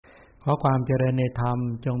ขอความเจริญในธรรม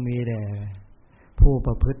จงมีแด่ผู้ป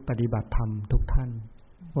ระพฤติปฏิบัติธรรมทุกท่าน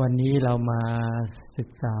วันนี้เรามาศึก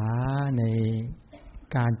ษาใน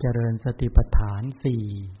การเจริญสติปัฏฐาน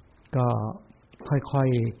4ก็ค่อย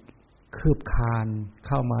ๆคืบคลานเ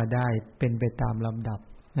ข้ามาได้เป็นไปตามลำดับ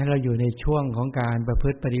นั้นเราอยู่ในช่วงของการประพฤ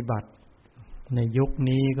ติปฏิบัติในยุค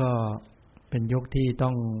นี้ก็เป็นยุคที่ต้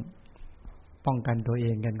องป้องกันตัวเอ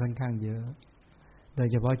งกันค่อนข้างเยอะโดย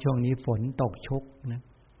เฉพาะช่วงนี้ฝนตกชุกนะ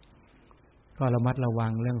ก็ระมัดระวั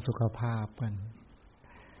งเรื่องสุขภาพกัน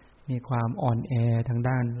มีความอ่อนแอทาง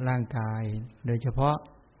ด้านร่างกายโดยเฉพาะ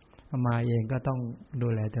มาเองก็ต้องดู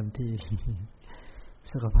แลเต็มที่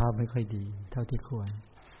สุขภาพไม่ค่อยดีเท่าที่ควร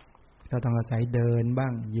ก็ต้องอาศัยเดินบ้า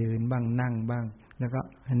งยืนบ้างนั่งบ้างแล้วก็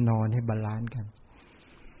นอนให้บาลานซ์กัน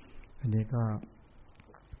อันนี้ก็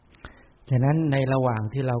ฉะนั้นในระหว่าง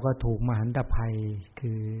ที่เราก็ถูกมหันตภัย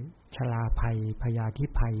คือชราภัยพยาธิ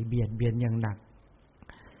ภัยเบียดเบียนอย่างหนัก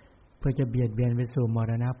เพื่อจะเบียดเบียนไปสู่ม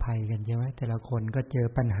รณะภัยกันใช่ไหมแต่ละคนก็เจอ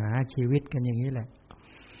ปัญหาชีวิตกันอย่างนี้แหละ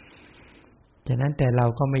ฉะนั้นแต่เรา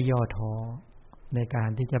ก็ไม่ย่อท้อในการ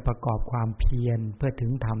ที่จะประกอบความเพียรเพื่อถึ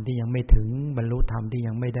งธรรมที่ยังไม่ถึงบรรลุธรรมที่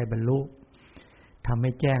ยังไม่ได้บรรลุทำใ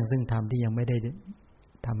ห้แจ้งซึ่งธรรมที่ยังไม่ได้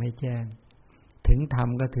ทำให้แจ้งถึงธรรม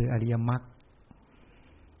ก็คืออริยมรรค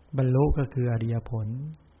บรรลุก็คืออริยผล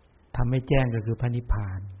ทำให้แจ้งก็คือพระนิพพา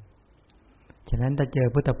นฉะนั้นถ้าเจอ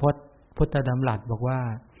พุทธพจน์พุทธดำรัสบอกว่า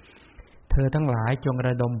เธอทั้งหลายจงร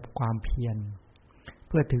ะดมความเพียรเ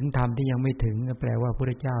พื่อถึงธรรมที่ยังไม่ถึงแปลว่าพระพุท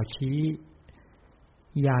ธเจ้าชี้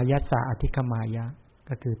ญายัสสะอธิคมายะ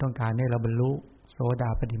ก็คือต้องการให้เราบรรลุโสดา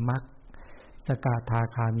ปัตติมรรคสกทา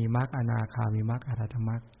คามีมรรคอนาคามีมรรคอรหัต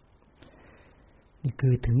มรรคนี่คื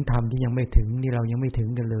อถึงธรรมที่ยังไม่ถึงนี่เรายังไม่ถึง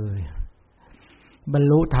กันเลยบรร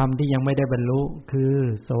ลุธรรมที่ยังไม่ได้บรรลุคือ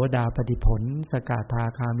โสดาปัตติผลสกทา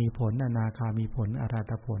คามีผลอนาคามีผลอรหั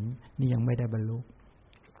ตผลนี่ยังไม่ได้บรรลุ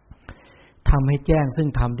ทำให้แจ้งซึ่ง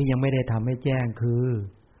ธรรมที่ยังไม่ได้ทำให้แจ้งคือ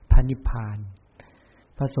พระนิพพาน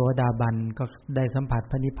พระโสดาบันก็ได้สัมผัส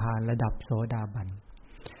พระนิพพานระดับโสดาบัน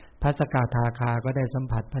พระสกทาคาก็ได้สัม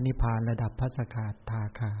ผัสพระนิพพานระดับพระสกทา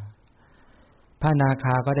คาพระอนาค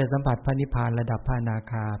าก็ได้สัมผัสพระนิพพานระดับพระอนา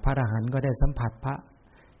คาพระอรหันต์ก็ได้สัมผัสพระ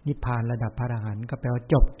นิพพานระดับพระอรหันต์ก็แปลว่า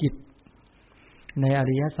จบกิจในอ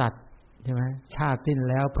ริยสัจใช่ไหมชาติสิ้น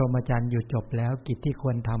แล้วพรหมจรรย์อยู่จบแล้วกิจที่ค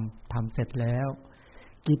วรทำเสร็จแล้ว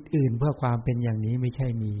กิจอื่นเพื่อความเป็นอย่างนี้ไม่ใช่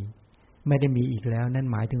มีไม่ได้มีอีกแล้วนั่น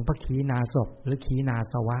หมายถึงพระขีณาสพหรือขีณา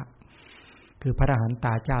สวะคือพระอรหันต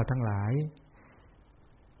าเจ้าทั้งหลาย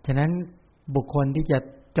ฉะนั้นบุคคลที่จะ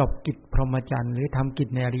จบกิจพรหมจรรย์หรือทำกิจ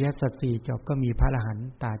ในอริยสัจสี่จบก็มีพระอรหัน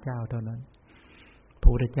ตาเจ้าเท่านั้นพระ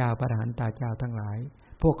พุทธเจ้าพระอรหันตาเจ้าทั้งหลาย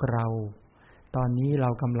พวกเราตอนนี้เรา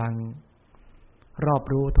กำลังรอบ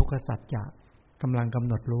รู้ทุกขสัจจะกำลังกำ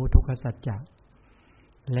หนดรู้ทุกขสัจจะ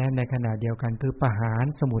และในขณะเดียวกันคือประหาร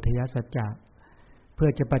สมุทัยสัจจะเพื่อ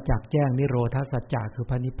จะประจักษ์แจ้งนิโรธสัจจะคือ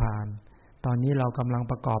พระนิพพานตอนนี้เรากำลัง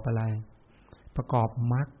ประกอบอะไรประกอบ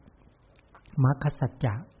มรรคสัจจ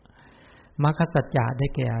ะมรรคสัจจะได้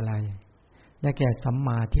แก่อะไรได้แก่สัมม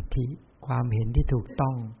าทิฏฐิความเห็นที่ถูกต้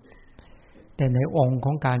องแต่ในองค์ข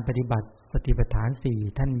องการปฏิบัติสติปัฏฐาน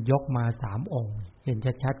4ท่านยกมา3องค์เห็น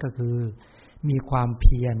ชัดๆก็คือมีความเ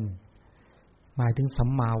พียรหมายถึงสัม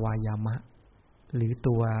มาวายามะหรือ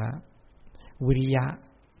ตัววิริยะ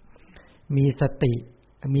มีสติ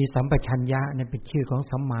มีสัมปชัญญะนั่นเป็นชื่อของ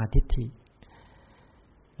สัมมาทิฏฐิ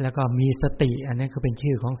แล้วก็มีสติอันนั้นก็เป็น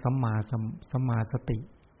ชื่อของสัมมาสติ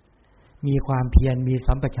มีความเพียรมี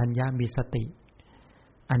สัมปชัญญะมีสติ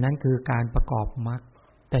อันนั้นคือการประกอบมรรค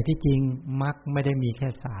แต่ที่จริงมรรคไม่ได้มีแค่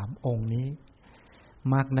3องค์นี้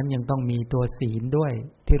มรรคนั้นยังต้องมีตัวศีลด้วย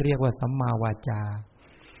ที่เรียกว่าสัมมาวาจา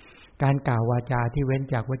การกล่าววาจาที่เว้น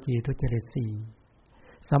จากวจีทุจริต4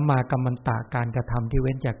สัมมากัมมันตะการกระทำที่เ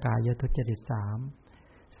ว้นจากกายทุจริต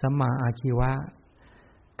3สัมมาอาชีวะ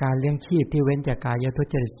การเลี้ยงชีพที่เว้นจากกายทุ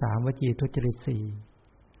จริต3วจีทุจริต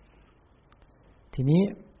4ทีนี้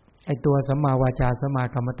ไอ้ตัวสัมมาวาจาสัมมา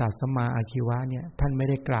กัมมันตะสัมมาอาชีวะเนี่ยท่านไม่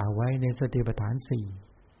ได้กล่าวไว้ในสติปัฏฐาน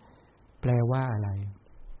4แปลว่าอะไร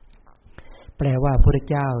แปลว่าพระพุทธ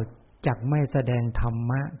เจ้าจักไม่แสดงธรร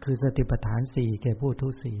มะคือสติปัฏฐาน4แก่ผู้ทุ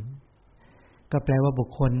ศีลก็แปลว่าบุค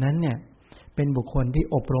คลนั้นเนี่ยเป็นบุคคลที่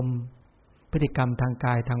อบรมพฤติกรรมทางก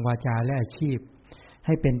ายทางวาจาและอาชีพใ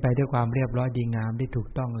ห้เป็นไปด้วยความเรียบร้อยดีงามที่ถูก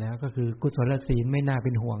ต้องแล้วก็คือกุศลศีลไม่น่าเ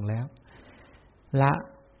ป็นห่วงแล้วละ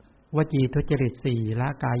วจีทุจริต4ละ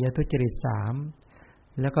กายทุจริต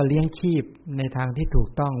3แล้วก็เลี้ยงชีพในทางที่ถูก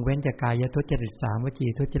ต้องเว้นจากกายทุจริต3วจี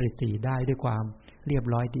ทุจริต4ได้ด้วยความเรียบ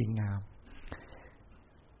ร้อยดีงาม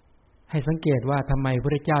ให้สังเกตว่าทำไมพ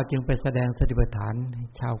ระเจ้าจึงไปแสดงสติปัฏฐาน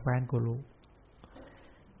ชาวแคว้นกุรุ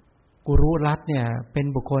กุรุรัตน์เนี่ยเป็น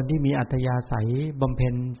บุคคลที่มีอัธยาศัยบำเพ็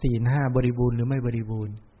ญศีล5บริบูรณ์หรือไม่บริบูร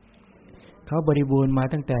ณ์เขาบริบูรณ์มา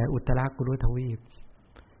ตั้งแต่อุตรกุรุทวีป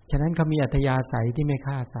ฉะนั้นเขามีอัธยาศัยที่ไม่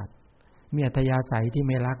ฆ่าสัตว์มีอัธยาศัยที่ไ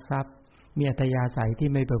ม่ลักทรัพย์มีอัธยาศัยที่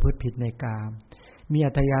ไม่ประพฤติผิดในกามมี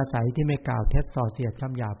อัธยาศัยที่ไม่กล่าวเท็จส่อเสียดค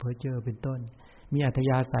ำหยาบเพ้อเจ้อเป็นต้นมีอัธ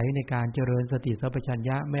ยาศัยในการเจริญสติสัมปชัญญ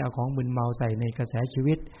ะไม่เอาของมึนเมาใส่ในกระแสชี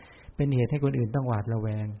วิตเป็นเหตุให้คนอื่นต้องหวาดระแว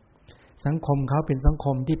งสังคมเขาเป็นสังค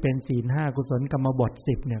มที่เป็นศีล5กุศลกรรมบท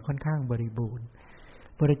10เนี่ยค่อนข้างบริบูรณ์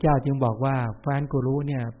พระเจ้าจึงบอกว่าแฟนกุรุ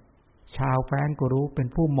เนี่ยชาวแฟนกุรุเป็น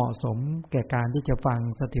ผู้เหมาะสมแก่การที่จะฟัง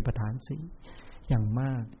สติปัฏฐาน4อย่างม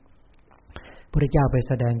ากพระเจ้าไปแ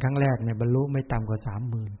สดงครั้งแรกเนี่ยบรรลุไม่ต่ำกว่า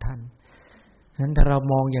 30,000 ท่านฉะนั้นถ้าเรา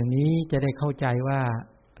มองอย่างนี้จะได้เข้าใจว่า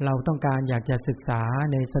เราต้องการอยากจะศึกษา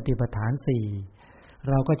ในสติปัฏฐาน4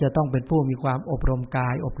เราก็จะต้องเป็นผู้มีความอบรมกา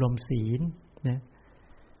ยอบรมศีลนะ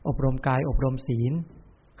อบรมกายอบรมศีล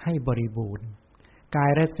ให้บริบูรณ์กาย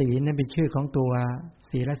และศีลนั้นเป็นชื่อของตัว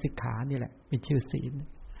ศีลสิกขานี่แหละเป็นชื่อศีล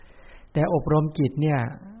แต่อบรมจิตเนี่ย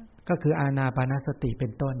ก็คืออานาปานสติเป็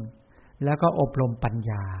นต้นแล้วก็อบรมปัญ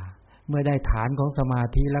ญาเมื่อได้ฐานของสมา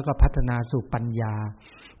ธิแล้วก็พัฒนาสู่ปัญญา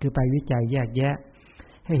คือไปวิจัยแยกแยะ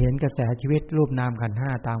ให้เห็นกระแสชีวิตรูปนามขันธ์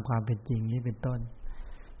5ตามความเป็นจริงนี้เป็นต้น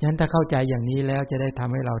ฉะนั้นถ้าเข้าใจอย่างนี้แล้วจะได้ท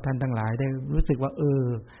ำให้เราท่านทั้งหลายได้รู้สึกว่า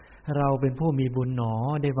เราเป็นผู้มีบุญหนอ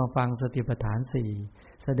ได้ฟังสติปัฏฐาน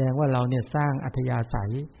4แสดงว่าเราเนี่ยสร้างอัธยาศั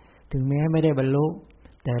ยถึงแม้ไม่ได้บรรลุ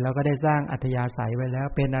แต่เราก็ได้สร้างอัธยาศัยไว้แล้ว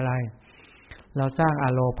เป็นอะไรเราสร้างอ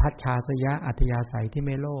โลภัชชาสยะอัธยาศัยที่ไ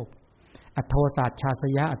ม่โลภอโทสัชชาส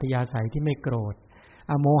ยะอัธยาศัยที่ไม่โกรธ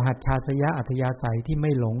อโมหัชชาสยะอัธยาศัยที่ไ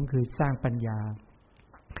ม่หลงคือสร้างปัญญา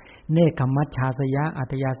เนคขมัชชาสยะอั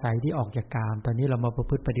ธยาศัยที่ออกจากกามตอนนี้เรามาประ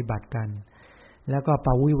พฤติปฏิบัติกันแล้วก็ป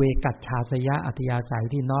วิเวกัจฉาสยะอัธยาศัย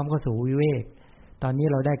ที่น้อมเข้าสู่วิเวกตอนนี้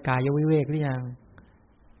เราได้กายวิเวกหรือยัง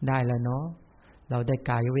ได้แล้วเนาะเราได้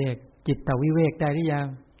กายวิเวกจิตตวิเวกได้หรือยัง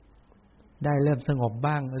ได้เริ่มสงบ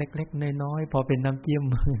บ้างเล็กๆน้อยๆพอเป็นน้ำจิ้ม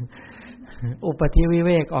อุปธิวิเ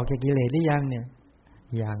วกออกจากกิเลสหรือยังเนี่ย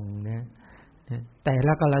ยังนะแต่แ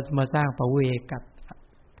ล้วก็เรามาสร้างปวิเวกัจ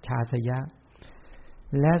ฉาสยะ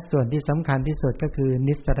และส่วนที่สำคัญที่สุดก็คือ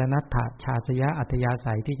นิสสรณัตถชาสยะอัธยา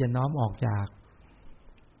ศัยที่จะน้อมออกจาก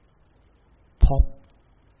ภพ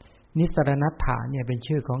นิสสรณัตถะเนี่ยเป็น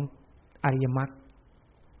ชื่อของอริยมรรค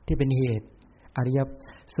ที่เป็นเหตุอริย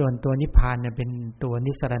ส่วนตัวนิพพานเนี่ยเป็นตัว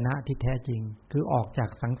นิสสรณะที่แท้จริงคือออกจาก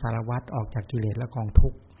สังสารวัฏออกจากกิเลสและกองทุ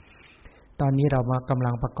กข์ตอนนี้เรามากำ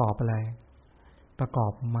ลังประกอบอะไรประกอ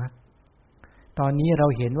บมรรคตอนนี้เรา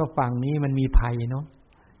เห็นว่าฝั่งนี้มันมีภัยเนาะ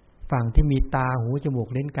ฝั่งที่มีตาหูจมูก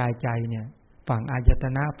ลิ้นกายใจเนี่ยฝั่งอายต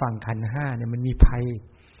นะฝั่งขันธ์5เนี่ยมันมีภัย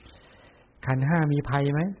ขันธ์5มีภัย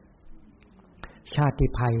ไหมชาติ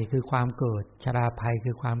ภัยคือความเกิดชราภัย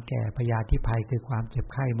คือความแก่พยาธิภัยคือความเจ็บ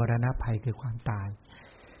ไข้มรณะภัยคือความตาย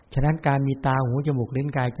ฉะนั้นการมีตาหูจมูกลิ้น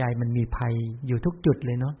กายใจมันมีภัยอยู่ทุกจุดเ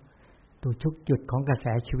ลยเนาะทุกจุดของกระแส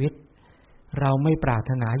ชีวิตเราไม่ปราร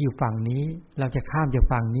ถนาอยู่ฝั่งนี้เราจะข้ามจาก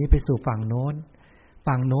ฝั่งนี้ไปสู่ฝั่งโน้น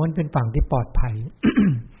ฝั่งโน้นเป็นฝั่งที่ปลอดภัย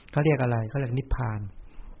เขาเรียกอะไรเขาเรียกนิพพาน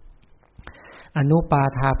อนุปา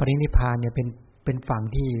ทาปรินิพพานเนี่ยเป็นฝั่ง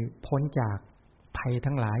ที่พ้นจากภัย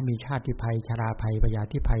ทั้งหลายมีชาติภัยชราภัยพยา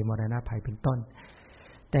ธิภัยมรณะภัยเป็นต้น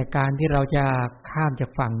แต่การที่เราจะข้ามจาก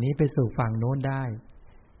ฝั่งนี้ไปสู่ฝั่งโน้นได้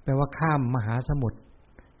แปลว่าข้ามมหาสมุทร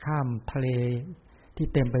ข้ามทะเลที่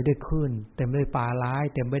เต็มไปด้วยคลื่นเต็มไปด้วยปลาร้าย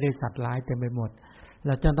เต็มไปด้วยสัตว์ร้ายเต็มไปหมดเร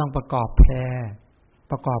าจะต้องประกอบแพ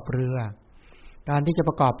ประกอบเรือการที่จะป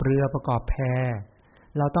ระกอบเรือประกอบแพ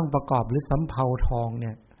เราต้องประกอบหรือสำเภาทองเ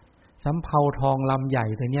นี่ยสำเภาทองลำใหญ่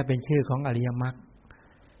ตัวนี้เป็นชื่อของอริยมรรค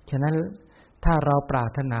ฉะนั้นถ้าเราปรา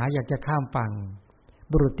รถนาอยากจะข้ามฝั่ง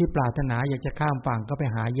บุรุษที่ปรารถนาอยากจะข้ามฝั่งก็ไป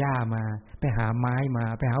หาหญ้ามาไปหาไม้มา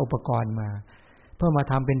ไปหาอุปกรณ์มาเพื่อมา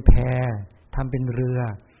ทำเป็นแพทำเป็นเรือ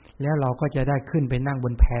แล้วเราก็จะได้ขึ้นไปนั่งบ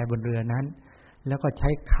นแพบนเรือนั้นแล้วก็ใช้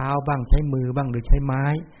เท้าบ้างใช้มือบ้างหรือใช้ไม้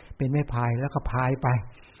เป็นไม้พายแล้วก็พายไป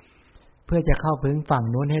เพื่อจะเข้าถึงฝั่ง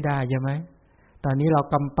โน้นให้ได้ใช่ไหมตอนนี้เรา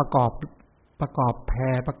กำลังประกอบแพ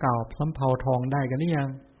ประกอบสำเภาทองได้กันหรือยัง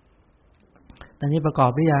ตอนนี้ประกอ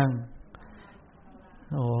บหรือยัง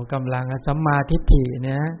โอ้กำลังสัมมาทิฏฐิเ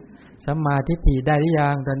นี่ยสัมมาทิฏฐิได้หรือยั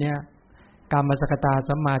งตอนเนี้ยกรรมสกตา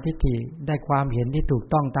สัมมาทิฏฐิได้ความเห็นที่ถูก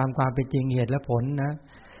ต้องตามความเป็นจริงเหตุและผลนะ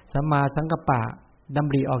สัมมาสังกัปปะด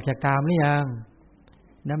ำริออกจากกามหรือยัง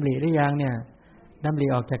ดำริหรือยังเนี่ยดำริ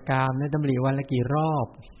ออกจากกามเนี่ยดำริวันละกี่รอบ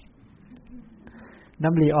ด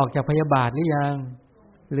ำริออกจากพยาบาทหรือยัง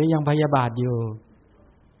หรือยังพยาบาทอยู่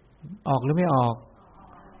ออกหรือไม่ออก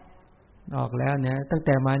แล้วเนี่ยตั้งแ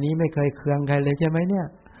ต่มานี้ไม่เคยเคืองใครเลยใช่ไหมเนี่ย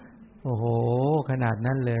โอ้โหขนาด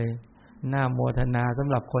นั้นเลย น่าโมทนาสำ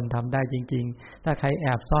หรับคนทำได้จริงๆถ้าใครแอ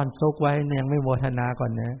บซ่อนซุกไว้ยังไม่โมทนาก่อ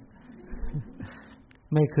นนะ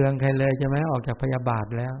ไม่เคืองใครเลยใช่ไหมออกจากพยาบาท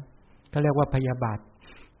แล้วก็เรียกว่าพยาบาท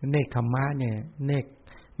เนกขัมมะเนี่ยเนก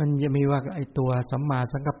มันจะมีว่าไอตัวสัมมา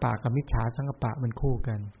สังกัปปะกับมิจฉาสังกัปปะมันคู่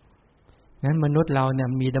กันงั้นมนุษย์เราเนี่ย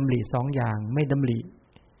มีดำริสองอย่างไม่ดำริ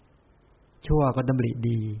ชั่วก็ดำริ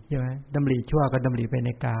ดีใช่ไหมดำริชั่วก็ดำริไปใน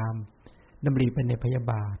กามดำริไปในพยา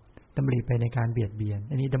บาทดำริไปในการเบียดเบียน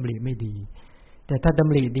อันนี้ดำริไม่ดีแต่ถ้าด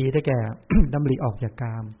ำริดีได้แก่ ดำริออกจากก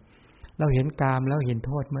ามเราเห็นกามแล้วเห็นโ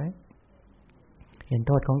ทษไหมเห็นโ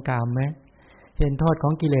ทษของกามไหมเห็นโทษขอ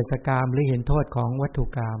งกิเลสกามหรือเห็นโทษของวัตถุ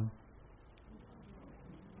กาม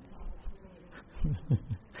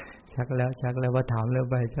ชักแล้วว่าถามแล้ว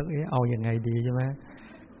ไปชักเอายังไงดีใช่ไหม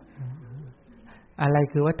อะไร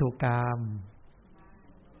คือวัตถุกาม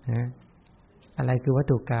อะไรคือวัต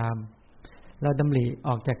ถุกามเราดำริอ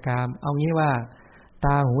อกจากกามเอางี้ว่าต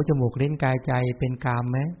าหูจมูกลิ้นกายใจเป็นกาม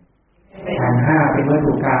ไหมขันธ์ห้าเป็นวัต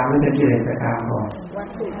ถุกามหรือเป็นกิเลสกามก่อน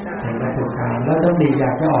เป็นวัตถุกามแล้วดำริอย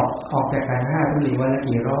ากจะออกจากขันธ์ห้าดำริวันละ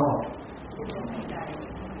กี่รอบ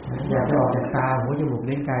อยากจะออกจากตาหูจมูก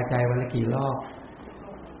ลิ้นกายใจวันละกี่รอบ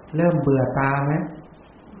เริ่มเบื่อตาไหม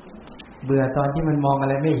เบื่อตอนที่มันมองอะ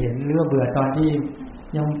ไรไม่เห็นหรือเบื่อตอนที่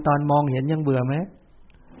ยังตอนมองเห็นยังเบื่อไหม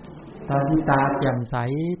ตอนที่ตาแจ่มใส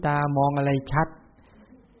ตามองอะไรชัด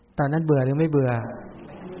ตอนนั้นเบื่อหรือไม่เบื่อ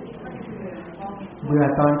เบื่อ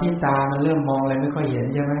ตอนที่ตามันเริ่มมองอะไรไม่ค่อยเห็น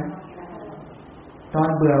ใช่ไหมตอน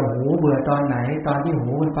เบื่อหูเบื่อตอนไหนตอนที่หู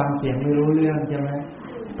มันฟังเสียงไม่รู้เรื่องใช่ไหม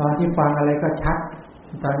ตอนที่ฟังอะไรก็ชัด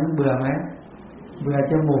ตอนนั้นเบื่อไหมเบื่อ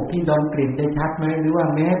จมูกที่ดมกลิ่นได้ชัดไหมหรือว่า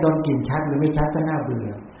แม้ดมกลิ่นชัดหรือไม่ชัดก็น่าเบื่อ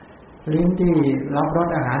ลิ้นที่รับรส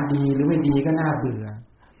อาหารดีหรือไม่ดีก็น่าเบื่อ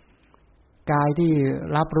กายที่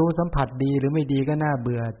รับรู้สัมผัสดีหรือไม่ดีก็น่าเ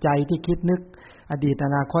บื่อใจที่คิดนึกอดีตอ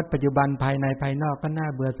นาคตปัจจุบันภายในภายนอกก็น่า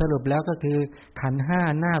เบื่อสรุปแล้วก็คือขันธ์ห้า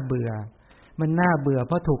น่าเบื่อมันน่าเบื่อเ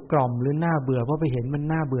พราะถูกกล่อมหรือน่าเบื่อเพราะไปเห็นมัน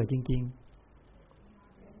น่าเบื่อจริงๆ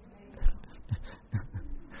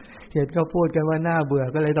เห็นเขาพูดกันว่าน่าเบื่อ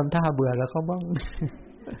ก็เลยทำท่าเบื่อแล้วเขาบ้าง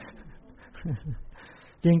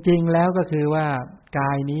จริงๆแล้วก็คือว่าก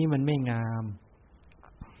ายนี้มันไม่งาม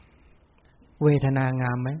เวทนาง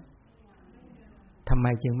ามไหมทำไม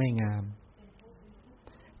จึงไม่งาม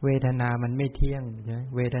เวทนามันไม่เที่ยงใช่ไหม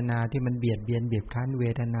เวทนาที่มันเบียดเบียนบีบคั้นเว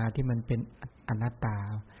ทนาที่มันเป็นอนัตตา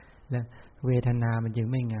และเวทนามันจึง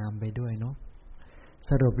ไม่งามไปด้วยเนาะ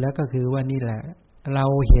สรุปแล้วก็คือว่านี่แหละเรา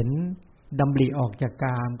เห็นดำริออกจากก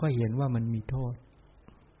ามก็เห็นว่ามันมีโทษ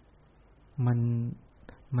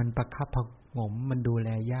มันประคับประหงมมันดูแล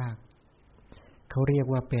ยากเขาเรียก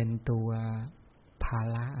ว่าเป็นตัวภา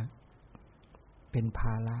ระเป็นภ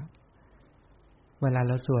าระเวลาเ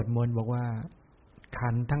ราสวดมนต์บอกว่าขั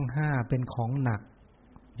นธ์ทั้งห้าเป็นของหนัก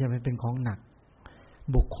ใช่ไหมเป็นของหนัก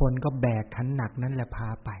บุคคลก็แบกขันธ์หนักนั่นแหละพา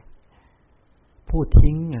ไปผู้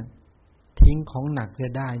ทิ้งของหนักจะ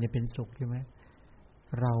ได้เนี่ยเป็นสุขใช่ไหม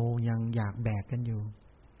เรายังอยากแบกกันอยู่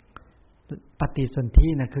ปฏิสนธิ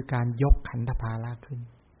นะคือการยกขันธภาระขึ้น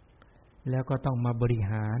แล้วก็ต้องมาบริ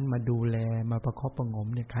หารมาดูแลมาประคบประหงม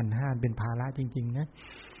เนี่ยขันธ์ห้าเป็นภาระจริงๆนะ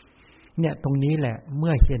เนี่ยตรงนี้แหละเ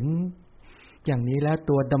มื่อเห็นอย่างนี้แล้ว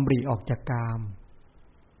ตัวดำริออกจากกาม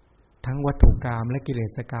ทั้งวัตถุกามและกิเล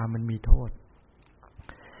สกามมันมีโทษ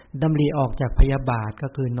ดำริออกจากพยาบาทก็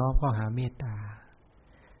คือน้อมเข้าหาเมตตา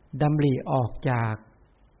ดำริออกจาก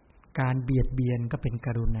การเบียดเบียนก็เป็นก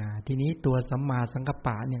รุณาทีนี้ตัวสัมมาสังกัปป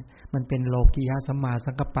ะเนี่ยมันเป็นโลกิยะสัมมา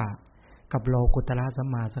สังกัปปะกับโลกุตระสัม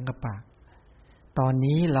มาสังกัปปะตอน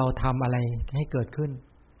นี้เราทำอะไรให้เกิดขึ้น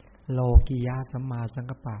โลกิยะสัมมาสัง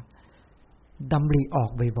กัปปะดำริออ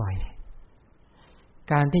กบ่อย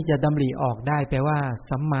ๆการที่จะดำริออกได้แปลว่า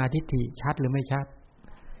สัมมาทิฏฐิชัดหรือไม่ชัด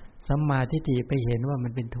สัมมาทิฏฐิไปเห็นว่ามั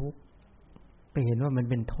นเป็นทุกข์ไปเห็นว่ามัน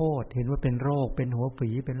เป็นโทษเห็นว่าเป็นโรคเป็นหัวฝี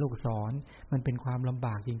เป็นลูกศรมันเป็นความลำบ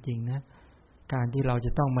ากจริงๆนะการที่เราจ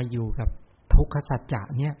ะต้องมาอยู่กับทุกขสัจจะ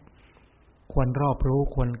เนี่ยควรรอบรู้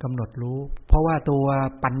ควรกำหนดรู้เพราะว่าตัว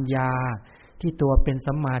ปัญญาที่ตัวเป็น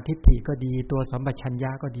สัมมาทิฏฐิก็ดีตัวสัมปชัญญ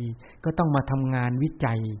ะก็ดีก็ต้องมาทำงานวิ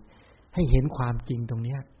จัยให้เห็นความจริงตรงเ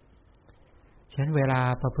นี้ยฉะนั้นเวลา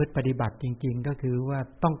ประพฤติปฏิบัติจริงๆก็คือว่า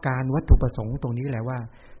ต้องการวัตถุประสงค์ตรงนี้แหละว่า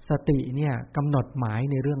สติเนี่ยกำหนดหมาย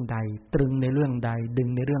ในเรื่องใดตรึงในเรื่องใดดึง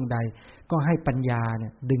ในเรื่องใดก็ให้ปัญญาเนี่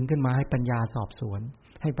ยดึงขึ้นมาให้ปัญญาสอบสวน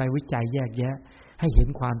ให้ไปวิจัยแยกแยะให้เห็น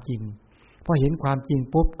ความจริงพอเห็นความจริง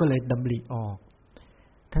ปุ๊บก็เลยดำริออก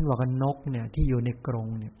ท่านบอกว่านกเนี่ยที่อยู่ในกรง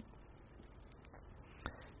เนี่ย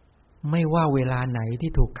ไม่ว่าเวลาไหน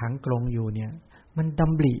ที่ถูกขังกรงอยู่เนี่ยมันด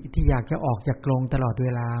ำริที่อยากจะออกจากกรงตลอดเว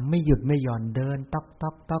ลาไม่หยุดไม่หย่อนเดินต๊อกต๊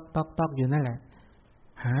อกต๊อกต๊อกต๊อกอยู่นั่นแหละ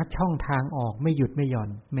หาช่องทางออกไม่หยุดไม่หย่อน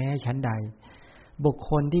แม้ชั้นใด บุค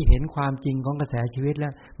คลที่เห็นความจริงของกระแสชีวิตแล้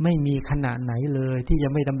วไม่มีขณะไหนเลยที่จะ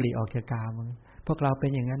ไม่ดำริออกจากกามพวกเราเป็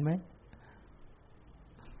นอย่างนั้นไหม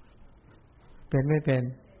เป็นไม่เป็น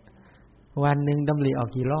วันหนึ่งดำริออก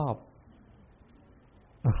กี่รอบ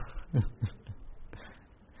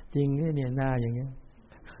จริงเนี่ยหน้าอย่างเงี้ย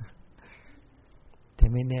แต่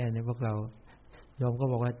ไม่แน่เนี่ยพวกเราโยมก็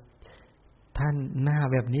บอกว่าท่านหน้า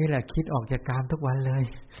แบบนี้แหละคิดออกจากกามทุกวันเลย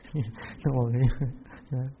ต้องบอกนี้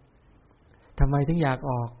นะทำไมถึงอยาก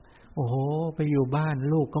ออกโอ้โหไปอยู่บ้าน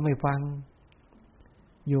ลูกก็ไม่ฟัง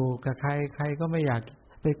อยู่กับใครใครก็ไม่อยาก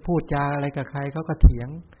ไปพูดจาอะไรกับใครเขาก็เถียง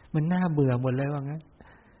มันน่าเบื่อหมดเลยว่างั้น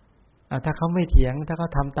ถ้าเขาไม่เถียงถ้าเขา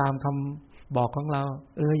ทำตามคำบอกของเรา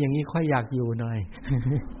อย่างนี้ค่อยอยากอยู่หน่อย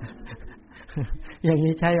อย่าง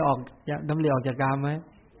นี้ใช่ออกดำริออกจากกามไหม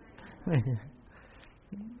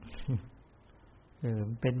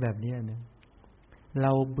เป็นแบบนี้นะเร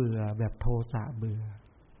าเบื่อแบบโทสะเบื่อ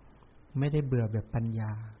ไม่ได้เบื่อแบบปัญญ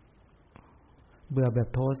าเบื่อแบบ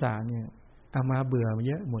โทสะเนี่ยเอามาเบื่อมัน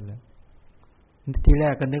เยอะหมดเลยทีแร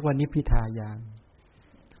กก็นึกว่านิพพิทายาน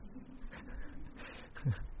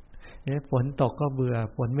ฝนตกก็เบื่อ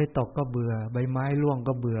ฝนไม่ตกก็เบื่อใบไม้ร่วง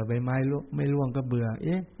ก็เบื่อใบไม้ไม่ร่วงก็เบื่อ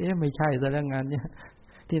ไม่ใช่ซะแล้วงานเนี่ย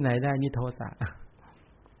ที่ไหนได้นี่โทสะ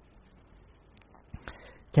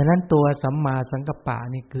ฉะนั้นตัวสัมมาสังกัปปะ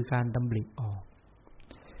นี่คือการดำริออก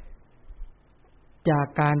จาก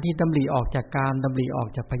การที่ดำริออกจากกามดำริออก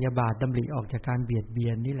จากพยาบาทดำริออกจากการเบียดเบี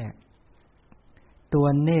ยนนี่แหละตัว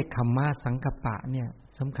เนกขัมมะสังกัปปะเนี่ย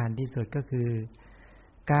สำคัญที่สุดก็คือ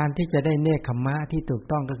การที่จะได้เนกขัมมะที่ถูก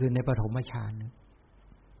ต้องก็คือในปฐมฌาน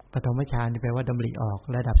ปฐมฌานนี่แปลว่าดำริออก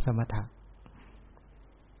ระดับสมถะ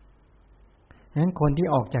งั้นคนที่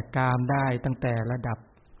ออกจากกามได้ตั้งแต่ระดับ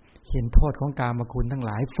เห็นโทษของกามคุณทั้งห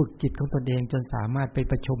ลายฝึกจิตของตนเองจนสามารถไป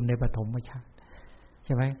ประชุมในปฐมฌานใ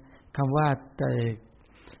ช่ไหมคำว่า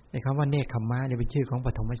คำว่าเนกขัมมะเนี่ยเป็นชื่อของป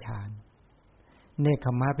ฐมฌานเนก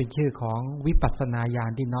ขัมมะเป็นชื่อของวิปัสสนาญา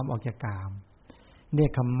ณที่น้อมออกจากกามเน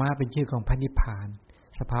กขัมมะเป็นชื่อของพระนิพพาน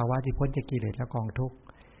สภาวะที่พ้นจากกิเลสและกองทุกข์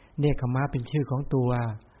เนกขัมมะเป็นชื่อของตัว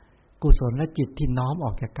กุศลและจิตที่น้อมอ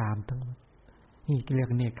อกจากกามทั้งหมดนี่เรีย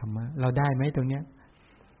กเนกขัมมะเราได้ไหมตรงเนี้ย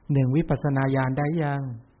1วิปัสสนาญาณได้ยัง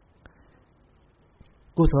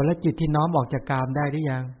กุศลและจิตที่น้อมออกจากกามได้หรื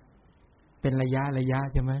อยังเป็นระยะ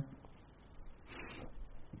ใช่ไหม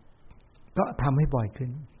ก็ทำให้บ่อยขึ้น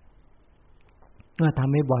เมื่อท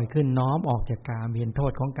ำให้บ่อยขึ้นน้อมออกจากกามเห็นโท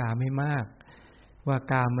ษของกามให้มากว่า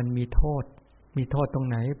กามมันมีโทษตรง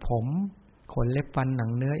ไหนผมขนเล็บฟันหนั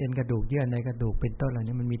งเนื้อเอ็นกระดูกเยื่อในกระดูกเป็นต้นเหล่า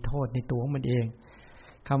นี้มันมีโทษในตัวของมันเอง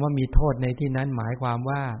คำว่ามีโทษในที่นั้นหมายความ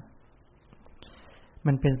ว่า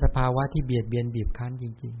มันเป็นสภาวะที่เบียดเบียนบีบคั้นจ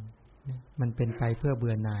ริงๆมันเป็นไปเพื่อเ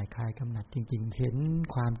บื่อหน่ายคลายกำหนัดจริงๆเห็น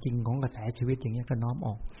ความจริงของกระแสชีวิตอย่างนี้ก็น้อมอ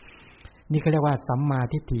อกนี่เขาเรียกว่าสัมมา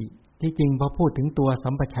ทิฏฐิที่จริงพอพูดถึงตัวสั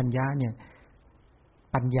มปชัญญะเนี่ย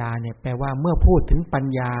ปัญญาเนี่ยแปลว่าเมื่อพูดถึงปัญ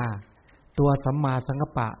ญาตัวสัมมาสังกั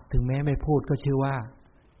ปปะถึงแม้ไม่พูดก็ชื่อว่า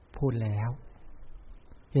พูดแล้ว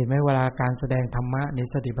เห็นไหมเวลาการแสดงธรรมะใน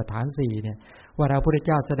สติปัฏฐาน4เนี่ยเวลาพระพุทธเ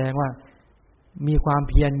จ้าแสดงว่ามีความ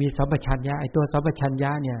เพียรมีสัมปชัญญะไอ้ตัวสัมปชัญญ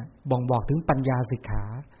ะเนี่ยบ่งบอกถึงปัญญาสิกขา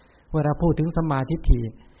เวลาพูดถึงสัมมาทิฏฐิ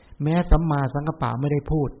แม้สัมมาสังกัปปะไม่ได้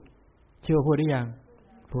พูดเชื่อพูดหรือยัง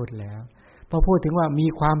พูดแล้วพอพูดถึงว่ามี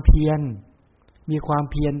ความเพียร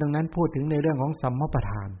ตรงนั้นพูดถึงในเรื่องของสัมมาประ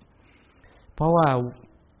ธานเพราะว่า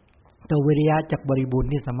ตัววิริยะจักบริบูรณ์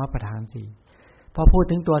ที่สัมมาประธาน4พอพูด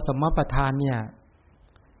ถึงตัวสัมมาประธานเนี่ย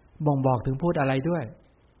บ่งบอกถึงพูดอะไรด้วย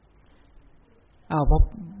เพราะ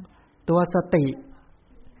ตัวส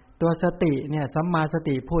ติเนี่ยสัมมาส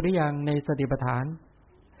ติพูดได้ยังในสติปัฏฐาน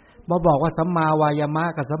บอกว่าสัมมาวายามะ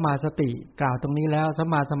กับสัมมาสติกล่าวตรงนี้แล้วสัม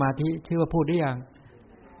มาสมาธิชื่อว่าพูดได้ยัง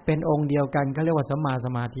เป็นองค์เดียวกันเขาเรียกว่าสัมมาส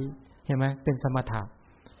มาธิใช่ไหมเป็นสมถะ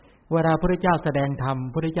เวลาพระพุทธเจ้าแสดงธรรมพร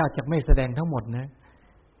ะพุทธเจ้าจะไม่แสดงทั้งหมดนะ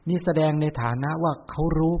นี่แสดงในฐานะว่าเขา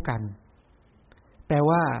รู้กันแปล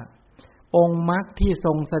ว่าองค์มรรคที่ท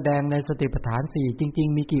รงแสดงในสติปัฏฐาน4จริง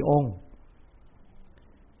ๆมีกี่องค์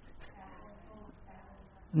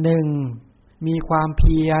1มีความเ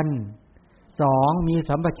พียร2มี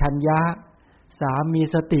สัมปชัญญะ3มี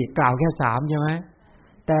สติกล่าวแค่3ใช่ไหม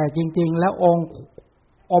แต่จริงๆแล้วองค์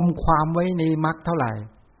อมความไว้ในมรรคเท่าไหร่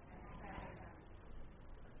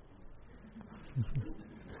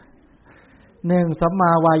1สัมม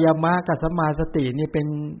าวายามะกับสัมมาสตินี่เป็น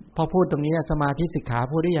พอพูดตรงนี้สมาธิสิกขา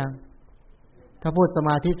พูดได้ยังถ้าพูดสม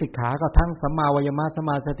าธิสิกขาก็ทั้งสัมมาวายามะสัม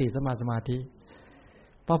มาสติสัมมาสมาธิ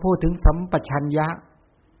พอพูดถึงสัมปชัญญะ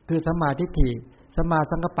คือสัมมาทิฏฐิสัมมา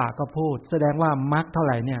สังกัปปะก็พูดแสดงว่ามรรคเท่าไ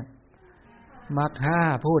หร่เนี่ยมรรค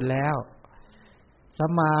5พูดแล้วสั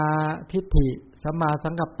มมาทิฏฐิสัมมาสั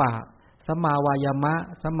งกัปปะ สัมมาวายามะ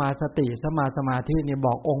สัมมาสติสัมมาสมาธินี่บ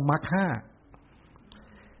อกองค์มรรคห้า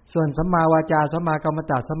ส่วนสัมมาวาจาสัมมากัมมัน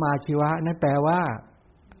ตสัมมาชีวะนั่นแปลว่า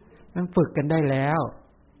นั่นฝึกกันได้แล้ว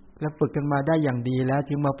ฝึกกันมาได้อย่างดีแล้ว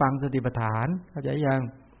จึงมาฟังสติปัฏฐานเข้าใจยัง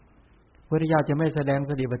พระพุทธเจ้าจะไม่แสดง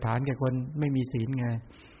สติปัฏฐานแก่คนไม่มีศีลไง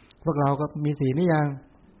พวกเราก็มีศีลนี่ยัง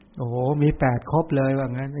โอ้โหมี8ครบเลยว่า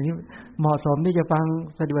งั้นอันนี้เหมาะสมที่จะฟัง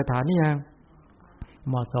สติปัฏฐานนี่ยัง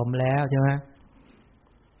เหมาะสมแล้วใช่ไหม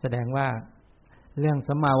แสดงว่าเรื่อง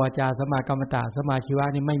สัมมาวาจาสัมมากัมมันตสัมมาชีวะ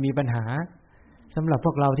นี่ไม่มีปัญหาสำหรับพ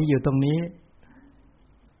วกเราที่อยู่ตรงนี้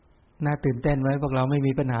น่าตื่นเต้นไว้พวกเราไม่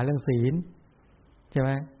มีปัญหาเรื่องศีลใช่ไหม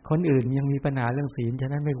คนอื่นยังมีปัญหาเรื่องศีลฉะ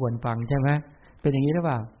นั้นไม่ควรฟังใช่ไหมเป็นอย่างนี้หรือเ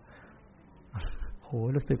ปล่าโห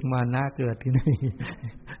รู้สึกมาหน้าเกิดที่นี่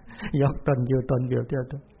ยกตนอยู่ตนเดียวเดียว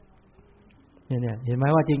เนี่ยเห็นไหม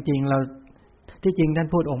ว่าจริงๆเราที่จริงท่าน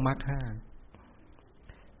พูดองค์มรรคห้า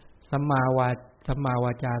สัมมาว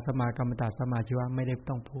าจาสัมมากัมมันตสัมมาชีวะไม่ได้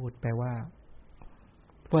ต้องพูดแปลว่า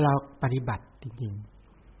พวกเราปฏิบัติจริง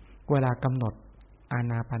ๆเวลากำหนดอา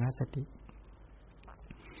นาปานสติ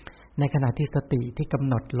ในขณะที่สติที่กำ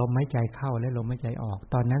หนดลมหายใจเข้าและลมหายใจออก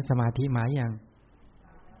ตอนนั้นสมาธิมาอย่าง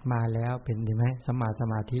มาแล้วเป็นใช่ไหมสัมมาส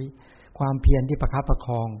มาธิความเพียรที่ประคับประค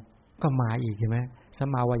องก็มาอีกใช่ไหมสัม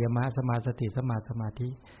มาวายามะสัมมาสติสัมมาสมาธิ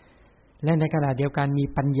และในขณะเดียวกันมี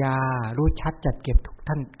ปัญญารู้ชัดจัดเก็บทุก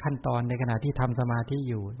ท่านขั้นตอนในขณะที่ทำสมาธิ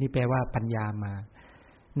อยู่นี่แปลว่าปัญญามา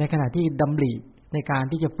ในขณะที่ดำริในการ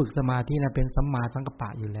ที่จะฝึกสมาธินั้นเป็นสัมมาสังกัปปะ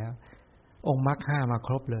อยู่แล้วองค์มรรคห้ามาค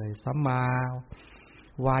รบเลยสัมมา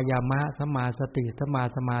วายามะสัมมาสติสัมมา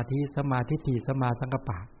สมาธิสัมมาทิฏฐิสัมมาสังกัป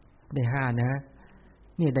ปะได้5นะ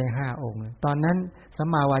นี่ได้5องค์ตอนนั้นสัม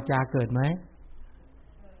มาวาจาเกิดไหม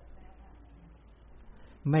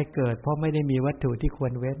ไม่เกิดเพราะไม่ได้มีวัตถุที่คว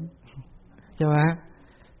รเว้นใช่ไหม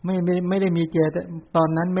ไม่ได้มีเจตตอน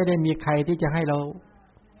นั้นไม่ได้มีใครที่จะให้เ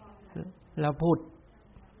ราพูด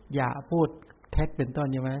อย่าพูดเท็จเป็นต้น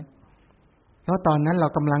ใช่ไหมเพราะตอนนั้นเรา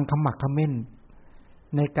กำลังขมักเขม้น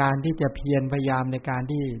ในการที่จะเพียรพยายามในการ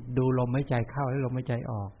ที่ดูลมหายใจเข้าและลมหายใจ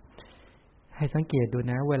ออกให้สังเกตดู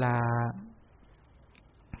นะเว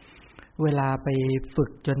ลาไปฝึก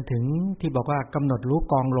จนถึงที่บอกว่ากำหนดรู้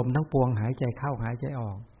กองลมทั้งปวงหายใจเข้าหายใจอ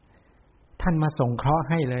อกท่านมาสงเคราะห์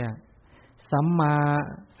ให้เลยสัมมา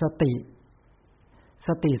ส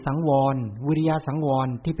ติสังวรวิริยะสังวร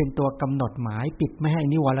ที่เป็นตัวกำหนดหมายปิดไม่ให้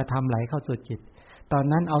นิวรธรรมไหลเข้าสู่จิตตอน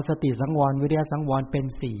นั้นเอาสติสังวรวิริยะสังวรเป็น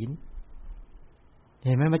ศีลเ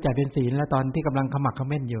ห็นไหมมาจัดเป็นศีลแล้วตอนที่กำลังขมักเข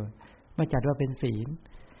ม้นอยู่มาจัดว่าเป็นศีล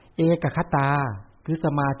เอกคตาคือส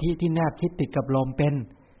มาธิที่แนบชิดติดกับลมเป็น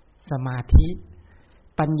สมาธิ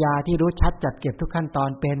ปัญญาที่รู้ชัดจัดเก็บทุกขั้นตอน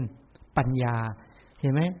เป็นปัญญาเห็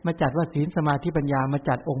นไหมมาจัดว่าศีลสมาธิปัญญามา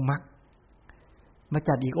จัดองค์มรรคมา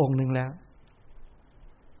จัดอีกองค์นึงแล้ว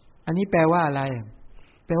อันนี้แปลว่าอะไร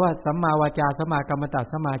แปลว่าสัมมาวาจาสัมมากัมมันต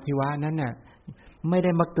สัมมาชีวะนั้นน่ะไม่ไ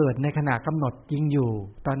ด้มาเกิดในขณะกำหนดจริงอยู่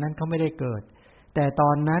ตอนนั้นเขาไม่ได้เกิดแต่ตอ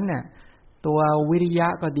นนั้นน่ะตัววิริยะ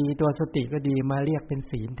ก็ดีตัวสติก็ดีมาเรียกเป็น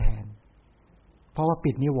ศีลแทนเพราะว่า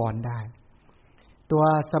ปิดนิวรณ์ได้ตัว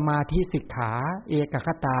สมาธิสิกขาเอกค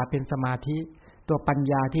ตาเป็นสมาธิตัวปัญ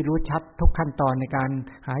ญาที่รู้ชัดทุกขั้นตอนในการ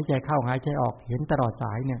หายใจเข้าหายใจออกเห็นตลอดส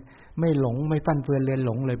ายเนี่ยไม่หลงไม่ฟั่นเฟือนเลือนห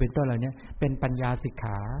ลงเลยเป็นต้นเหล่านี้เป็นปัญญาสิกข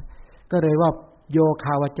าก็เลยว่าโยค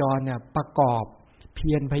าวจรเนี่ยประกอบเ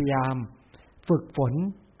พียรพยายามฝึกฝน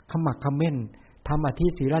ขมักเขม้นทำอธิ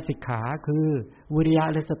ศีลสิกขาคือวิริยะ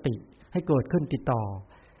และสติให้เกิดขึ้นติดต่อ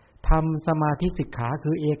ทำสมาธิสิกขา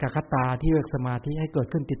คือเอกคตาที่เรียกสมาธิให้เกิด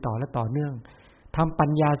ขึ้นติดต่อและต่อเนื่องทำปั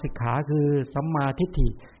ญญาสิกขาคือสัมมาทิฏฐิ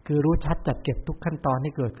คือรู้ชัดจัดเก็บทุกขั้นตอนใ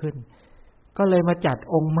ห้เกิดขึ้นก็เลยมาจัด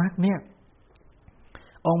องค์มรรคเนี่ย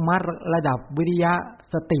องค์มรรคระดับวิริยะ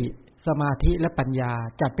สติสมาธิและปัญญา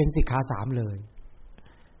จัดเป็นสิกขา3เลย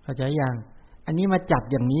เข้าใจยังอันนี้มาจัด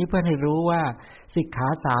อย่างนี้เพื่อให้รู้ว่าสิกขา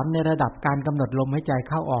3ในระดับการกำหนดลมหายใจ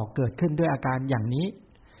เข้าออกเกิดขึ้นด้วยอาการอย่างนี้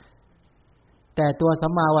แต่ตัวสั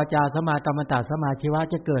มมาวาจาสัมมากัมมันตสัมมาชีวะ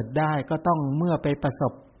จะเกิดได้ก็ต้องเมื่อไปประส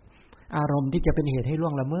บอารมณ์ที่จะเป็นเหตุให้ล่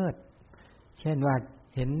วงละเมิดเช่นว่า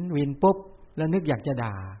เห็นวินปุ๊บแล้วนึกอยากจะ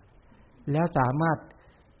ด่าแล้วสามารถ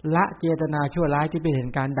ละเจตนาชั่วร้ายที่เป็นเห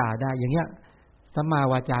ตุการณ์ด่าได้อย่างเงี้ยสัมมา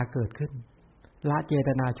วาจาเกิดขึ้นละเจต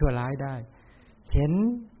นาชั่วร้ายได้เห็น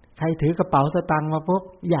ใครถือกระเป๋าสตางค์มาปุ๊บ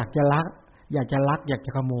อยากจะลักอยากจ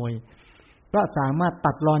ะขโมยก็สามารถ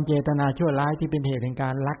ตัดรอนเจตนาชั่วร้ายที่เป็นเหตุแห่งกา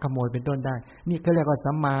รลักขโมยเป็นต้นได้นี่เขาเรียกว่า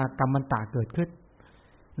สัมมากัมมันตะเกิดขึ้น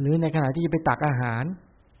หรือในขณะที่จะไปตักอาหาร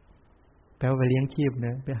แปลว่าไปเลี้ยงชีพเ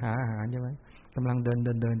นี่ยไปหาอาหารใช่ไหมกำลังเ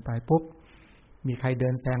ดินไปปุ๊บมีใครเดิ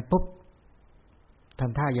นแซงปุ๊บท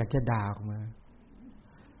ำท่าอยากจะด่าออกมา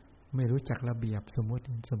ไม่รู้จักระเบียบสมม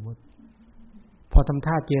ติพอทำ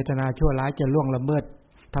ท่าเจตนาชั่วร้ายจะล่วงละเมิด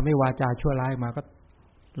ทำให้วาจาชั่วร้ายมาก็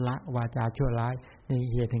ละวาจาชั่วร้ายใน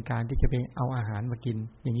เหตุแห่งการที่จะไปเอาอาหารมากิน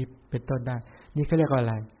อย่างนี้เป็นต้นได้นี่เขาเรียกว่าอะ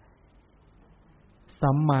ไร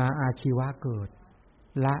สัมมาอาชีวะเกิด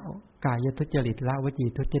ละกายทุจริตละวจี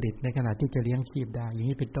ทุจริตในขณะที่จะเลี้ยงชีพได้อย่าง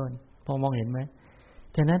นี้เป็นต้นพอมองเห็นไหม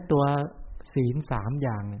ฉะนั้นตัวศีล3อ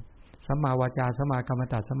ย่างสัมมาวาจาสัมมากัมมัน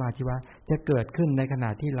ตสัมมาอาชีวะจะเกิดขึ้นในขณะ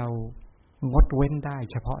ที่เรางดเว้นได้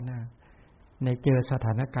เฉพาะหน้าในเจอสถ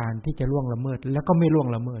านการณ์ที่จะล่วงละเมิดแล้วก็ไม่ล่วง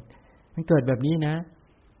ละเมิดมันเกิดแบบนี้นะ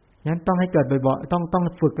งั้นต้องให้เกิดบ่อยๆต้อง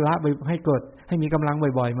ฝึกละให้เกิดให้มีกำลัง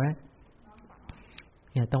บ่อยๆไหม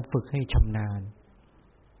เนี่ยต้องฝึกให้ชำนาญ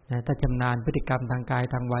นะถ้าชำนาญพฤติกรรมทางกาย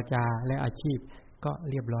ทางวาจาและอาชีพก็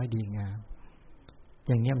เรียบร้อยดีงามอ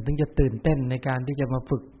ย่างนี้มันถึงจะตื่นเต้นในการที่จะมา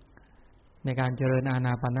ฝึกในการเจริญอาน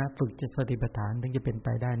าปานฝึกสติปัฏฐานถึงจะเป็นไป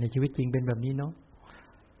ได้ในชีวิตจริงเป็นแบบนี้เนาะ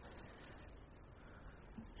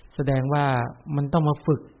แสดงว่ามันต้องมา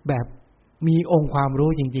ฝึกแบบมีองค์ความรู้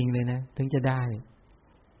จริงๆเลยนะถึงจะได้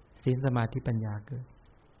ศีลสมาธิปัญญาเกิด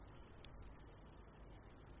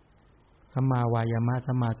สัมมาวายามะ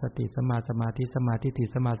สัมมาสติสัมมาสมาธิสัมมาทิฏฐิ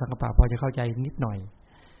สัมมาสังกัปปะพอจะเข้าใจนิดหน่อย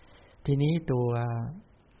ทีนี้ตัว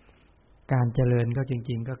การเจริญก็จ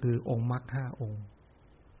ริงๆก็คือองค์มรรค5องค์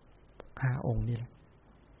5องค์นี่แหละ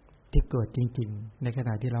ที่เกิดจริงๆในขณ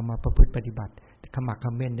ะที่เรามาประพฤติปฏิบัติขมักเข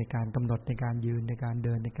ม้นในการกำหนดในการยืนในการเ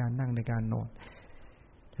ดินในการนั่งในการนอน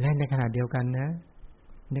และในขณะเดียวกันนะ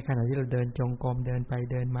ในขณะที่เราเดินจงกรมเดินไป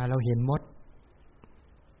เดินมาเราเห็นมด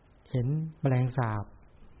เห็นแมลงสาบ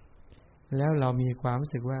แล้วเรามีความ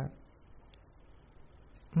รู้สึกว่า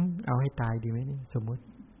เอาให้ตายดีไหมนี่สมมติ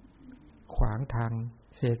ขวางทาง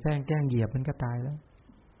เสียแซงแกล้งเหยียบมันก็ตายแล้ว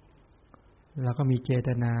เราก็มีเจต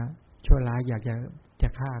นาชั่วร้ายอยากจะ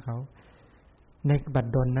ฆ่าเขาในบัด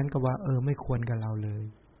ดลนั้นก็ว่าไม่ควรกับเราเลย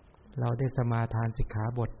เราได้สมาทานสิกขา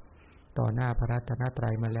บทต่อหน้าพระรัตนตรั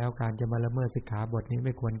ยมาแล้วการจะมาละเมิดสิกขาบทนี้ไ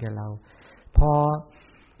ม่ควรแก่เราพอ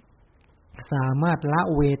สามารถละ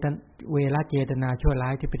เวลาเจตนาชั่วร้า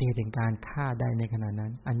ยที่เป็นเหตุแห่งการฆ่าได้ในขณะนั้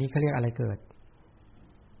นอันนี้เขาเรียกอะไรเกิด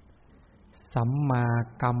สัมมา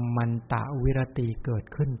กัมมันตะวิรติเกิด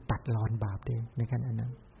ขึ้นตัดรอนบาปเองในขณะนั้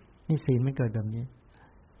นนี่ศีลมันเกิดแบบนี้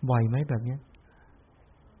บ่อยไหมแบบนี้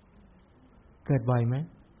เกิดบ่อยไหม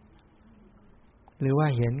หรือว่า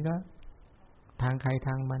เห็นก็ทางใครท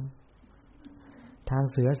างมันทาง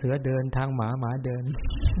เสือเดินทางหมาเดิน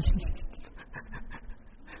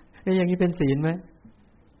อย่างนี้เป็นศีลไหม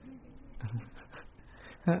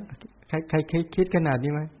ใครคิดขนาด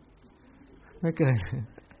นี้ไหมไม่เกิด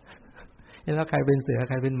แล้วใครเป็นเสือ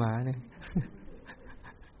ใครเป็นหมาเนี่ย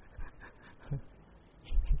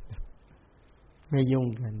ไม่ยุ่ง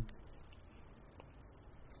กัน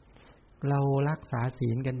เรารักษาศี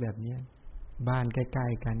ลกันแบบนี้บ้านใกล้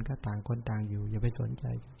ๆกันก็ต่างคนต่างอยู่อย่าไปสนใจ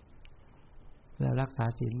เรารักษา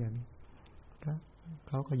ศีลแบบนี้เ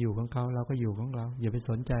ขาก็อยู่ของเขาเราก็อยู่ของเราอย่าไป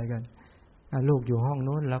สนใจกันลูกอยู่ห้องโ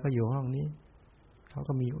น้นเราก็อยู่ห้องนี้เขา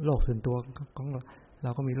ก็มีโลกส่วนตัวของเร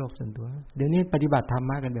าก็มีโลกส่วนตัวเดี๋ยวนี้ปฏิบัติธรร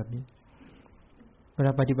มะกันแบบนี้เวล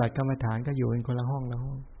าปฏิบัติกรรมฐานก็อยู่กันคนละห้องละห้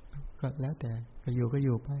องก็แล้วแต่ก็อ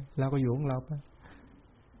ยู่ไปเราก็อยู่ของเราไป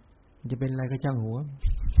จะเป็นอะไรก็ช่างหัว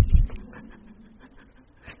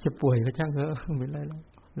จะป่วยก็ช่างเถอะไม่เป็นไรแล้ว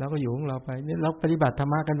เราก็อยู่ของเราไปนี่เราปฏิบัติธร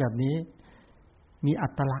รมะกันแบบนี้มีอั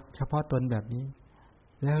ตลักษณ์เฉพาะตนแบบนี้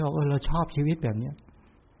แล้วเราชอบชีวิตแบบนี้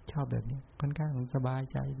ชอบแบบนี้ค่อนข้างสบาย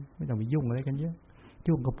ใจไม่ต้องไปยุ่งอะไรกันเยอะ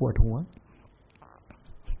ยุ่งก็ปวดหัว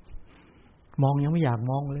มองยังไม่อยาก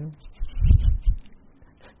มองเลย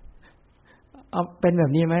เอาเป็นแบ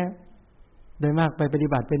บนี้ไหมโดยมากไปปฏิ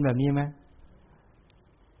บัติเป็นแบบนี้ไหม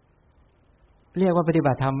เรียกว่าปฏิ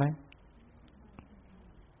บัติธรรมไหม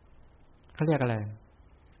เขาเรียกอะไร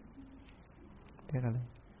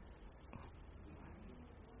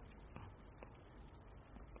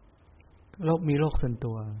มีโลกส่วน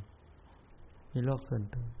ตัว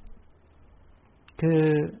คือ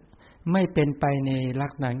ไม่เป็นไปในลั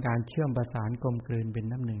กษณะการเชื่อมประสานกลมกลืนเป็น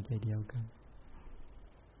น้ำหนึ่งใจเดียวกัน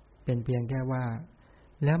เป็นเพียงแค่ว่า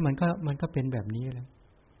แล้วมันก็เป็นแบบนี้แหละ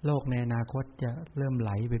โลกในอนาคตจะเริ่มไห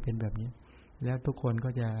ลไปเป็นแบบนี้แล้วทุกคนก็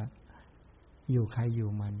จะอยู่ใครอยู่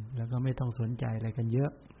มันแล้วก็ไม่ต้องสนใจอะไรกันเยอ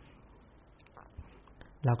ะ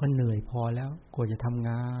เราก็เหนื่อยพอแล้วกว่าจะทำง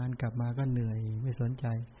านกลับมาก็เหนื่อยไม่สนใจ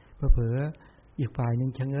เผลอๆอีกฝ่ายนึง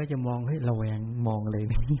ชะเง้อจะมองเฮ้ยระแวงมองอะไรอย่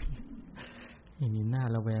างนี้หน้า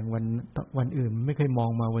ระแวงวันอื่นไม่เคยมอง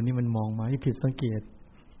มาวันนี้มันมองมาผิดสังเกต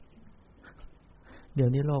เดี๋ยว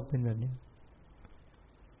นี้โลกเป็นแบบนี้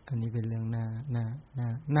อันนี้เป็นเรื่อง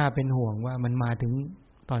น่าเป็นห่วงว่ามันมาถึง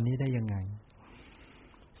ตอนนี้ได้ยังไง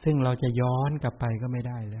ซึ่งเราจะย้อนกลับไปก็ไม่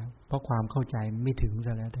ได้แล้วเพราะความเข้าใจไม่ถึงซ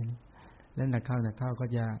ะแล้วทีนี้แล้วนักเข้าก็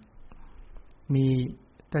จะมี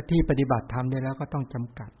แต่ที่ปฏิบัติธรรมได้แล้วก็ต้องจ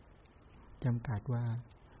ำกัดว่า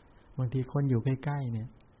บางทีคนอยู่ใกล้ๆเนี่ย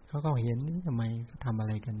เขาก็เห็นทำไมเขาทำอะไ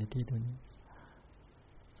รกันในที่ตรงนี้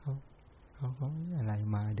เขาก็อะไร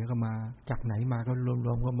มาเดี๋ยวก็มาจากไหนมาก็ร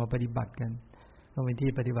วมๆก็มาปฏิบัติกันก็เป็นที่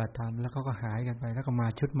ปฏิบัติธรรมแล้วเขาก็หายกันไปแล้วก็มา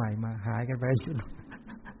ชุดใหม่มาหายกันไป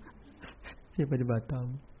ที่ปฏิบัติธรรม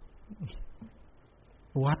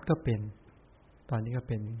วัดก็เป็นตอนนี้ก็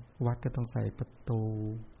เป็นวัดก็ต้องใส่ประตู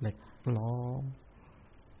เหล็กล้อม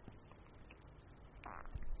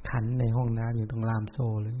ขันในห้องน้ำอยู่ตรงล่ามโซ่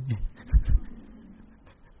เลย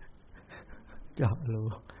เจาะรู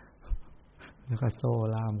แล้วก็โซ่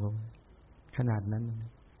ล่ามกันขนาดนั้น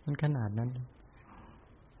มันขนาดนั้น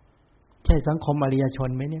ใช่สังคมอริยชน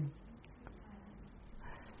ไหมเนี่ย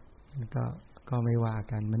ก็ไม่ว่า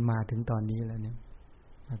กันมันมาถึงตอนนี้แล้วเนี่ย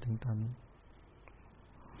มาถึงตอนนี้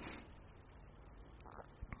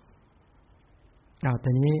ต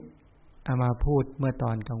อนนี้เอามาพูดเมื่อต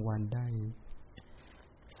อนกลางวันได้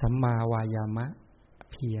สัมมาวายามะ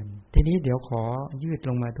เพียรทีนี้เดี๋ยวขอยืดล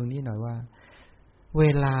งมาตรงนี้หน่อยว่าเว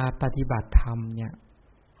ลาปฏิบัติธรรมเนี่ย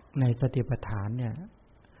ในสติปัฏฐานเนี่ย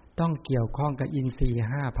ต้องเกี่ยวข้องกับอินทรีย์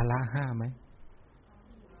5พละ5ไหม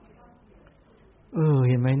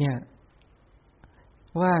เห็นไหมเนี่ย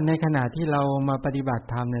ว่าในขณะที่เรามาปฏิบัติ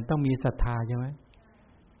ธรรมเนี่ยต้องมีศรัทธาใช่ไหม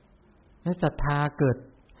และศรัทธาเกิด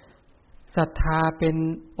ศรัทธาเป็น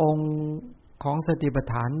องค์ของสติปัฏ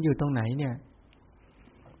ฐานอยู่ตรงไหนเนี่ย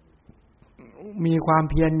มีความ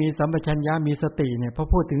เพียรมีสัมปชัญญะมีสติเนี่ยพอ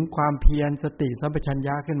พูดถึงความเพียรสติสัมปชัญญ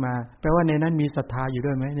ะขึ้นมาแปลว่าในนั้นมีศรัทธาอยู่ด้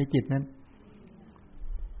วยไหมในจิตนั้น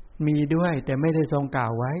มีด้วยแต่ไม่ได้ทรงกล่า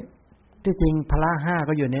วไว้ที่จริงพละ5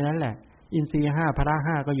ก็อยู่ในนั้นแหละอินทรีย์5พละ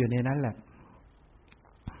5ก็อยู่ในนั้นแหละ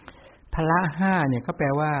พละ5เนี่ยก็แปล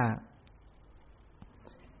ว่า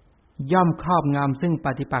ย่อมครอบงำซึ่งป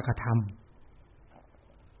ฏิปักษธรรม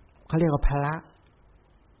เขาเรียกว่าพละ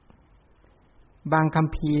บางคัม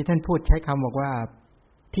ภีร์ท่านพูดใช้คำบอกว่า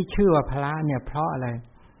ที่ชื่อว่าพละเนี่ยเพราะอะไร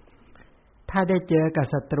ถ้าได้เจอกับ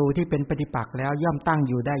ศัตรูที่เป็นปฏิปักษ์แล้วย่อมตั้ง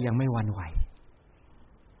อยู่ได้อย่างไม่หวั่นไหว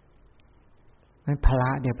นั้นพละ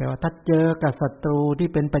เนี่ยแปลว่าถ้าเจอกับศัตรูที่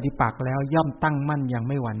เป็นปฏิปักษ์แล้วย่อมตั้งมั่นอย่าง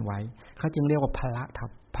ไม่หวั่นไหวเขาจึงเรียกว่าพละธรร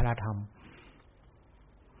มพละธรรม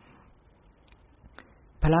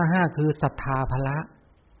พละ5คือศรัทธาพละ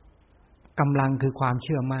กำลังคือความเ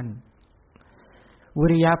ชื่อมั่นวิ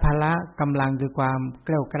ริยะพละกำลังคือความแก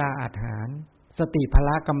ล้วกล้าอาถรรพ์สติพล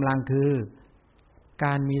ะกำลังคือก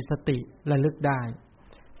ารมีสติระลึกได้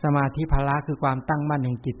สมาธิพละคือความตั้งมั่นแ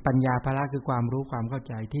ห่งจิตปัญญาพละคือความรู้ความเข้า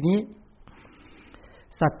ใจทีนี้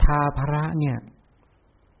ศรัทธาพละเนี่ย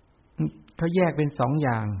เขาแยกเป็น2อ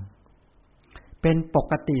ย่างเป็นป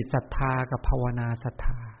กติศรัทธากับภาวนาศรัทธ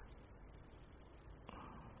า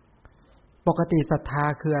ปกติศรัทธา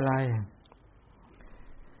คืออะไร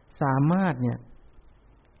สามารถเนี่ย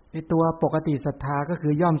ในตัวปกติศรัทธาก็คื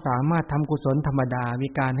อย่อมสามารถทำกุศลธรรมดามี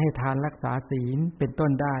การให้ทานรักษาศีลเป็นต้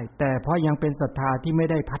นได้แต่เพราะยังเป็นศรัทธาที่ไม่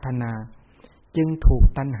ได้พัฒนาจึงถูก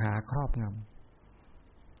ตัณหาครอบง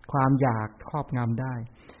ำความอยากครอบงำได้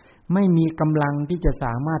ไม่มีกำลังที่จะส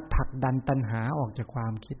ามารถผลักดันตัณหาออกจากควา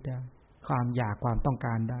มคิดได้ความอยากความต้องก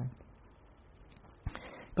ารได้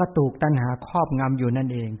ก็ถูกตัณหาครอบงำอยู่นั่น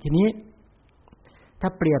เองทีนี้ถ้า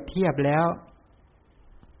เปรียบเทียบแล้ว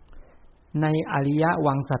ในอริย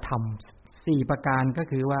วังสธรรม4ประการก็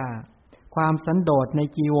คือว่าความสันโดษใน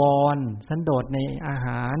จีวรสันโดษในอาห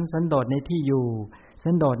ารสันโดษในที่อยู่สั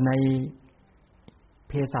นโดษในเ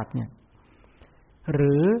ภสัชเนี่ยห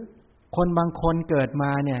รือคนบางคนเกิดม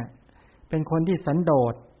าเนี่ยเป็นคนที่สันโด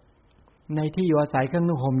ษในที่อยู่อาศัยเครื่อง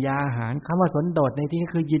นุ่งห่มยาอาหารคำว่าสันโดษในที่นี้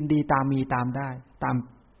คือยินดีตามมีตามได้ตาม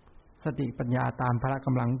สติปัญญาตามพละก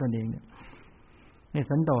ำลังตนเองเนี่ยใน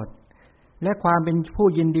สันโดษและความเป็นผู้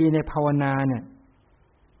ยินดีในภาวนาเนี่ย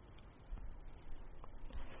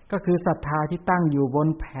ก็คือศรัทธาที่ตั้งอยู่บน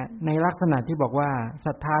แผ่นในลักษณะที่บอกว่าศ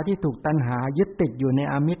รัทธาที่ถูกตัณหายึดติดอยู่ใน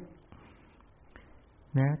อามิตร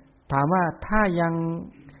นะถามว่า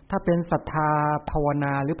ถ้าเป็นศรัทธาภาวน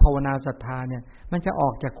าหรือภาวนาศรัทธาเนี่ยมันจะออ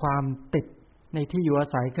กจากความติดในที่อยู่อา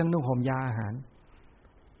ศัยเครื่องนุ่งห่มยาอาหาร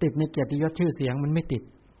ติดในเกียรติยศชื่อเสียงมันไม่ติด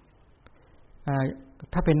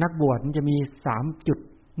ถ้าเป็นนักบวชมันจะมี3จุด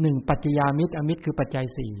1ปัจจยามิตรอมิตรคือปัจจัย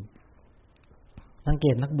4สังเก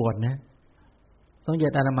ตนักบวชนะสังเก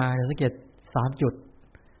ตอาตมาสังเกต3จุด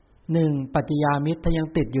1ปัจจยามิตรถ้ายัง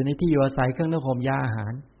ติดอยู่ในที่อยู่อาศัยเครื่องนุ่งห่มยาอาหา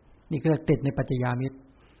รนี่คือติดในปัจจยามิตร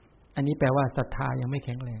อันนี้แปลว่าศรัทธายังไม่แ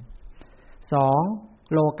ข็งแรง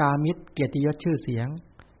2โลกามิตรเกียรติยศชื่อเสียง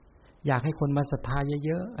อยากให้คนมาศรัทธาเ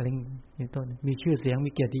ยอะๆอะไรอย่างต้นมีชื่อเสียง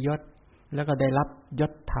มีเกียรติยศแล้วก็ได้รับย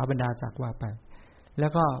ศถาบรรดาศักดิ์ว่าไปแล้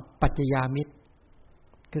วก็ปัจจยามิตร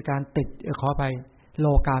คือการติดขอไปโล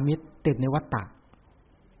กามิตรติดในวัฏฏะ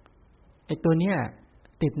ตัวเนี้ย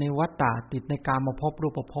ติดในวัฏฏะติดในกามภพรู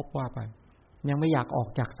ปภพว่าไปยังไม่อยากออก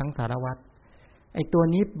จากสังสารวัฏตัว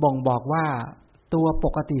นี้บ่งบอกว่าตัวป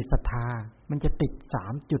กติศรัทธามันจะติด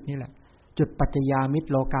3จุดนี่แหละจุดปัจจยามิตร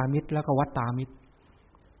โลกามิตรแล้วก็วัฏฏามิตร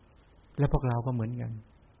และพวกเราก็เหมือนกัน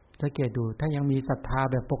สังเกตดูถ้ายังมีศรัทธา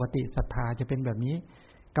แบบปกติศรัทธาจะเป็นแบบนี้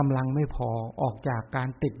กำลังไม่พอออกจากการ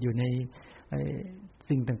ติดอยู่ใน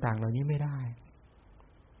สิ่งต่างๆเหล่านี้ไม่ได้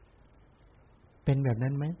เป็นแบบ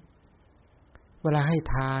นั้นไหมเวลาให้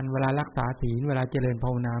ทานเวลารักษาศีลเวลาเจริญภา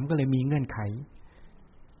วนาก็เลยมีเงื่อนไข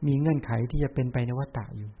ที่จะเป็นไปในวัฏฏะ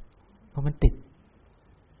อยู่เพราะมันติด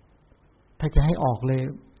ถ้าจะให้ออกเลย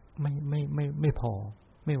ไม่พอ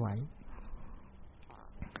ไม่ไหว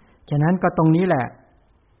ฉะนั้นก็ตรงนี้แหละ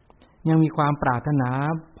ยังมีความปรารถนา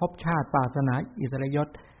ภพชาติปรารถนาอิสรยศ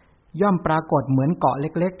ย่อมปรากฏเหมือนเกาะเ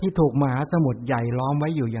ล็กๆที่ถูกมหาสมุทรใหญ่ล้อมไว้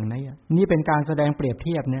อยู่อย่างนี้นี่เป็นการแสดงเปรียบเ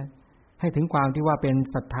ทียบเนี่ยให้ถึงความที่ว่าเป็น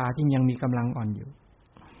ศรัทธาที่ยังมีกำลังอ่อนอยู่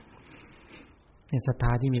เป็นศรัทธ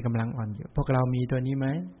าที่มีกำลังอ่อนอยู่พวกเรามีตัวนี้ไหม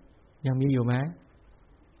ยังมีอยู่ไหม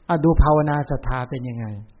ดูภาวนาศรัทธาเป็นยังไง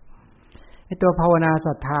ตัวภาวนาศ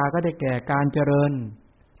รัทธาก็ได้แก่การเจริญ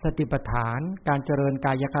สติปัฏฐานการเจริญก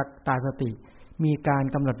ายคตาสติมีการ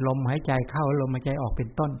กำหนดลมหายใจเข้าลมหายใจออกเป็น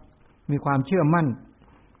ต้นมีความเชื่อมั่น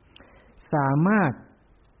สามารถ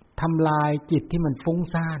ทำลายจิตที่มันฟุ้ง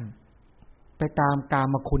ซ่านไปตามกา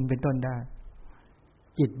มคุณเป็นต้นได้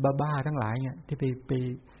จิตบ้าๆทั้งหลายเนี่ยที่ไป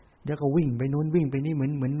เดี๋ยวก็วิ่งไปนู้นวิ่งไปนี่เห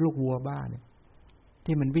มือนลูกวัวบ้าเนี่ย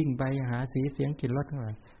ที่มันวิ่งไปหาสีเสียงกลิ่นรสทั้งหล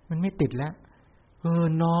ายมันไม่ติดแล้ว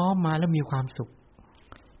น้อมมาแล้วมีความสุ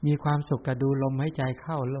ขกับดูลมหายใจเ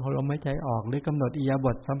ข้าลมหายใจออกหรือกำหนดอิริยาบ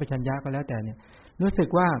ถสัมปชัญญะก็แล้วแต่เนี่ยรู้สึก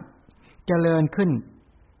ว่าเจริญขึ้น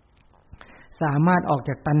สามารถออกจ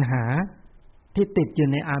ากตัณหาที่ติดอยู่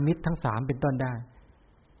ในอามิตรทั้ง3เป็นต้นได้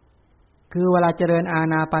คือเวลาเจริญอา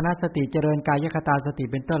นาปานสติเจริญกายคตาสติ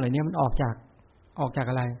เป็นต้นเหล่านี้มันออกจาก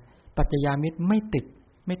อะไรปัจจยามิตรไม่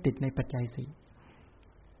ติดในปัจจัย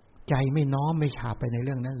4ใจไม่น้อมไม่ฉาบไปในเ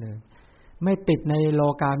รื่องนั้นเลยไม่ติดในโล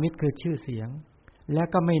กามิตรคือชื่อเสียงและ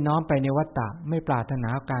ก็ไม่น้อมไปในวัฏฏะไม่ปรารถนา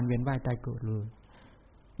การเวียนว่ายตายเกิดเลย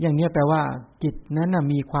อย่างนี้แปลว่าจิตนั้น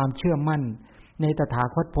มีความเชื่อมั่นในตถา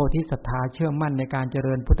คตโพธิศรัทธาเชื่อมั่นในการเจ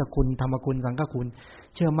ริญพุทธคุณธรรมคุณสังฆคุณ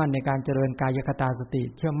เชื่อมั่นในการเจริญกายคตาสติ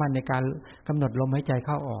เชื่อมั่นในการกำหนดลมหายใจเ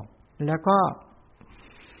ข้าออกแล้วก็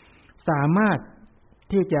สามารถ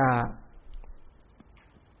ที่จะ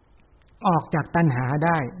ออกจากตัณหาไ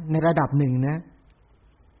ด้ในระดับหนึ่งนะ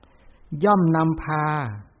ย่อมนำพ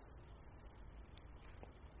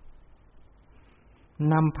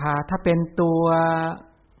าถ้าเป็นตัว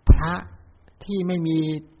พระที่ไม่มี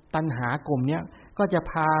ตัณหากลุ่มเนี้ยก็จะ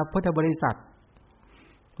พาพุทธบริษัท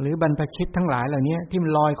หรือบรรพชิตทั้งหลายเหล่านี้ที่มั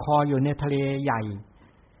นลอยคออยู่ในทะเลให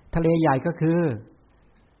ญ่ก็คือ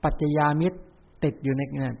ปัจจยามิตรติดอยู่ใน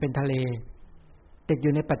เป็นทะเลติดอ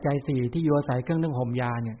ยู่ในปัจจัย4ที่อยู่อาศัยเครื่องนึ่งห่มย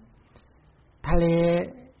าเนี่ยทะเล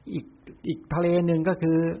อีกทะเลนึงก็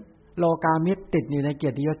คือโลกามิตรติดอยู่ในเกีย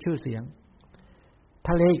รติยศชื่อเสียงท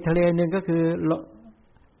ะเลอีกทะเลนึงก็คือ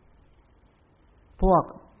พวก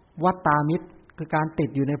วัฏฏามิตรคือการติด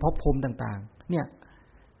อยู่ในภพภูมิต่างๆเนี่ย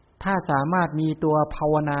ถ้าสามารถมีตัวภา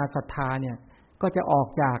วนาศรัทธาเนี่ยก็จะออก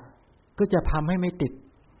จากก็จะทำให้ไม่ติด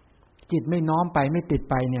จิตไม่น้อมไปไม่ติด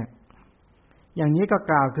ไปเนี่ยอย่างนี้ก็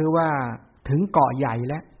กล่าวคือว่าถึงเกาะใหญ่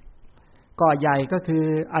แล้วเกาะใหญ่ก็คือ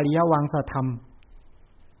อริยวังสธรรม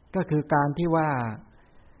ก็คือการที่ว่า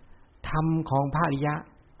ธรรมของพระอริยะ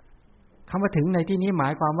คำว่าถึงในที่นี้หมา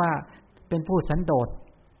ยความว่าเป็นผู้สันโด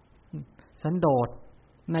ษ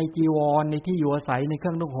ในจีวรในที่อยู่อาศัยในเค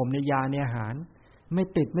รื่องนุ่งห่มในยาในอาหารไม่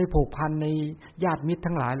ติดไม่ผูกพันในญาติมิตร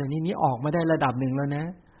ทั้งหลายเหล่านี้ออกมาได้ระดับหนึ่งแล้วนะ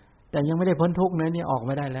แต่ยังไม่ได้พ้นทุกข์นะนี่ออก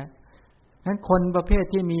มาได้แล้วงั้นคนประเภท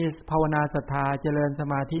ที่มีภาวนาศรัทธาเจริญส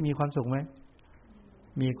มาธิมีความสุขไหม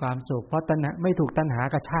มีความสุขเพราะตัณหาไม่ถูกตัณหา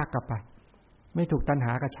กระชากกลับ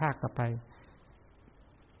ไป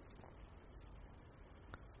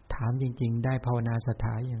ถามจริงๆได้ภาวนาศรัทธ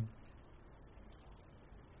าอย่าง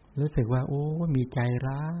รู้สึกว่าโอ้มีใจ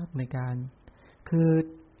รักในการคือ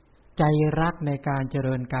ใจรักในการเจ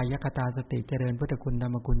ริญกายคตาสติเจริญพุทธคุณธร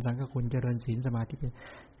รมคุณสังฆคุณเจริญศีลสมาธิ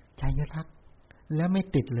ใจรักแล้วไม่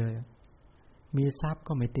ติดเลยมีทรัพย์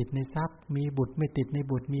ก็ไม่ติดในทรัพย์มีบุตรไม่ติดใน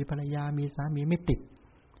บุตรมีภรรยามีสามีไม่ติด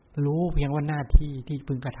รู้เพียงว่าหน้าที่ที่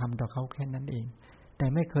พึงกระทำต่อเขาแค่นั้นเองแต่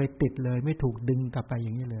ไม่เคยติดเลยไม่ถูกดึงกลับไปอย่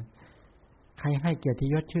างนี้เลยใครให้เกียรติ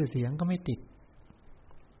ยศชื่อเสียงก็ไม่ติด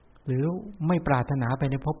หรือไม่ปรารถนาไป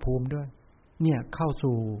ในภพภูมิด้วยเนี่ยเข้า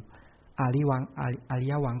สู่อริ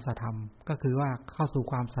ยวังสธรรมก็คือว่าเข้าสู่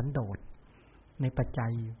ความสันโดษในปัจจั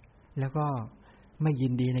ยแล้วก็ไม่ยิ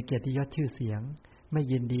นดีในเกียรติยศชื่อเสียงไม่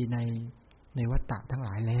ยินดีในวัฏฏะทั้งหล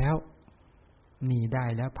ายแล้ว นี่ได้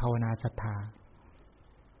แล้วภาวนาศรัทธา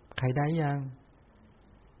ใครได้ยัง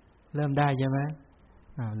เริ่มได้ใช่ไหม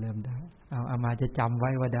เริ่มได้เอามาจะจำไว้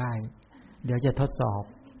ว่าได้เดี๋ยวจะทดสอบ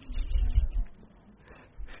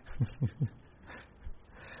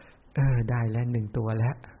ได้แล้ว1ตัวแ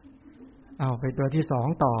ล้วเอาไปตัวที่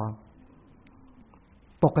2ต่อ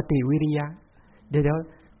ปกติวิริยะเดี๋ยว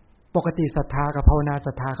ปกติศรัทธากับภาวนาศ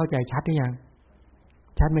รัทธาเข้าใจชัดหรือยัง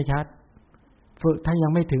ชัดไม่ชัดฝึกถ้ายั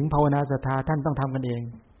งไม่ถึงภาวนาศรัทธาท่านต้องทำกันเอง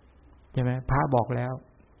ใช่ไหมพระบอกแล้ว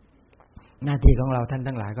หน้าที่ของเราท่าน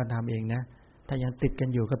ทั้งหลายก็ทำเองนะถ้ายังติดกัน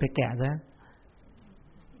อยู่ก็ไปแกะซะ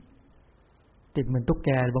ติดเหมือนตุ๊กแก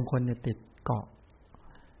บางคนเนี่ยติดเกาะ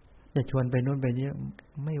จะชวนไปนู่นไปนี่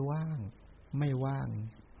ไม่ว่าง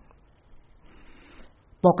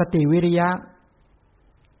ปกติวิริยะ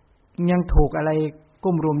ยังถูกอะไร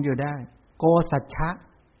กุ้มรุมอยู่ได้โกสัจฉะ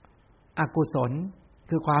อกุศล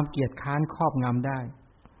คือความเกียจค้านครอบงำได้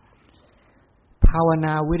ภาวน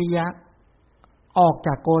าวิริยะออกจ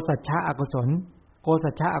ากโกสัจฉะอกุศลโกสั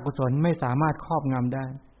จฉะอกุศลไม่สามารถครอบงำได้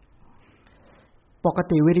ปก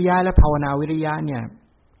ติวิริยะและภาวนาวิริยะเนี่ย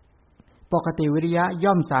ปกติวิริยะ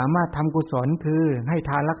ย่อมสามารถทำกุศลคือให้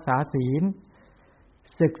ทานรักษาศีล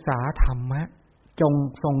ศึกษาธรรมะจง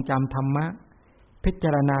ทรงจำธรรมะพิจ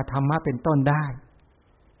ารณาธรรมะเป็นต้นได้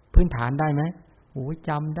พื้นฐานได้ไหมโอ้ยจ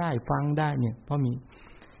ำได้ฟังได้เนี่ยเพราะมี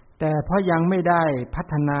แต่เพราะยังไม่ได้พั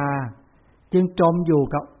ฒนาจึงจมอยู่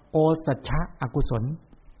กับโอสัจฉะอกุศล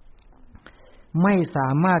ไม่สา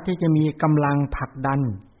มารถที่จะมีกำลังผลักดัน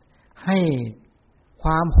ให้คว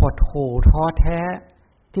ามหดหู่ท้อแท้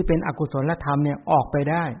ที่เป็นอกุศลธรรมเนี่ยออกไป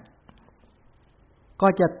ได้ก็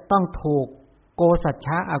จะต้องถูกโกสัจฉ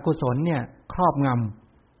ะอกุศลเนี่ยครอบง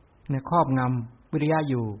ำเนี่ยครอบงำวิริยะ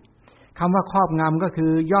อยู่คำว่าครอบงำก็คื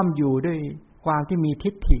อย่อมอยู่ด้วยความที่มีทิ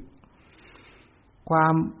ฏฐิควา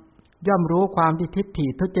มย่อมรู้ความที่ทิฏฐิ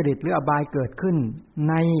ทุจริตหรืออบายเกิดขึ้น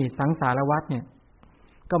ในสังสารวัฏเนี่ย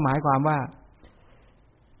ก็หมายความว่า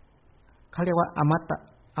เขาเรียกว่าอ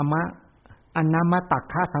นามตัก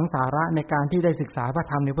ขะสังสาระในการที่ได้ศึกษาพระ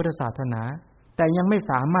ธรรมในพุทธศาสนาแต่ยังไม่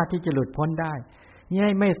สามารถที่จะหลุดพ้นได้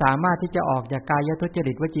ไม่สามารถที่จะออกจากกายทุจ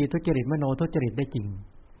ริตวจีทุจริตมโนทุจริตได้จริง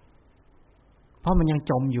เพราะมันยัง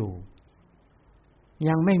จมอยู่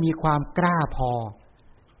ยังไม่มีความกล้าพอ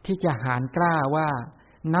ที่จะหาญกล้าว่า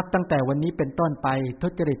นับตั้งแต่วันนี้เป็นต้นไปทุ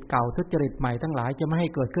จริตเก่าทุจริตใหม่ทั้งหลายจะไม่ให้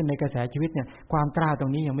เกิดขึ้นในกระแสชีวิตเนี่ยความกล้าตร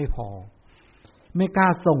งนี้ยังไม่พอไม่กล้า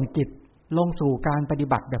ส่งจิตลงสู่การปฏิ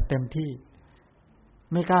บัติแบบเต็มที่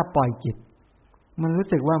ไม่กล้าปล่อยจิตมันรู้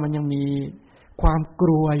สึกว่ามันยังมีความก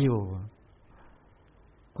ลัวอยู่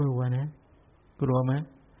กลัวนะกลัวไหม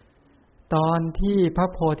ตอนที่พระ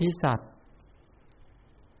โพธิสัตว์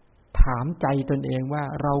ถามใจตนเองว่า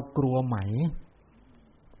เรากลัวไหม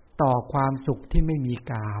ต่อความสุขที่ไม่มี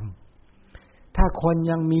กามถ้าคน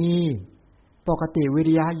ยังมีปกติวิ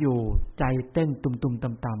ริยะอยู่ใจเต้นตุ่มๆ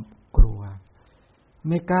ต่ำๆกลัวไ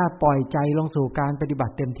ม่กล้าปล่อยใจลงสู่การปฏิบั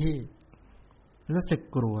ติเต็มที่รู้สึก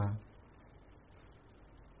กลัว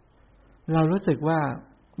เรารู้สึกว่า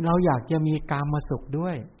เราอยากจะมีกามสุขด้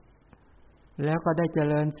วยแล้วก็ได้เจ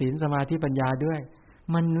ริญศีลสมาธิปัญญาด้วย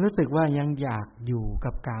มันรู้สึกว่ายังอยากอยู่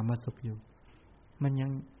กับกามสุขอยู่มันยัง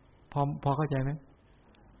พอเข้าใจไหม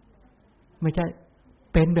ไม่ใช่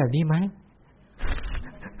เป็นแบบนี้ไหม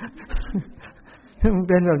มัน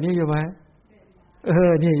เป็นแบบนี้อยู่ไหม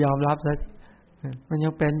นี่ยอมรับซะมันยั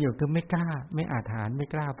งเป็นอยู่คือไม่กล้าไม่อาถรรพ์ไม่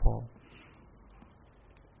กล้าพอ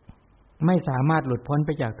ไม่สามารถหลุดพ้นไป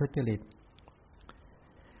จากทุจริต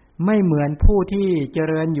ไม่เหมือนผู้ที่เจ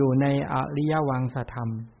ริญอยู่ในอริยวังสธรรม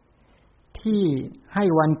ที่ให้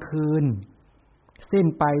วันคืนสิ้น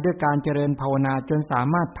ไปด้วยการเจริญภาวนาจนสา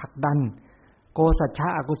มารถผลักดันโกสัจฉะ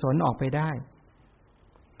อกุศลออกไปได้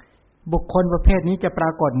บุคคลประเภทนี้จะปร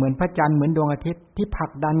ากฏเหมือนพระจันทร์เหมือนดวงอาทิตย์ที่ผลั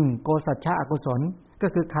กดันโกสัจฉะอกุศลก็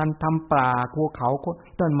คือการทำป่าภูเขา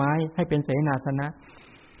ต้นไม้ให้เป็นเสนาสนะ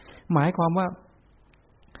หมายความว่า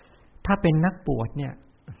ถ้าเป็นนักบวชเนี่ย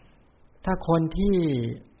ถ้าคนที่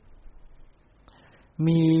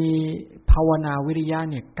มีภาวนาวิริยะ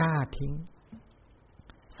เนี่ยกล้าทิ้ง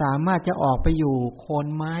สามารถจะออกไปอยู่โคน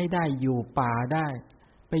ไม้ได้อยู่ป่าได้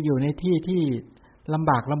ไปอยู่ในที่ที่ลำ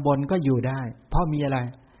บากลำบนก็อยู่ได้เพราะมีอะไร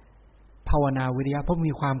ภาวนาวิริยะเพราะ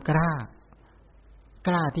มีความก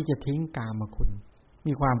ล้าที่จะทิ้งกามคุณ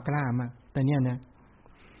มีความกล้ามากแต่เนี่ยนะ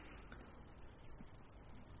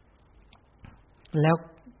แล้ว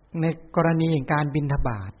ในกรณีอย่างการบิณฑบ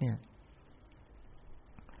าตเนี่ย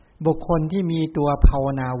บุคคลที่มีตัวภาว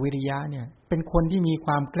นาวิริยะเนี่ยเป็นคนที่มีค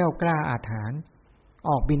วามแกล้วกล้าอาถรรพ์อ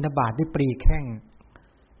อกบิณฑบาตด้วยปรีแข้ง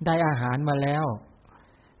ได้อาหารมาแล้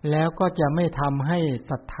วก็จะไม่ทำให้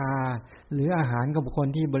ศรัทธาหรืออาหารกับบุคคล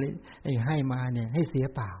ที่ให้มาเนี่ยให้เสีย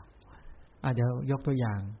เปล่า อาจจะยกตัวอ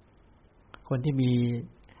ย่างคนที่มี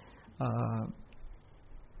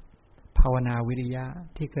ภาวนาวิริยะ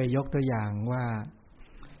ที่เคยยกตัวอย่างว่า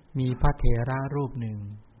มีพระเถระรูปหนึ่ง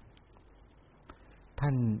ท่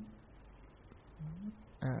าน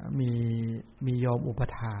มีโยมอุป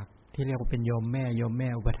ถากที่เรียกว่าเป็นโยมแม่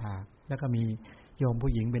อุปถากแล้วก็มีโยม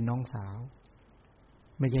ผู้หญิงเป็นน้องสาว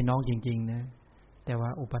ไม่ใช่น้องจริงๆนะแต่ว่า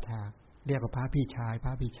อุปถากเรียกว่าพระพี่ชาย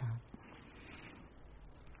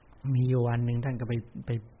มีอยู่วันหนึ่งท่านก็ไ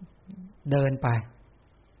ปเดินไป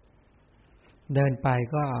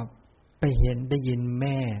ก็ไปเห็นได้ยินแ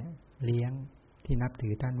ม่เลี้ยงที่นับถื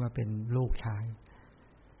อท่านว่าเป็นลูกชาย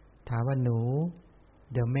ถามว่าหนู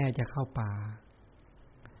เดี๋ยวแม่จะเข้าป่า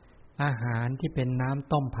อาหารที่เป็นน้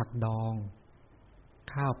ำต้มผักดอง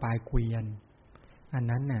ข้าวปลายเกวียนอัน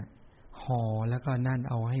นั้นน่ะห่อแล้วก็นั่น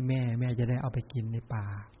เอาให้แม่จะได้เอาไปกินในป่า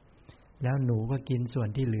แล้วหนูก็กินส่วน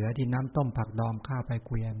ที่เหลือที่น้ำต้มผักดองข้าวปลายเ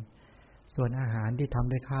กวียนส่วนอาหารที่ท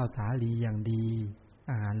ำด้วยข้าวสาลีอย่างดี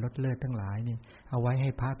อาหารรสเลิศทั้งหลายนี่เอาไว้ให้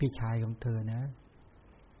พระพี่ชายของเธอนะ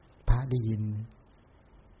พระได้ยิน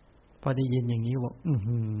พอได้ยินอย่างนี้บอก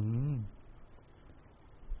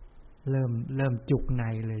เริ่มจุกใน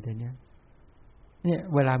เลยแต่เนี้ย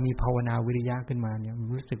เวลามีภาวนาวิริยะขึ้นมาเนี่ย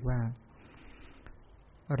รู้สึกว่า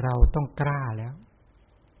เราต้องกล้าแล้ว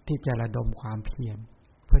ที่จะระดมความเพียร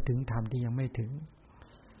เพื่อถึงธรรมที่ยังไม่ถึง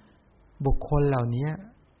บุคคลเหล่านี้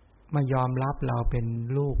มายอมรับเราเป็น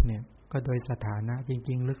ลูกเนี่ยก็โดยสถานะจ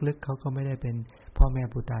ริงๆลึกๆเขาก็ไม่ได้เป็นพ่อแม่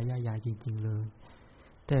ปู่ตายายจริงๆเลย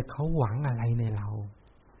แต่เขาหวังอะไรในเรา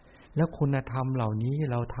แล้วคุณธรรมเหล่านี้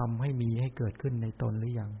เราทำให้มีให้เกิดขึ้นในตนหรื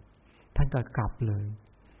อยังท่านก็กลับเลย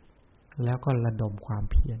แล้วก็ระดมความ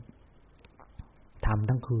เพียรทำ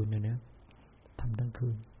ทั้งคืนเลยนะทำทั้งคื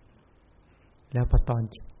นแล้วพอตอน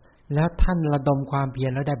แล้วท่านระดมความเพีย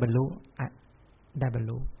รแล้วได้บรรลุ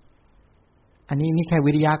อันนี้นี่แค่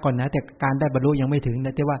วิริยะก่อนนะแต่การได้บรรลุยังไม่ถึงน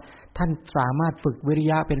ะแต่ว่าท่านสามารถฝึกวิริ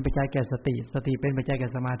ยะเป็นปัจจัยแก่สติเป็นปัจจัยแก่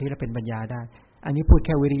สมาธิและเป็นปัญญาได้อันนี้พูดแ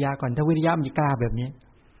ค่วิริยะก่อนถ้าวิริยะมันจะกล้าแบบนี้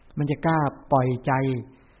มันจะกล้าปล่อยใจ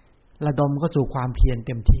ระดมเข้าสู่ความเพียรเ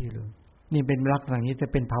ต็มที่เลยนี่เป็นลักษณะนี้จะ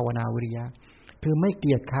เป็นภาวนาวิริยะคือไม่เ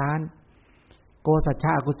กียจค้านโกสัจฉ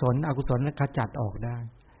ะอกุศลนั้นขจัดออกได้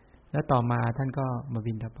แล้วต่อมาท่านก็มา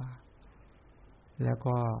บิณฑบาตแล้ว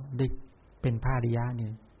ก็ได้เป็นพระอริยะเนี่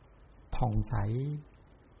ยผ่องใส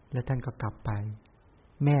แล้วท่านก็กลับไป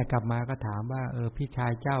แม่กลับมาก็ถามว่าพี่ชา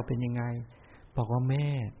ยเจ้าเป็นยังไงบอกว่าแม่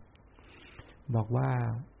บอกว่า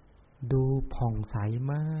ดูผ่องใส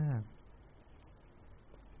มาก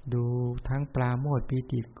ดูทั้งปราโมทย์ปี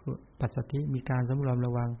ติปัสสัทธิมีการสำรวมร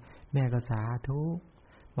ะวังแม่ก็สาธุ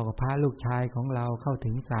บอกว่าพระลูกชายของเราเข้าถึ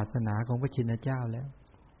งศาสนาของพระชินเจ้าแล้ว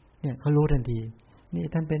เนี่ยเขารู้ทันทีนี่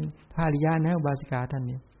ท่านเป็นพระอริยะนะอุบาสิกาท่าน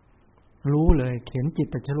เนี่ยรู้เลยเข็นจิต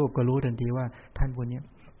ตชรูปก็รู้ทันทีว่าท่านคนนี้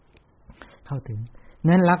เข้าถึง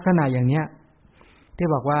นั้นลักษณะอย่างเนี้ยที่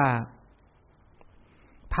บอกว่า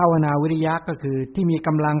ภาวนาวิริยะก็คือที่มีก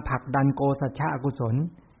ำลังผลักดันโกสัจฉะอกุศล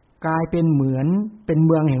กลายเป็นเหมือนเป็นเ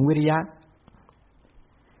มืองแห่งวิริยะ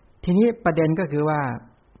ทีนี้ประเด็นก็คือว่า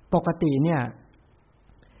ปกติเนี่ย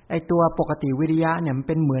ไอตัวปกติวิริยะเนี่ยมัน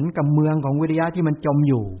เป็นเหมือนกับเมืองของวิริยะที่มันจม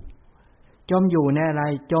อยู่ในอะไร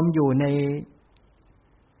จมอยู่ใน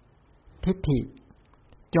ทิฏฐิ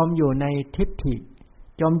จมอยู่ในทิฏฐิ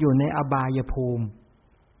จมอยู่ในอบายภูมิ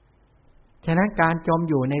ฉะนั้นการจม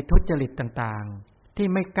อยู่ในทุจริตต่างๆที่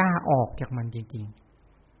ไม่กล้าออกจากมันจริง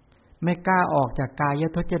ๆไม่กล้าออกจากกาย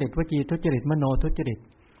ทุจริตวจีทุจริตมโนทุจริต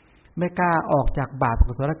ไม่กล้าออกจากบาปอ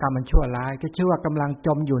กุศลกรรมมันชั่วร้ายก็ชื่อว่ากำลังจ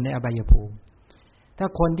มอยู่ในอบายภูมิถ้า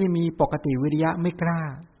คนที่มีปกติวิริยะไม่กล้า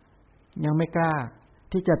ยังไม่กล้า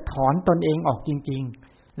ที่จะถอนตนเองออกจริง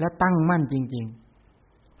ๆและตั้งมั่นจริง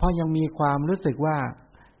ๆเพราะยังมีความรู้สึกว่า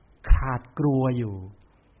ขาดกลัวอยู่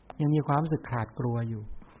ยังมีความรู้สึกขาดกลัวอยู่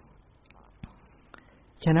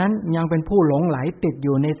ฉะนั้นยังเป็นผู้หลงไหลติดอ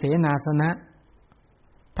ยู่ในเสนาสนะ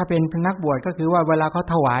ถ้าเป็นนักบวชก็คือว่าเวลาเขา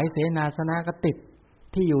ถวายเสนาสนะก็ติด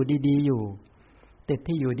ที่อยู่ดีๆอยู่ติด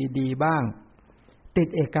ที่อยู่ดีๆบ้างติด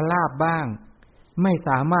เอกลาภบ้างไม่ส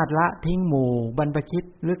ามารถละทิ้งหมู่บรรพชิต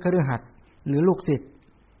หรือคฤหัสถ์หรือลูกศิษย์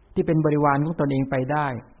ที่เป็นบริวารของตนเองไปได้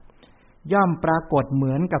ย่อมปรากฏเห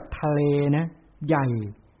มือนกับทะเลนะใหญ่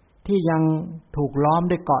ที่ยังถูกล้อม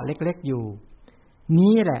ด้วยเกาะเล็กๆอยู่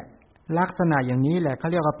นี้แหละลักษณะอย่างนี้แหละเขา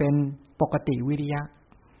เรียกว่าเป็นปกติวิริยะ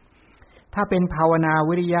ถ้าเป็นภาวนา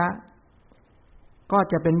วิริยะก็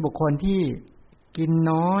จะเป็นบุคคลที่กิน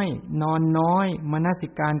น้อยนอนน้อยมนสิ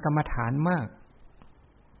การกรรมฐานมาก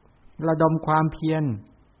ระดมความเพียร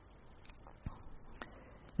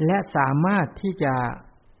และสามารถที่จะ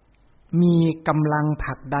มีกำลังผ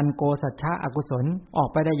ลักดันโกสัจฉะอกุศลออก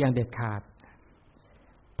ไปได้อย่างเด็ดขาด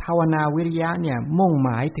ภ าวนาวิริยะเนี่ยมุ่งหม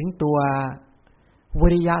ายถึงตัววิ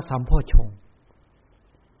ริยะสัมโพชฌงค์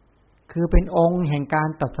คือเป็นองค์แห่งการ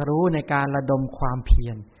ตรัสรู้ในการระดมความเพี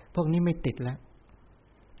ยรพวกนี้ไม่ติดแล้ว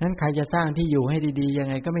นั้นใครจะสร้างที่อยู่ให้ดีๆยัง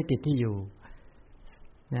ไงก็ไม่ติดที่อยู่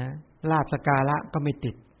นะลาภสการะก็ไม่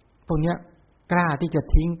ติดพวกนี้กล้าที่จะ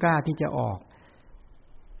ทิ้งกล้าที่จะออก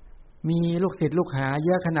มีลูกศิษย์ลูกหาเย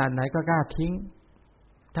อะขนาดไหนก็กล้าทิ้ง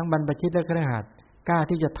ทั้งบรรพชิตและคฤหัสถ์กล้า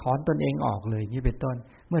ที่จะถอนตนเองออกเลยนี่เป็นต้น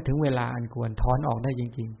เมื่อถึงเวลาอันควรถอนออกได้จ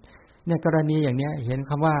ริงๆเนี่ยกรณีอย่างนี้เห็น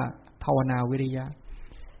คำว่าภาวนาวิริยะ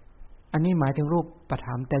อันนี้หมายถึงรูปธร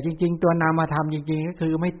รมแต่จริงๆตัวนามธรรมจริงๆก็คื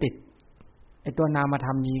อไม่ติดไอ้ตัวนามธ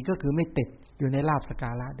รรมนี้ก็คือไม่ติดอยู่ในลาภสก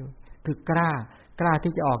าระด้วยคือกล้า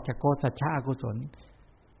ที่จะออกจากโกสัจฉะอกุศล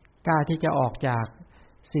กล้าที่จะออกจาก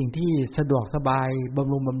สิ่งที่สะดวกสบายบ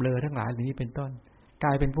ำรุงบำเรอทั้งหลายอย่างนี้เป็นต้นกล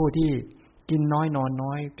ายเป็นผู้ที่กินน้อยนอน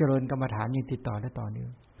น้อยเจริญกรรมฐานอย่างติดต่อและต่อเนื่อ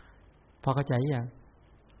งพอเข้าใจยัง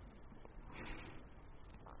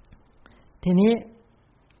ทีนี้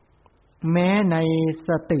แม้ใน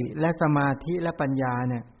สติและสมาธิและปัญญา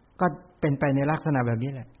เนี่ยก็เป็นไปในลักษณะแบบ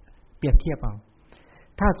นี้แหละเปรียบเทียบเอา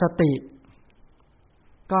ถ้าสติ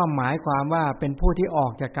ก็หมายความว่าเป็นผู้ที่ออ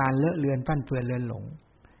กจากการเลอะเลือนฟั่นเฟือนเลือนหลง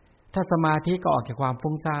ถ้าสมาธิก็ออกจากความ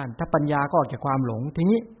ฟุ้งซ่านถ้าปัญญาก็ออกจากความหลงที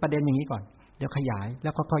นี้ประเด็นอย่างนี้ก่อนเดี๋ยวขยายแล้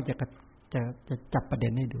วก็ค่อยจะจับประเด็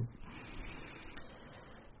นให้ดู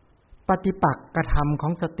ปฏิปักษ์กระทำขอ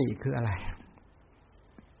งสติคืออะไร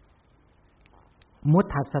มุต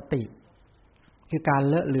ถัสสติคือการ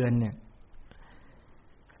เลอะเลือนเนี่ย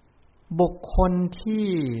บุคคลที่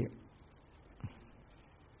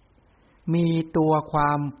มีตัวคว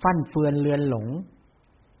ามฟั่นเฟือนเลือนหลง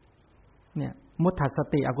เนี่ยมุตถัสส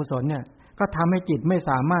ติอกุศลเนี่ยก็ทำให้จิตไม่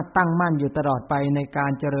สามารถตั้งมั่นอยู่ตลอดไปในกา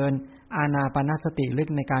รเจริญอานาปานสติหรือ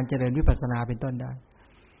ในการเจริญวิปัสสนาเป็นต้นได้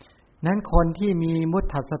นั้นคนที่มีมุต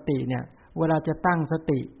ถัสสติเนี่ยเวลาจะตั้งส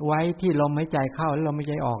ติไว้ที่ลมหายใจเข้าและลมหาย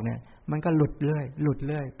ใจออกเนี่ยมันก็หลุดเรื่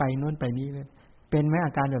อยไปโน่นไปนี้เลยเป็นไหมอ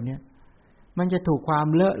าการแบบนี้มันจะถูกความ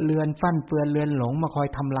เลอะเลือนฟั่นเฟือนเลือนหลงมาคอย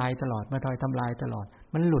ทำลายตลอดมาคอยทำลายตลอด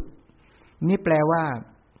มันหลุดนี่แปลว่า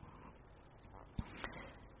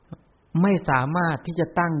ไม่สามารถที่จะ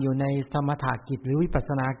ตั้งอยู่ในสมถกิจหรือวิปัสส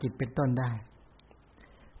นากิจเป็นต้นได้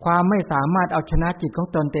ความไม่สามารถเอาชนะจิตของ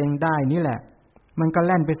ตนเองได้นี่แหละมันก็แ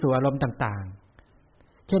ล่นไปสู่อารมณ์ต่าง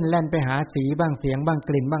ๆเช่นแล่นไปหาสีบ้างเสียงบ้างก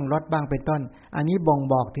ลิ่นบ้างรสบ้างเป็นต้นอันนี้บ่ง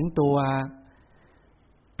บอกถึงตัว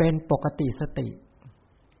เป็นปกติสติ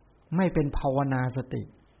ไม่เป็นภาวนาสติ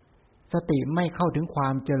สติไม่เข้าถึงควา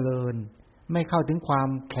มเจริญไม่เข้าถึงความ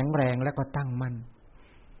แข็งแรงและก็ตั้งมั่น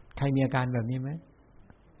ใครมีอาการแบบนี้ไหม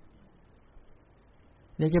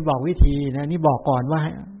เดี๋ยวจะบอกวิธีนะนี่บอกก่อนว่า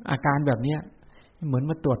อาการแบบนี้เหมือน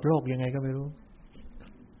มาตรวจโรคยังไงก็ไม่รู้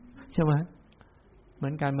ใช่ไหมเหมื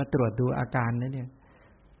อนการมาตรวจดูอาการนะเนี่ย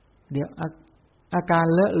เดี๋ยวอาการ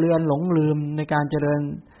เลอะเลือนหลงลืมในการเจริญ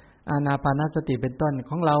อานาปานสติเป็นต้น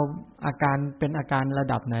ของเราอาการเป็นอาการระ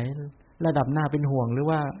ดับไหนระดับหน้าเป็นห่วงหรือ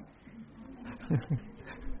ว่า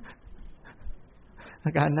อ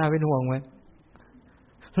าการหน้าเป็นห่วงไหม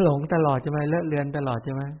หลงตลอดใช่ไหมเลอะเลือนตลอดใ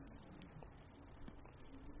ช่ไหม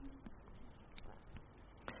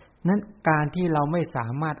นั้นการที่เราไม่สา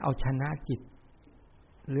มารถเอาชนะจิต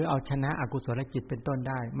หรือเอาชนะอกุศลจิตเป็นต้น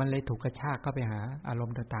ได้มันเลยถูกกระชากเข้าไปหาอารม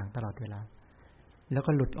ณ์ต่างๆตลอดเวลาแล้ว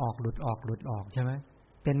ก็หลุดออกใช่ไหม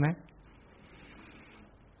เป็นไหม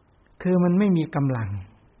คือมันไม่มีกำลัง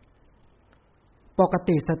ปก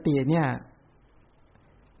ติสติเนี่ย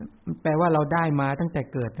แปลว่าเราได้มาตั้งแต่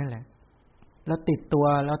เกิดนั่นแหละเราติดตัว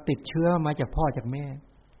เราติดเชื้อมาจากพ่อจากแม่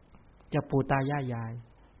จากปู่ตายาย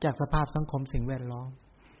จากสภาพสังคมสิ่งแวดล้อม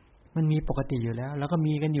มันมีปกติอยู่แล้วแล้วก็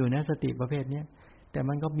มีกันอยู่นะสติประเภทนี้แต่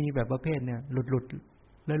มันก็มีแบบประเภทเนี่ยหลุด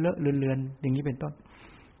เลอะเลือนอย่างนี้เป็นต้น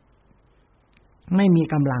ไม่มี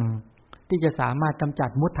กำลังที่จะสามารถกำจัด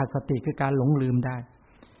มุตถัสสติคือการหลงลืมได้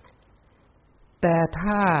แต่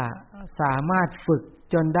ถ้าสามารถฝึก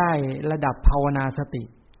จนได้ระดับภาวนาสติ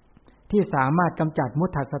ที่สามารถกำจัดมุต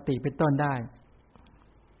ถัสสติเป็นต้นได้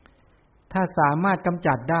ถ้าสามารถกำ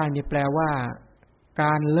จัดได้นี่แปลว่าก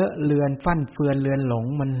ารเลอะเลือนฟั่นเฟือนเลือนหลง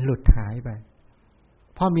มันหลุดหายไป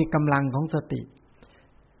เพราะมีกำลังของสติ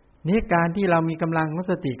นี่การที่เรามีกำลังของ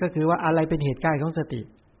สติก็คือว่าอะไรเป็นเหตุใกล้ของสติ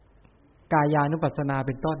กายานุปัสสนาเ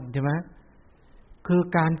ป็นต้นใช่ไหมคือ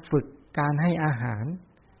การฝึกการให้อาหาร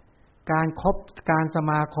การคบการส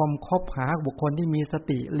มาคมคบหาบุคคลที่มีส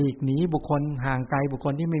ติหลีกหนีบุคคลห่างไกลบุคค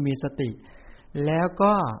ลที่ไม่มีสติแล้ว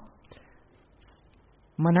ก็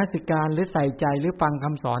มนสิการหรือใส่ใจหรือฟังค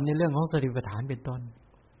ำสอนในเรื่องของสติปัฏฐานเป็นต้น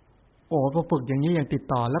โอ้พอฝึกอย่างนี้อย่างติด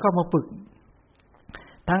ต่อแล้วก็มาฝึก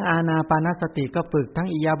ทั้งอานาปานสติก็ฝึกทั้ง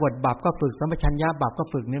อิริยาบถบัพก็ฝึกสัมปชัญญะบัพก็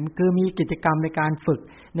ฝึกเนี่ยมันคือมีกิจกรรมในการฝึก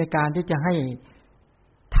ในการที่จะให้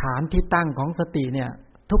ฐานที่ตั้งของสติเนี่ย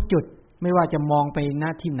ทุกจุดไม่ว่าจะมองไปหน้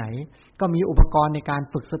าที่ไหนก็มีอุปกรณ์ในการ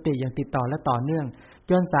ฝึกสติอย่างติดต่อและต่อเนื่อง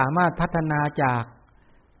จนสามารถพัฒนาจาก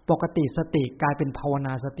ปกติสติกลายเป็นภาวน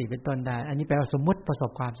าสติเป็นต้นได้อันนี้แปลว่าสมมุติประสบ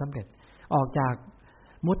ความสำเร็จออกจาก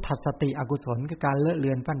มุตถัสติอกุศลคือการเลอะเลื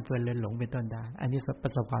อนฟั่นเฟือนเลือนหลงเป็นต้นได้อันนี้ปร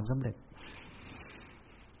ะสบความสำเร็จ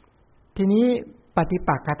ทีนี้ปฏิ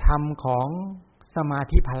ปักษธรรมของสมา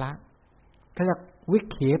ธิภละเขาเรียกวิ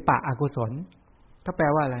เขปะอกุศลก็แปล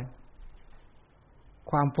ว่าอะไร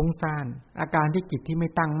ความฟุ้งซ่านอาการที่จิตที่ไม่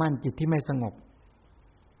ตั้งมั่นจิตที่ไม่สงบ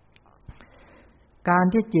การ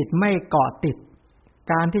ที่จิตไม่เกาะติด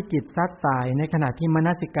การที่จิตซัดสายในขณะที่มน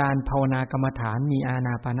สิการภาวนากรรมฐานมีอาน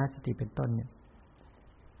าปานสติเป็นต้นเนี่ย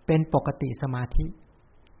เป็นปกติสมาธิ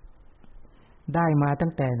ได้มาตั้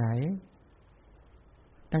งแต่ไหน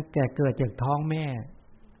ตั้งแต่เกิดจากท้องแม่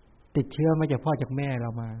ติดเชื้อมาจากพ่อจากแม่เร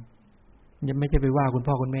ามายังไม่ใช่ไปว่าคุณ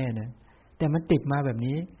พ่อคุณแม่นะแต่มันติดมาแบบ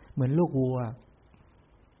นี้เหมือนลูกวัว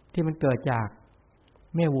ที่มันเกิดจาก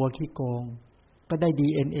แม่วัวขี้โกงก็ได้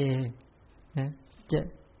DNA นะจะ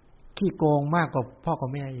ขี้โกงมากกว่าพ่อกับ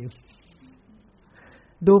แม่อีก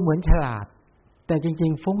ดูเหมือนฉลาดแต่จริ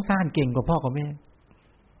งๆฟุ้งซ่านเก่งกว่าพ่อกับแม่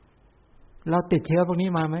เราติดเชื้อพวกนี้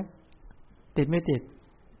มาไหมติดไม่ติด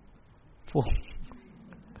ฟุ้ง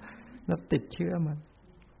เราติดเชื้อมา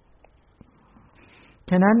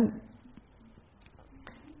ฉะนั้น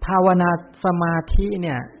ภาวนาสมาธิเ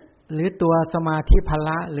นี่ยหรือตัวสมาธิพล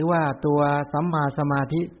ะหรือว่าตัวสัมมาสมา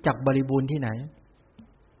ธิจักบริบูรณ์ที่ไหน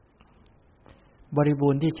บริบู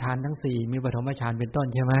รณ์ที่ฌานทั้ง4มีปฐมฌานเป็นต้น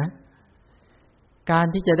ใช่ไหมการ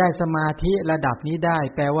ที่จะได้สมาธิระดับนี้ได้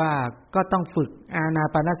แปลว่าก็ต้องฝึกอานา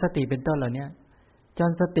ปานสติเป็นต้นเหล่านี้จ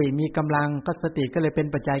นสติมีกำลังก็สติก็เลยเป็น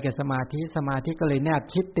ปัจจัยแก่สมาธิสมาธิก็เลยแนบ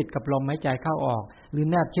ชิดติดกับลมหายใจเข้าออกหรือ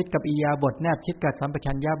แนบชิดกับอิริยาบถแนบชิดกับสัมป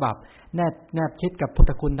ชัญญะบัพแนบชิดกับพุท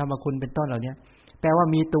ธคุณธรรมคุณเป็นต้นเหล่านี้แปลว่า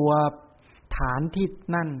มีตัวฐานที่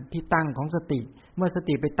นั่นที่ตั้งของสติเมื่อส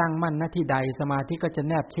ติไปตั้งมั่นณที่ใดสมาธิก็จะ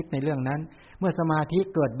แนบชิดในเรื่องนั้นเมื่อสมาธิ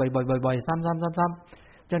เกิดบ่อยๆซ้ำ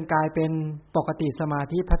ๆจนกลายเป็นปกติสมา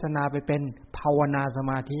ธิพัฒนาไปเป็นภาวนาส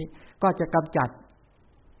มาธิก็จะกำจัด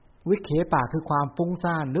วิเขปะคือความฟุ้ง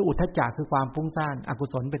ซ่านหรืออุทธัจจะคือความฟุ้งซ่านอกุ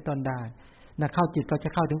ศลเป็นต้นได้นะเข้าจิตก็จะ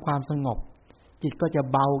เข้าถึงความสงบจิตก็จะ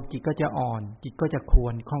เบาจิตก็จะอ่อนจิตก็จะคว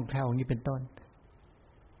รคล่องแคล่วนี้เป็นต้น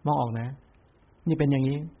มองออกนะนี่เป็นอย่าง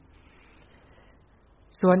นี้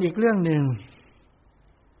ส่วนอีกเรื่องหนึ่ง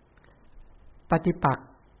ปฏิปักษ์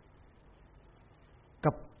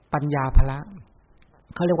กับปัญญาภละ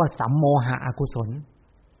เขาเรียกว่าสัมโมหะอกุศล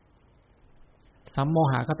สัมโม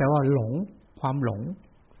หะก็แปลว่าหลงความเล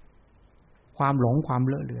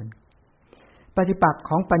อะเลือนปฏิปักษ์ข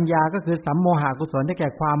องปัญญาก็คือสัมโมหะอกุศลได้แก่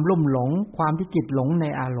ความลุ่มหลงความที่จิตหลงใน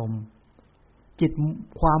อารมณ์จิต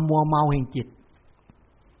ความมัวเมาแห่งจิต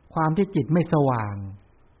ความที่จิตไม่สว่าง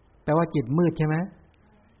แปลว่าจิตมืดใช่ไหม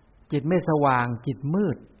จิตไม่สว่างจิตมื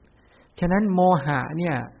ดฉะนั้นโมหะเ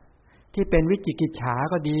นี่ยที่เป็นวิจิกิจฉา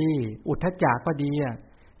ก็ดีอุทธัจจะก็ดี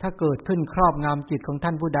ถ้าเกิดขึ้นครอบงำจิตของท่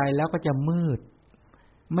านผู้ใดแล้วก็จะมืด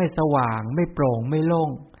ไม่สว่างไม่โปร่งไม่โล่ง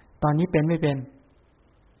ตอนนี้เป็นไม่เป็น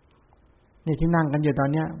นี่ที่นั่งกันอยู่ตอน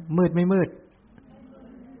เนี้ยมืดไม่มืด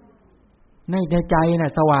ในใจน่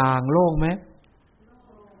ะสว่างโล่งไหม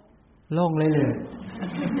โล่งเลย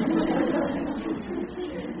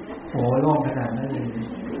โหโล่งขนาดนั้นเลย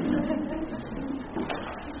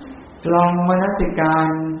ลองมนสิการ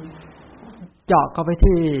เจาะเข้าไป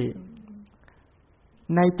ที่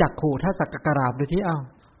ในจักขุทัศกกราบดูที่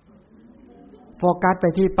โฟกัสไป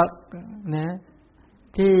ที่นะ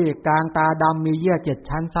ที่กลางตาดำมีเยื่อ7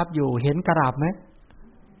ชั้นซับอยู่เห็นกราบไหม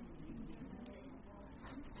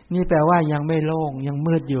นี่แปลว่ายังไม่โล่งยัง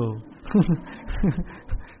มืดอยู่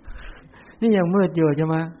นี่ยังมืดอยู่ใช่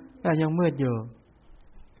ไหมยังมืดอยู่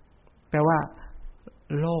แปลว่า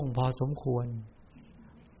โล่งพอสมควร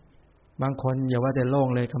บางคนอย่าว่าแต่โล่ง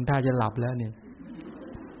เลยทำท่าจะหลับแล้วเนี่ย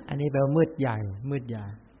อันนี้แปลว่ามืดใหญ่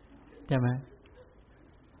ใช่ไหม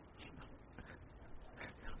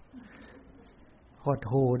หด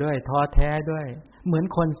หู่ด้วยท้อแท้ด้วยเหมือน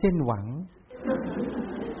คนสิ้นหวัง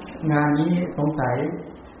งานนี้สงสัย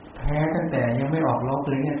แพ้ตั้งแต่ยังไม่ออกรบ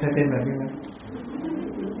เลยเนี่ยเคยเป็นแบบนี้ไหม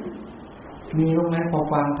มีรู้ไหมพอ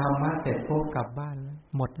ฟังธรรมะเสร็จปุ๊บกลับบ้านแล้ว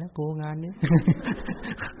หมดแล้วกูงานนี้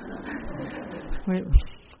ไม่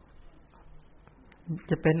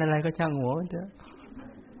จะเป็นอะไรก็ช่างหัวจะ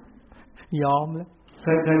ยอมแล้วเ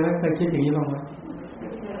คยไม่เคยคิดอย่างนี้บ้างไหม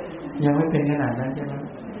ยังไม่เป็นขนาดนั้นใช่ไหม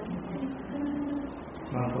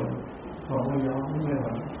บางคนบอกว่ายอมไม่ไหว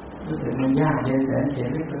รู้สึกมันยากเย็นแสนเข็ญ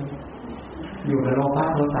ไม่เคยอยู่กับโลภะ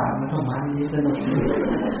โทสะมันทำมันนี้สนุกดี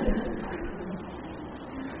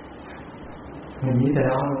อย่างนี้แต่แ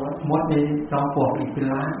ล้วมดในจอมปลวกอีกเป็น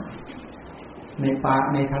ล้านในปลา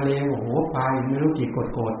ในทะเลโอ้โหปลาไม่รู้กี่โ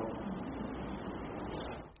กด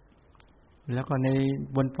แล้วก็ใน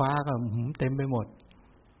บนฟ้าก็เต็มไปหมด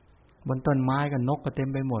บนต้นไม้ก็นกก็เต็ม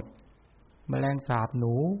ไปหมดแมลงสาบห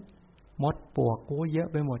นูมดปลวกกูเยอะ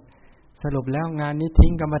ไปหมดสรุปแล้วงานนี้ทิ้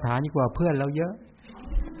งกรรมฐานดีกว่าเพื่อนเราเยอะ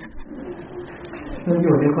มันอ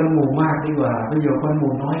ยู่ในคนหมู่มากดีกว่ามันอยู่คนห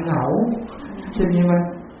มู่น้อยเหงาจะมีมัน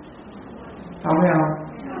เอาไม่เอา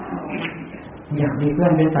อยากมีเพื่อ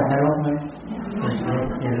นเป็นสัตว์นรกไหม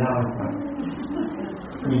เห็นเล่าให้ฟัง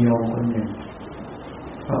มีโยมคนหนึ่ง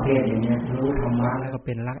ประเภทอย่างนี้รู้ธรรมะแล้วก็เ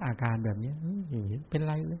ป็นลักอาการแบบนี้อยู่เป็น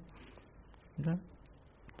ไรเลยแล้ว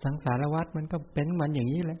สังสารวัฏมันก็เป็นมันอย่าง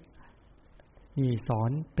นี้แหละนี่สอ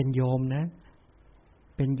นเป็นโยมนะ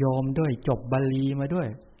เป็นโยมด้วยจบบาลีมาด้วย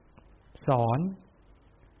สอน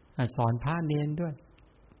พระเนรด้วย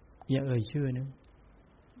อย่าเอ่ยชื่อนะ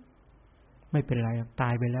ไม่เป็นไรตา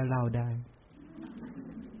ยไปแล้วเล่าได้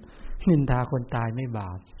นินทาคนตายไม่บ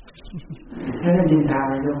าปถ้านินทา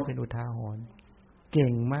ไม่ต้องเป็นอุทาหรณ์เก่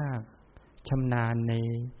งมากชำนาญ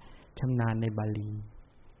ในบาลี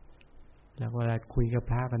แล้วเวลาคุยกับ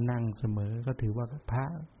พระก็นั่งเสมอก็ถือว่าพระ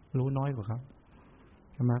รู้น้อยกว่าเขา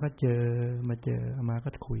อามาก็มาเจออามาก็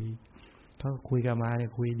คุยเขาคุยกับอามาเนี่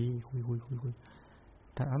ยคุยดีคุย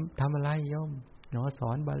ทำอะไรโยมหนอส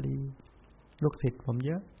อนบาลีลูกศิษย์ผมเ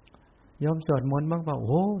ยอะโยมสวดมนต์บ้างเปล่าโอ้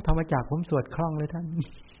โหธรรมจักรผมสวดคล่องเลยท่าน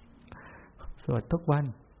สวดทุกวัน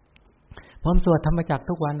ผมสวดธรรมจักร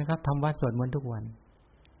ทุกวันนะครับทำวัดสวดมนต์ทุกวัน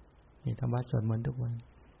นี่ทำวัดสวดมนต์ทุกวัน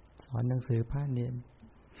สอนหนังสือพระเนร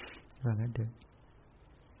ว่างั้นเถอะ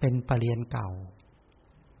เป็นปรริญญาเก่า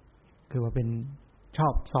คือว่าเป็นชอ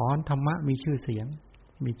บสอนธรรมะมีชื่อเสี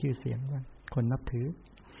ยงว่าคนนับถือ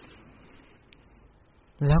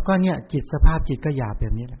แล้วก็เนี่ยจิตสภาพจิตก็หยาบแบ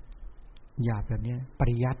บนี้แหละหยาบแบบนี้ป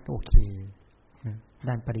ริยัติโอเค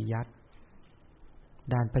ด้านปริยัติ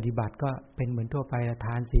ด้านปฏิบัติก็เป็นเหมือนทั่วไปท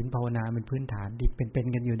านศีลภาวนาเป็นพื้นฐานที่เป็น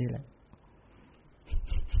กันอยู่นี่แหละ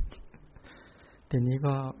ทีนี้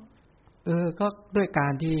ก็ก็ด้วยกา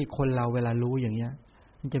รที่คนเราเวลารู้อย่างเงี้ย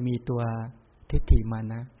มันจะมีตัวทิฏฐิมา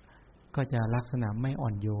นะก็จะลักษณะไม่อ่อ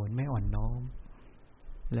นโยนไม่อ่อนน้อม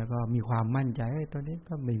แล้วก็มีความมั่นใจตัวนี้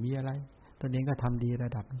ก็ไม่มีอะไรตัวนี้ก็ทำดีร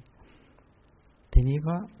ะดับทีนี้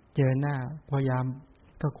ก็เจอหน้าพยายาม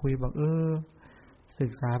ก็คุยบอกศึ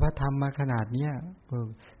กษาพระธรรมมาขนาดเนี้ย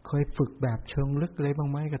เคยฝึกแบบเชิงลึกเลยบ้าง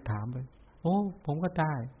ไหมก็ถามไปโอ้ผมก็ไ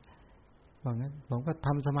ด้ว่างั้นผมก็ท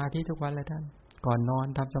ำสมาธิทุกวันเลยท่านก่อนนอน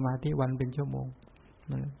ทำสมาธิวันเป็นชั่วโมง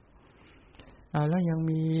แล้วยัง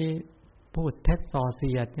มีพูดเท็จส่อเ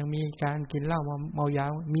สียดยังมีการกินเหล้าเมายา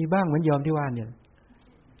มีบ้างเหมือนโยมที่ว่าเนี่ย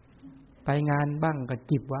ไปงานบ้างก็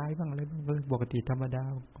จิบไว้บ้างอะไรปกติธรรมดา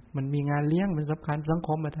มันมีงานเลี้ยงมันสำคัญสังค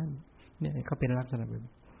มมาท่านเนี่ยก็เป็นลักษณะแบบ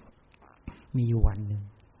มีอยู่วันหนึ่ง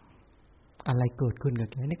อะไรเกิดขึ้นกับ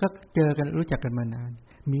แกนี่ก็เจอกันรู้จักกันมานาน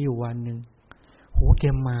มีอยู่วันหนึ่งโหแก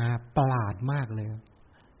มาประหลาดมากเลย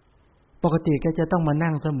ปกติแกจะต้องมา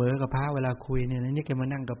นั่งเสมอกับพระเวลาคุยเนี่ยนี่แกมา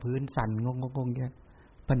นั่งกับพื้นสั่นงงๆแก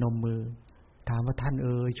พนมมือถามว่าท่าน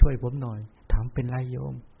ช่วยผมหน่อยถามเป็นไรโย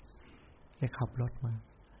มแกขับรถมา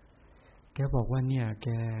แกบอกว่าเนี่ยแก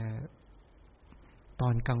ตอ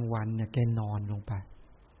นกลางวันเนี่ยแกนอนลงไป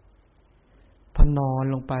พอนอน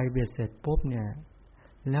ลงไปเบียดเสร็จปุ๊บเนี่ย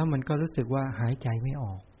แล้วมันก็รู้สึกว่าหายใจไม่อ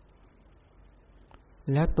อก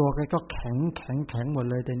แล้วตัวแกก็แข็งหมด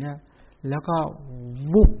เลยแต่เนี้ยแล้วก็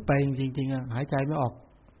วุบไปจริงๆอ่ะหายใจไม่ออก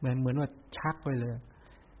เหมือนว่าชักไปเลย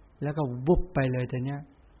แล้วก็วุบไปเลยแต่เนี้ย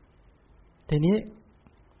ทีนี้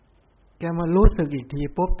แกมารู้สึกอีกที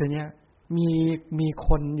ปุ๊บแต่เนี้ยมีค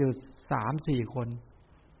นอยู่ 3-4 คน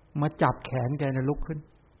มาจับแขนแกนะลุกขึ้น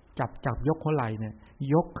จับยกหัวไหล่เนี่ย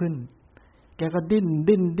ยกขึ้นแกก็ดิ้น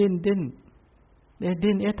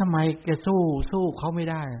ทำไมแกสู้เขาไม่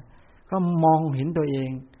ได้ก็มองเห็นตัวเอง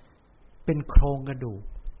เป็นโครงกระดูก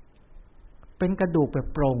เป็นกระดูกแบบ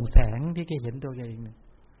โปร่งแสงที่แกเห็นตัวแกเองเนี่ย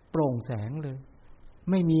โปร่งแสงเลย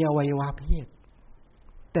ไม่มีอวัยวะเพศ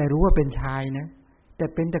แต่รู้ว่าเป็นชายนะแต่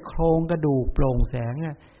เป็นแต่โครงกระดูกโปร่งแสง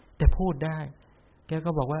อ่ะแต่พูดได้แกก็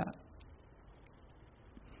บอกว่า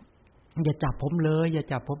อย่าจับผมเลยอย่า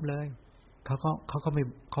จับผมเลยเขาก็ไม่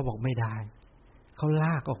เขาบอกไม่ได้เขาล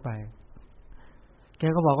ากออกไปแก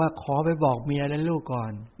ก็บอกว่าขอไปบอกเมียและลูกก่อ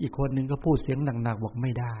นอีกคนนึงก็พูดเสียงหนักๆบอกไ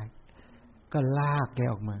ม่ได้ก็ลากแก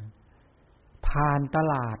ออกมาผ่านต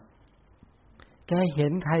ลาดแกเห็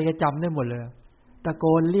นใครก็จำได้หมดเลยตะโก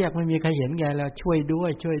นเรียกไม่มีใครเห็นแกแล้วช่วยด้วย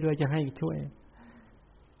จะให้ช่วย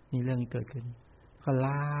นี่เรื่องเกิดขึ้นก็ล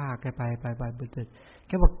ากแกไปแ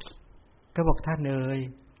กบอกท่าน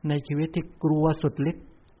ในชีวิตที่กลัวสุดฤทธิ์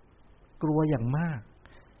กลัวอย่างมาก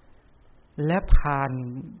และ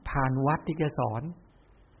ผ่านวัดที่แกสอน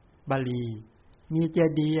บาลีมีเจ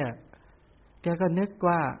ดีย์แกก็นึก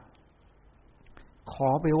ว่าขอ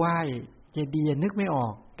ไปไหว้เจดีย์นึกไม่ออ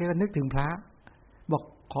กแกก็นึกถึงพระบอก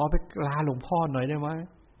ขอไปลาหลวงพ่อหน่อยได้ไหม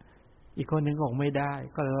อีกคนหนึ่งบอกไม่ได้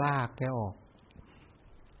ก็ลากแกออก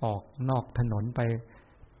นอกถนนไ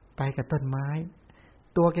ปกับต้นไม้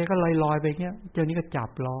ตัวแกก็ลอยไปเงี้ยเจ้านี้ก็จับ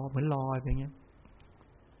รอเหมือนลอยไปเงี้ย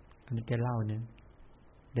อันนี้แกเล่าเนี่ย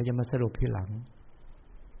เดี๋ยวจะมาสรุปทีหลัง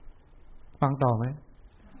ฟังต่อไหม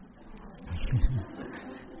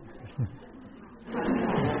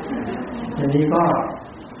ทีนี้ก็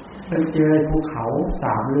ไปเจอภูเขา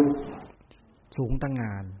3 ลูกสูงตั้งง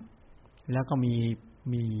านแล้วก็มี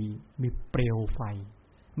เปลวไฟ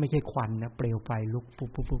ไม่ใช่ควันนะเปลวไฟลุกปุ๊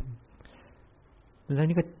บแล้ว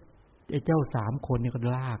นี่ก็ไอ้เจ้า3 คนนี่ก็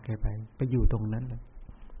ลากแกไปอยู่ตรงนั้นเลย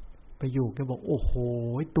ไปอยู่แกบอกโอ้โห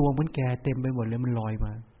ตัวเหมือนแกเต็มไปหมดเลยมันลอย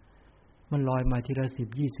มาทีละ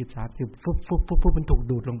10 20 30ฟุบมันถูก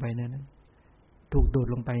ดูดลงไปนะถูกดูด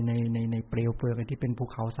ลงไปในเปลวเพลิงที่เป็นภู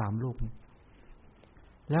เขา3 ลูก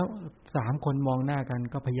แล้ว3 คนมองหน้ากัน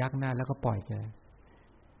ก็พยักหน้าแล้วก็ปล่อยแก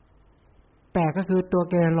แปลกก็คือตัว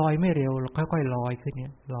แกลอยไม่เร็วค่อยๆลอยขึ้นเนี่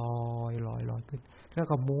ยลอยขึ้นแล้ว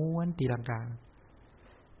ก็ม้วนตีลังกา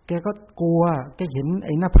แกก็กลัวแกเห็นไ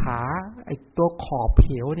อ้หน้าผาไอ้ตัวขอบเห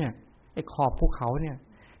วเนี่ยไอ้ขอบภูเขาเนี่ย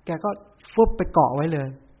แกก็ฟุบไปเกาะไว้เลย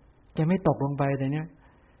แกไม่ตกลงไปแต่เนี้ย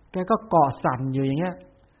แกก็เกาะสั่นอยู่อย่างเงี้ย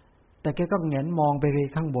แต่แกก็แงนมองไป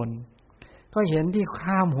ข้างบนก็เห็นที่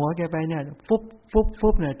ข้ามหัวแกไปเนี่ยฟุ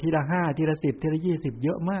บเนี่ยทีละ5ทีละ10ทีละ20เย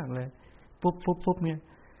อะมากเลยฟุบเนี่ย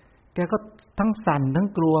แกก็ทั้งสั่นทั้ง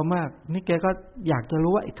กลัวมากนี่แกก็อยากจะ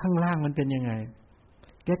รู้ว่าไอ้ข้างล่างมันเป็นยังไง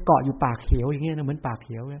แกเกาะอยู่ปากเขียวอย่างเงี้ยนะเหมือนปากเ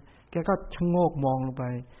ขียวเนี่ยแกก็ชะโงกมองลงไป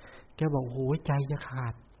แกบอกโอ้ยใจจะขา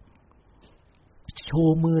ดชู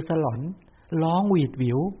มือสลอนร้องหวีดห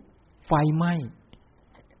วิวไฟไหม้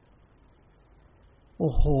โ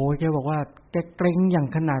อ้โหแกบอกว่าแกเกรงอย่าง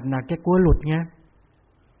ขนาดหนักแกกลัวหลุดไง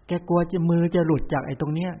แกกลัวจะมือจะหลุดจากไอ้ตร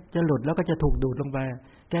งเนี้ยจะหลุดแล้วก็จะถูกดูดลงไป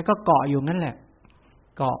แกก็เกาะอยู่งั้นแหละ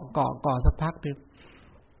เกาะสักพักนึง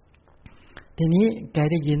ทีนี้แก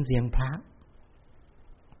ได้ยินเสียงพระ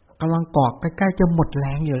กำลังเกาะใกล้ๆจะหมดแร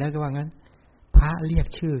งอยู่แล้วก็ว่างั้นพระเรียก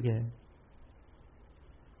ชื่อแก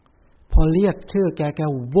พอเรียกชื่อแก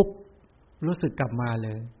วุบรู้สึกกลับมาเล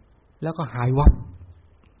ยแล้วก็หายวับ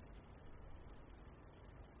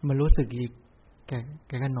มารู้สึกอีกแ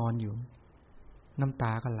กก็นอนอยู่น้ำต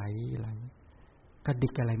าก็ไหลกระดิ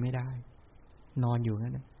กอะไรไม่ได้นอนอยู่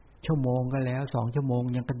นั่นชั่วโมงก็แล้ว2 ชั่วโมง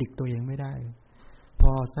ยังกระดิกตัวเองไม่ได้พ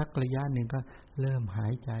อสักระยะหนึ่งก็เริ่มหา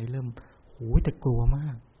ยใจเริ่มโหแต่กลัวมา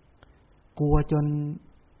กกลัวจน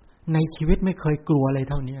ในชีวิตไม่เคยกลัวอะไร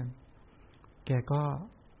เท่านี้แกก็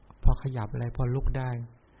พอขยับอะไรพอลุกได้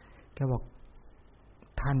แกบอก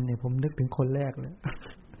ท่านเนี่ยผมนึกถึงคนแรกเลย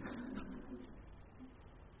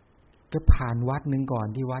ก็ผ่านวัดนึงก่อน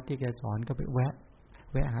ที่วัดที่แกสอนก็ไปแ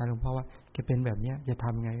วะหาหลวงพ่อว่าแกเป็นแบบเนี้ยจะท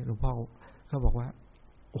ำไงหลวงพ่อก็บอกว่า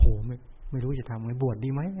โอ้โหไม่รู้จะทำไงบวชดี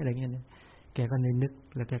ไหมอะไรเงี้ยแกก็นึก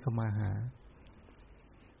แล้วแกก็มาหา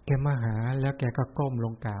แล้วแกก็ก้มล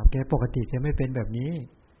งกราบแกปกติแกไม่เป็นแบบนี้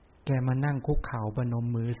แกมานั่งคุกเข่าประนม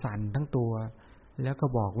มือสั่นทั้งตัวแล้วก็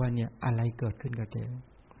บอกว่าเนี่ยอะไรเกิดขึ้นกับ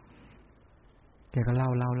แกก็เ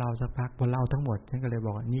ล่าสักพักพอเล่าทั้งหมดฉันก็เลยบ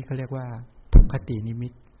อกนี่เขาเรียกว่าทุกขตินิมิ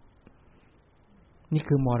ตนี่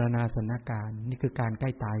คือมรณาสนการนี่คือการใกล้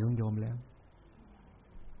ตายของโยมแล้ว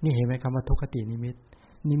นี่เห็นไหมคำว่าทุกขตินิ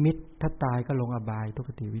มิตถ้าตายก็ลงอบายทุกข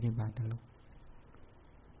ติวินิบาตนรก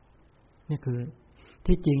นี่คือ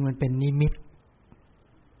ที่จริงมันเป็นนิมิต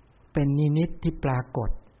ที่ปรากฏ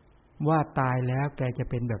ว่าตายแล้วแกจะ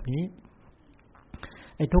เป็นแบบนี้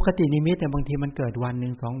ไอ้ทุกขตินิมิตเนี่ยบางทีมันเกิดวันนึ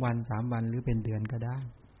ง2 วัน3 วันหรือเป็นเดือนก็ได้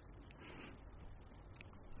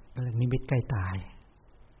อะไรนิมิตใกล้ตาย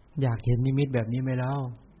อยากเห็นนิมิตแบบนี้ไหมเล่า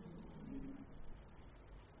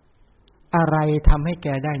อะไรทำให้แก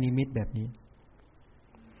ได้นิมิตแบบนี้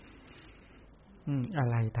อะ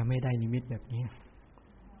ไรทำให้ได้นิมิตแบบนี้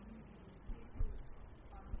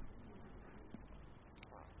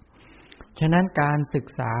ฉะนั้นการศึก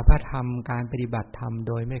ษาพระธรรมการปฏิบัติธรรมโ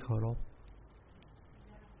ดยไม่เคารพ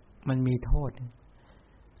มันมีโทษ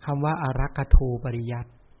คำว่าอารักขทูปริยั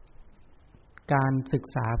ติการศึก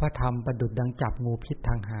ษาพระธรรมประดุจดังจับงูพิษท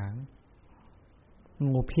างหาง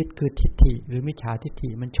งูพิษคือทิฏฐิหรือมิจฉาทิฏฐิ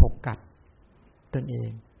มันฉกกัดตนเอง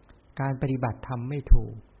การปฏิบัติธรรมไม่ถู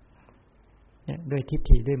กเนี่ยด้วยทิฏ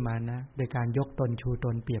ฐิด้วยมานะโดยการยกตนชูต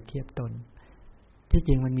นเปรียบเทียบตนที่จ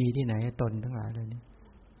ริงมันมีที่ไหนตนทั้งหลายเลยเนี่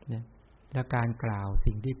ยและการกล่าว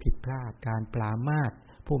สิ่งที่ผิดพลาดการปรามาส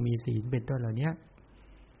ผู้มีศีลเป็นต้นเหล่านี้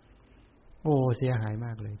โอ้เสียหายม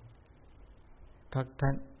ากเลย ท่า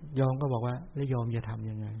นยอมก็บอกว่าแล้วยอมจะทำ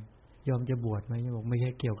ยังไงยอมจะบวชไหมบอกไม่ใช่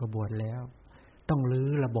เกี่ยวกับบวชแล้วต้องรื้อ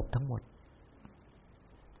ระบบทั้งหมด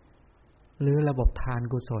รื้อระบบทาน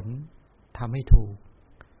กุศลทำให้ถูก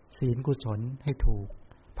ศีลกุศลให้ถูก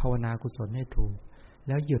ภาวนากุศลให้ถูกแ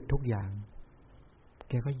ล้วหยุดทุกอย่าง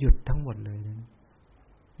แกก็หยุดทั้งหมดเลยนะ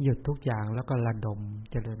หยุดทุกอย่างแล้วก็ระดม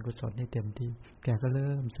เจริญกุศลให้เต็มที่แกก็เ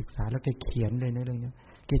ริ่มศึกษาแล้วแกเขียนเลยนะเรื่องนี้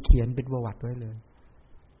แกเขียนเป็นประวัติไว้เลย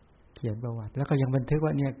เขียนประวัติแล้วก็ยังบันทึกว่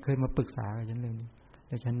าเนี่ยเคยมาปรึกษากับฉันเรื่องนี้แ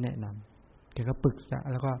ล้วฉันแนะนำแกก็ปรึกษา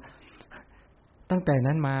แล้วก็ตั้งแต่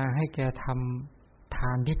นั้นมาให้แกทำท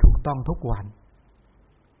านที่ถูกต้องทุกวัน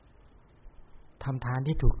ทำทาน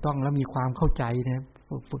ที่ถูกต้องแล้วมีความเข้าใจนะ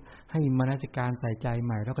ฝึกให้มนสิการใส่ใจใ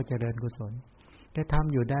หม่แล้วก็เจริญกุศลแกท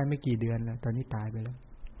ำอยู่ได้ไม่กี่เดือนแล้วตอนนี้ตายไปแล้ว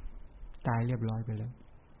ตายเรียบร้อยไปแล้ว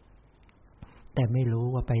แต่ไม่รู้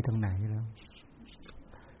ว่าไปตรงไหนแล้ว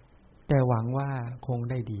แต่หวังว่าคง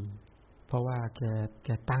ได้ดีเพราะว่าแก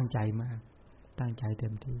ตั้งใจมากตั้งใจเต็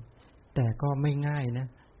มที่แต่ก็ไม่ง่ายนะ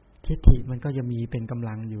ทิฏฐิมันก็จะมีเป็นกำ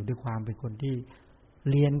ลังอยู่ด้วยความเป็นคนที่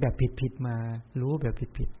เรียนแบบผิดๆมารู้แบบ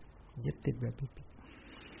ผิดๆยึดติดแบบผิด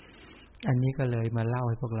ๆอันนี้ก็เลยมาเล่า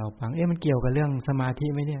ให้พวกเราฟังมันเกี่ยวกับเรื่องสมาธิ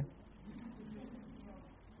ไหมเนี่ย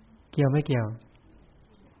เกี่ยวไม่เกี่ยว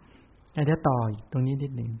เดี๋ยวต่อตรงนี้นิ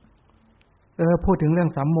ดนึงพูดถึงเรื่อง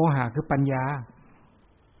สัมโมหะคือปัญญา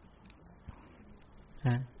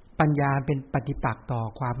ปัญญาเป็นปฏิปักษ์ต่อ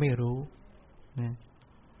ความไม่รู้นะ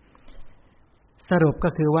สรุปก็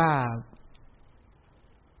คือว่า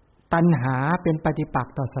ตัณหาเป็นปฏิปัก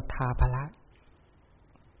ษ์ต่อศรัทธาภละ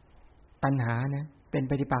ตัณหานะเป็น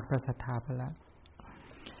ปฏิปักษ์ต่อศรัทธาภละ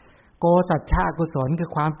โกสัจฉะกุศลคือ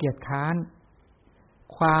ความเกียจค้าน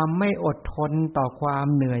ความไม่อดทนต่อความ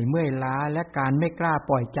เหนื่อยเมื่อยล้าและการไม่กล้า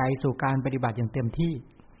ปล่อยใจสู่การปฏิบัติอย่างเต็มที่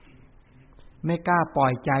ไม่กล้าปล่อ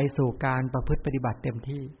ยใจสู่การประพฤติปฏิบัติเต็ม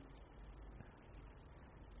ที่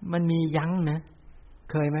มันมียั้งนะ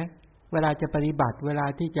เคยไหมเวลาจะปฏิบัติเวลา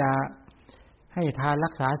ที่จะให้ทานรั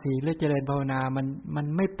กษาศีลหรือเจริญภาวนามัน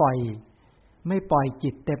ไม่ปล่อยจิ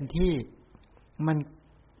ตเต็มที่มัน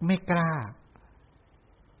ไม่กล้า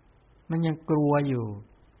มันยังกลัวอยู่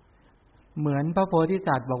เหมือนพระโพธิ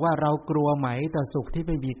สัตว์บอกว่าเรากลัวไหมต่อสุขที่ไ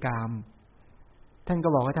ม่มีกามท่านก็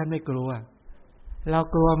บอกว่าท่านไม่กลัวเรา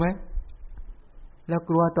กลัวไหมเรา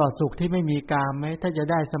กลัวต่อสุขที่ไม่มีกามไหมถ้าจะ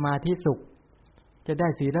ได้สมาธิสุขจะได้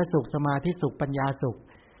ศีลสุขสมาธิสุขปัญญาสุข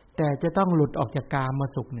แต่จะต้องหลุดออกจากกามมา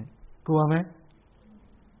สุขเนี่ยกลัวไหม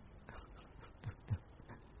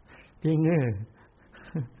จริง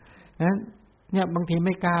นั้นเนี่ยบางทีไ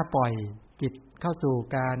ม่กล้าปล่อยจิตเข้าสู่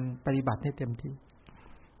การปฏิบัติให้เต็มที่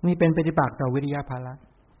นี่เป็นปฏิปักษ์ต่อวิริยะภละ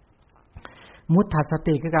มุตถัส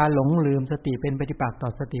ติคือการหลงลืมสติเป็นปฏิปักษ์ต่อ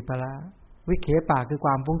สติภละวิเขปะคือค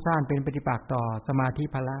วามฟุ้งซ่านเป็นปฏิปักษ์ต่อสมาธิ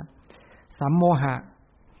ภละสัมโมหะ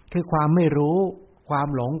คือความไม่รู้ความ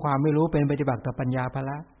หลงความไม่รู้เป็นปฏิปักษ์ต่อปัญญาภ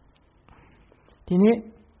ละทีนี้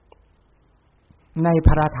ในพ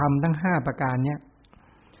รธรรมทั้ง5ประการเนี้ย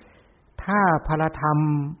ถ้าพรธรรม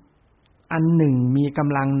อันหนึ่งมีก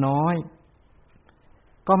ำลังน้อย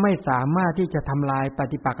ก็ไม่สามารถที่จะทำลายป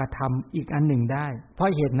ฏิปักษธรรมอีกอันหนึ่งได้เพรา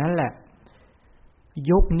ะเหตุนั้นแหละ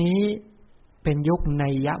ยุคนี้เป็นยุคนั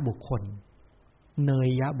ยยะบุคคลเนย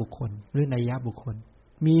ยะบุคคลหรือนัยยะบุคคล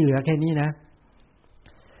มีเหลือแค่นี้นะ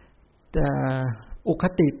แต่อุค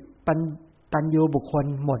ติตัญญูบุคคล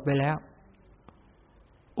หมดไปแล้ว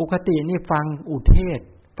อุคตินี่ฟังอุเทศ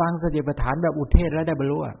ฟังสติปัฏฐานแบบอุเทศแล้วได้บร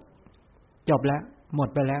รลุจบแล้วหมด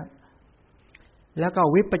ไปแล้วแล้วก็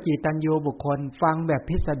วิปจิตัญญูบุคคลฟังแบบ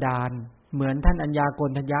พิสดารเหมือนท่านอัญญาโก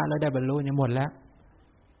ณฑัญญะแล้วได้บรรลุเนี่ยหมดแล้ว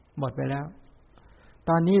หมดไปแล้วต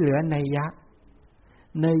อนนี้เหลือนัยยะ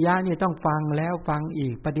นัยยะนี่ต้องฟังแล้วฟังอี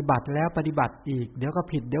กปฏิบัติแล้วปฏิบัติอีกเดี๋ยวก็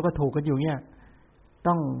ผิดเดี๋ยวก็ถูกกันอยู่เนี่ย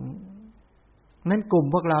ต้องนั้นกลุ่ม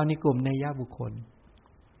พวกเรานี่กลุ่มนัยยะบุคคล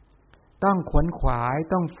ต้องขวนขวาย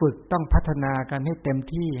ต้องฝึกต้องพัฒนากันให้เต็ม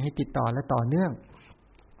ที่ให้ติดต่อและต่อเนื่อง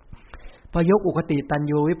พอยกอุคติตัญ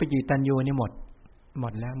ญูวิปจิตัญญูนี่หม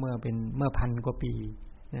ดแล้วเมื่อพันกว่าปี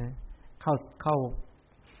นะเ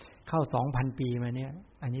ข้า 2,000 ปีมาเนี่ย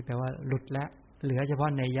อันนี้แปลว่าหลุดแล้วเหลือเฉพาะ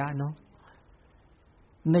นัยยะเนาะ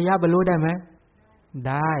นัยยะบรรลุได้ไหม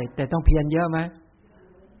ได้แต่ต้องเพียรเยอะไหม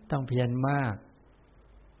ต้องเพียรมาก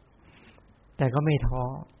แต่ก็ไม่ท้อ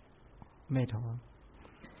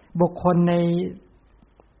บุคคลใน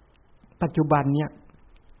ปัจจุบันเนี่ย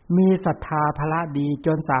มีศรัทธาภละดีจ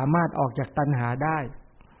นสามารถออกจากตัณหาได้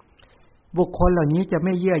บุคคลเหล่านี้จะไ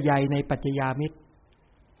ม่เยื่อใยในปัจจยามิตร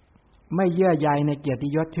ไม่เยื่อใยในเกียรติ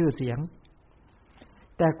ยศชื่อเสียง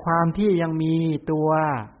แต่ความที่ยังมีตัว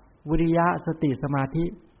วิริยะสติสมาธิ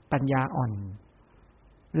ปัญญาอ่อน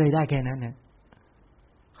เลยได้แค่นั้นนะ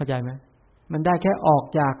เข้าใจไหมมันได้แค่ออก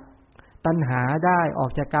จาก ตัณหาได้ออ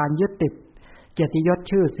กจากการยึดติดเกียรติยศ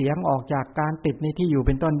ชื่อเสียงออกจากการติดในที่อยู่เ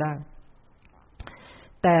ป็นต้นได้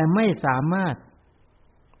แต่ไม่สามารถ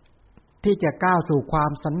ที่จะก้าวสู่ควา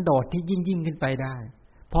มสันโดษที่ยิ่งขึ้นไปได้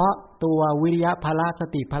เพราะตัววิริยะพละส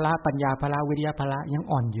ติพละปัญญาพละวิริยะพละยัง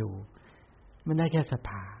อ่อนอยู่มันได้แค่ศรัท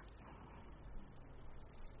ธา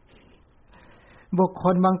บุคค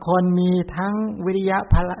ลบางคนมีทั้งวิริยะ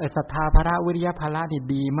พละศรัทธาพละวิริยะพละนี่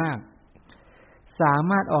ดีมากสา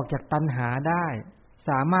มารถออกจากตัณหาได้ส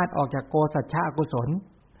ามารถออกจากโกสัจฉะอกุศล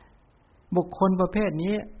บุคคลประเภท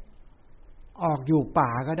นี้ออกอยู่ป่า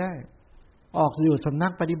ก็ได้ออกอยู่สำนั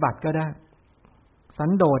กปฏิบัติก็ได้สัน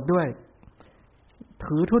โดษด้วย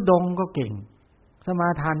ถือธุดงค์ก็เก่งสมา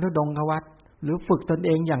ทานธุดงควัตรหรือฝึกตนเอ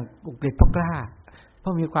งอย่างอุกฤษเพราะกล้าเพรา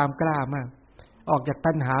ะมีความกล้ามากออกจาก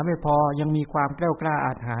ตัณหาไม่พอยังมีความแกล้วกล้าอ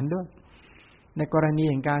าถรรพ์ด้วยในกรณี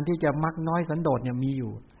แห่งการที่จะมักน้อยสันโดษเนี่ยมีอ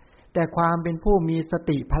ยู่แต่ความเป็นผู้มีส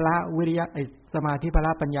ติพละวิริยะสมาธิพล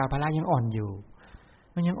ะปัญญาพละยังอ่อนอยู่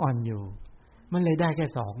มันยังอ่อนอยู่มันเลยได้แค่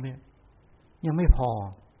2เนี่ยยังไม่พอ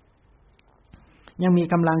ยังมี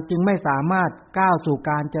กำลังจึงไม่สามารถก้าวสู่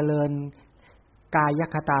การเจริญกาย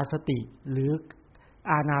คตาสติหรือ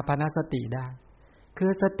อานาปานสติได้คื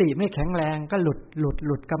อสติไม่แข็งแรงก็ห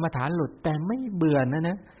ลุดกรรมฐานหลุดแต่ไม่เบื่อน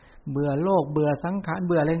ะเบื่อโลกเบื่อสังขารเ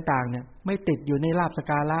บื่ออะไรต่างๆเนี่ยไม่ติดอยู่ในลาภส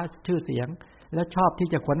การะชื่อเสียงแล้วชอบที่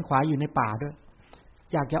จะขวนขวายอยู่ในป่าด้วย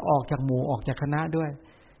อยากจะออกจากหมู่ออกจากคณะด้วย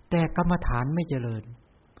แต่กรรมฐานไม่เจริญ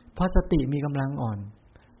เพราะสติมีกำลังอ่อน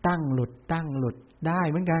ตั้งหลุดได้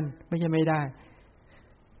เหมือนกันไม่ใช่ไม่ได้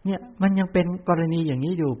เนี่ยมันยังเป็นกรณีอย่าง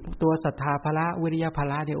นี้อยู่ตัวศรัทธาพละวิริยะพ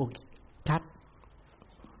ละเนี่ยโอเคชัด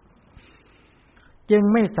จึง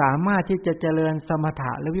ไม่สามารถที่จะเจริญสมถ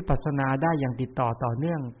ะและวิปัสสนาได้อย่างติดต่อเ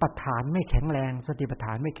นื่องปัฏฐานไม่แข็งแรงสติปัฏฐ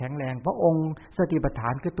านไม่แข็งแรงเพราะองค์สติปัฏฐา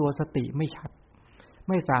นคือตัวสติไม่ชัด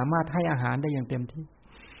ไม่สามารถให้อาหารได้อย่างเต็มที่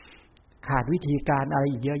ขาดวิธีการอะไร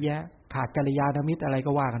อีกเยอะแยะขาดกัลยาณมิตรอะไร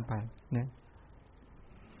ก็ว่ากันไปนะ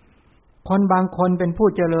คนบางคนเป็นผู้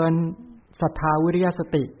เจริญศรัทธาวิริยะส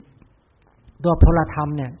ติตัวพลธรรม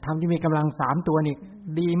เนี่ยธรรมที่มีกำลัง3ตัวนี่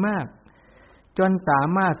ดีมากจนสา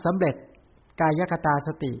มารถสำเร็จกายคตาส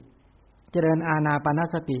ติเจริญอานาปาน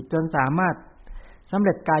สติจนสามารถสำเ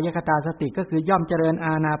ร็จกายคตาสติก็คือย่อมเจริญอ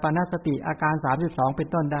านาปานสติอาการ32เป็น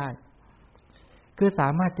ต้นได้คือสา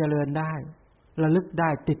มารถเจริญได้ระลึกได้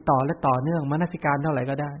ติดต่อและต่อเนื่องมนสิการเท่าไหร่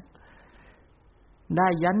ก็ได้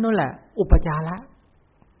ยันนั่นแหละอุปจาระ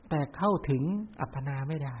แต่เข้าถึงอัปปนา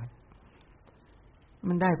ไม่ได้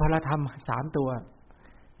มันได้พลธรรม3ตัว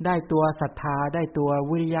ได้ตัวศรัทธาได้ตัว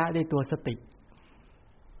วิริยะได้ตัวสติ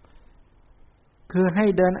คือให้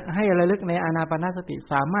เดินให้ระลึกในอานาปานสติ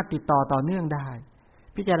สามารถติดต่อเนื่องได้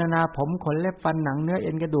พิจารณาผมขนเล็บฟันหนังเนื้อเ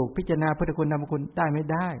อ็นกระดูกพิจารณาพุทธคุณธรรมคุณได้ไม่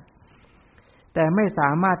ได้แต่ไม่สา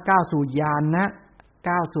มารถก้าวสู่ญาณนะ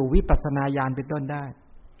ก้าวสู่วิปัสสนาญาณเป็นต้นได้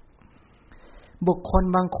บุคคล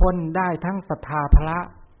บางคนได้ทั้งศรัทธาพละ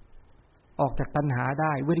ออกจากตัณหาไ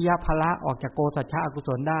ด้วิริยะพละออกจากโกสัจฉะอกุศ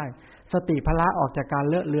ลได้สติพละออกจากการ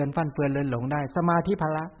เลอะเลือนฟั่นเฟือนเลือนหลงได้สมาธิพ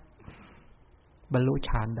ละบรรลุฌ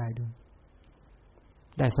านได้ด้วย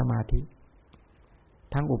ได้สมาธิ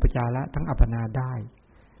ทั้งอุปจาระทั้งอัปปนาได้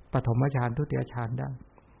ปฐมฌานทุติยฌานได้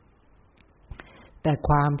แต่ค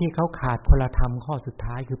วามที่เขาขาดพลธรรมข้อสุด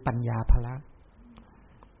ท้ายคือปัญญาพละ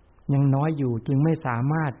ยังน้อยอยู่จึงไม่สา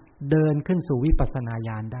มารถเดินขึ้นสู่วิปัสสนาญ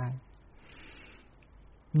าณได้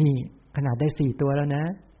นี่ขนาดได้4ตัวแล้วนะ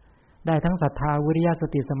ได้ทั้งศรัทธาวิริยะส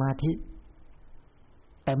ติสมาธิ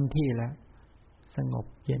เต็มที่แล้วสงบ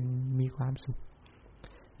เย็นมีความสุข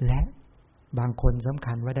และบางคนสำ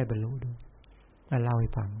คัญว่าได้บรรลุด้วยเล่าให้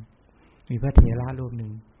ฟังมีพระเถระรูปหนึ่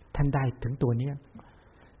งท่านได้ถึงตัวเนี้ย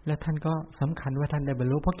และท่านก็สำคัญว่าท่านได้บร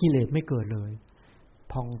รลุเพราะกิเลสไม่เกิดเลย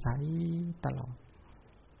ผ่องใสตลอด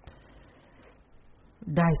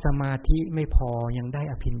ได้สมาธิไม่พอยังได้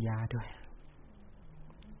อภิญญาด้วย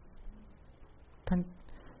ท่าน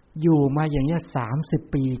อยู่มาอย่างนี้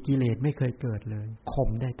30 ปีกิเลสไม่เคยเกิดเลยข่ม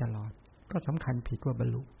ได้ตลอดก็สำคัญผิดว่าบรร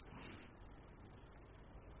ลุ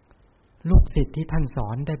ลูกศิษย์ที่ท่านสอ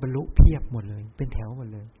นได้บรรลุเพียบหมดเลยเป็นแถวหมด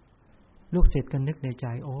เลยลูกศิษย์ก็นึกในใจ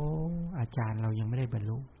โอ้อาจารย์เรายังไม่ได้บรร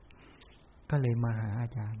ลุก็เลยมาหาอา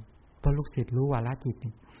จารย์เพราะลูกศิษย์รู้วาระจิต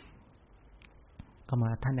นี่ก็มา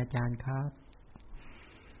ท่านอาจารย์ครับ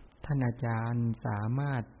ท่านอาจารย์สาม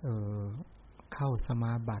ารถเข้าสม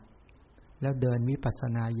าบัติแล้วเดินวิปัสส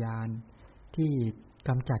นาญาณที่ก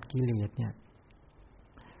ำจัดกิเลสเนี่ย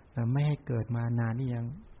ไม่ให้เกิดมานานนี่ยัง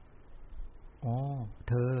อ๋อ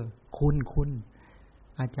เธอคุณ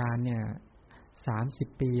อาจารย์เนี่ย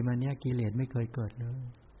30 ปีมาเนี่ยกิเลสไม่เคยเกิดเลย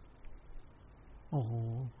โอ้โห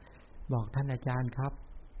บอกท่านอาจารย์ครับ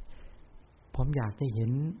ผมอยากจะเห็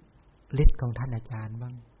นฤทธิ์ของท่านอาจารย์บ้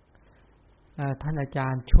าง ท่านอาจา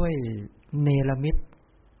รย์ช่วยเนรมิต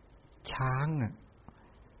ช้าง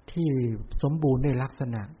ที่สมบูรณ์ด้วยลักษ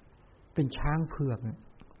ณะเป็นช้างเผือก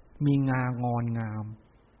มีงางอนงาม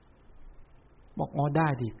บอกอ๋อได้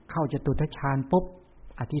ดิเข้าจตุตฌานปุ๊บ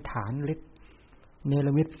อธิษฐานฤทธิ์เนร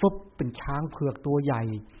มิตฟุบเป็นช้างเผือกตัวใหญ่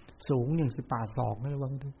สูงอย่าง18 ศอกนะระวั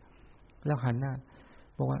งด้วยแล้วหันหน้า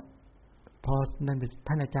บอกว่าพอนั่น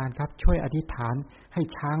ท่านอาจารย์ครับช่วยอธิษฐานให้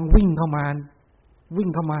ช้างวิ่งเข้าม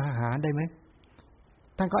าหาได้ไหม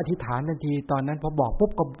ท่านก็อธิษฐานทันทีตอนนั้นพอบอกปุ๊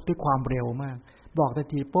บก็ด้วยความเร็วมากบอกทัน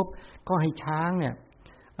ทีปุ๊บก็ให้ช้างเนี่ย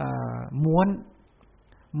ม้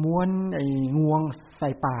วนไอ้งวงใส่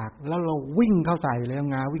ปากแล้วเราวิ่งเข้าใส่เลย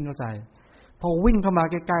งาวิ่งเข้าใส่พอวิ่งเข้ามา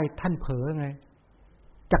ใกล้ๆท่านเผลอไง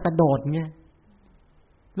จะกระโดดเงี้ย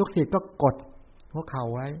ลูกศิษย์ก็กดหัวเข่า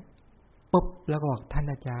ไว้ปุ๊บแล้วก็บอกท่าน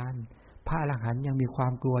อาจารย์พระอรหันต์ยังมีควา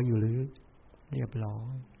มกลัวอยู่หรือเรียบร้อ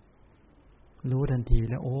ยรู้ทันที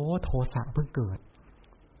แล้วโอ้โทสะเพิ่งเกิด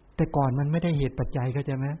แต่ก่อนมันไม่ได้เหตุปัจจัยเข้าใ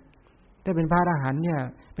จไหมแต่เป็นพระอรหันต์เนี่ย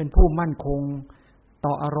เป็นผู้มั่นคงต่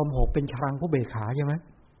ออารมณ์6เป็นชรังผู้เบกขาใช่ไหม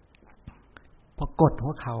พอกดหั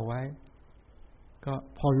วเข่าไว้ก็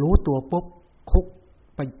พอรู้ตัวปุ๊บคุก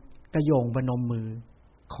ไปกระโยงบนมมือ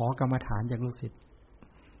ขอกรรมฐานจากลูกศิษย์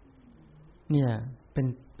เนี่ยเ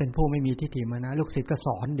ป็นผู้ไม่มีทิฏฐิมานะลูกศิษย์ก็ส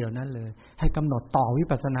อนเดี๋ยวนั้นเลยให้กำหนดต่อวิ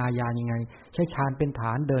ปัสสนาญาณยังไงใช้ฌานเป็นฐ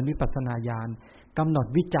านเดินวิปัสสนาญาณกำหนด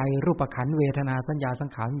วิจัยรูปขันธ์เวทนาสัญญาสัง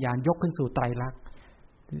ขารวิญญาณยกขึ้นสู่ไตรลักษณ์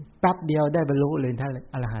แป๊บเดียวได้บรรลุเลยท่าน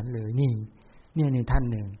อรหันต์เลยนี่ท่าน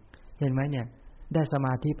หนึ่งเห็นไหมเนี่ยได้สม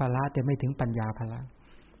าธิภละแต่ไม่ถึงปัญญาภละ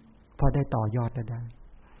พอได้ต่อยอดได้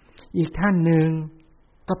อีกท่านหนึ่ง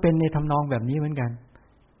ก็เป็นในทำนองแบบนี้เหมือนกัน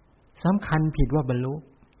สำคัญผิดว่าบรรลุ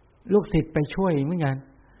ลูกศิษย์ไปช่วยเหมือนกัน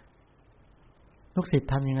ลูกศิษย์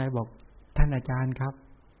ทำยังไงบอกท่านอาจารย์ครับ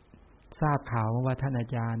ทราบข่าวว่าท่านอา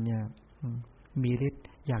จารย์เนี่ยมีฤทธิ์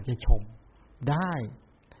อยากจะชมได้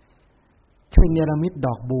ช่วยเนรมิตด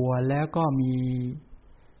อกบัวแล้วก็มี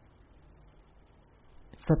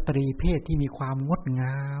สตรีเพศที่มีความงดง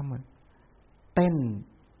ามเต้น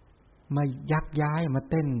มายักย้ายมา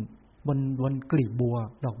เต้นบนกลีบบัว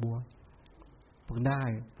ดอกบัวบอกได้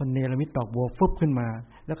พอเนรมิตดอกบัวฟึบขึ้นมา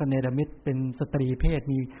แล้วก็เนรมิตเป็นสตรีเพศ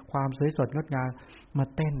มีความสวยสดงดงามมา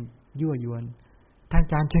เต้นยั่วยวนท่านอ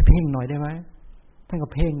าจารย์ช่วยเพ่งหน่อยได้ไหมท่านก็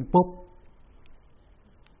เพ่งปุ๊บ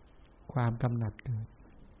ความกำหนัดเกิด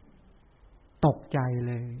ตกใจ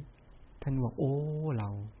เลยท่านบอกโอ้เรา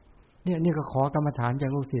เนี่ยก็ขอกรรมฐานจา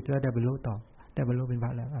กลูกศิษย์แล้วได้บรรลุต่อได้บรรลุเป็นพร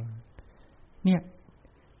ะแล้วเนี่ย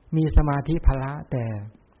มีสมาธิภละแต่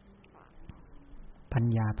ปัญ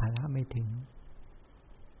ญาภละไม่ถึง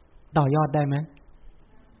ต่อยอดได้ไหม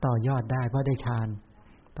ต่อยอดได้เพราะได้ฌาน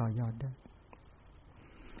ต่อยอดได้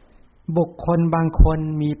บุคคลบางคน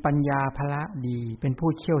มีปัญญาภละดีเป็นผู้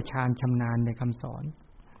เชี่ยวชาญชำนาญในคำสอน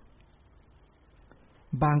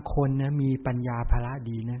บางคนนะมีปัญญาภละ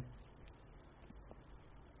ดีนะ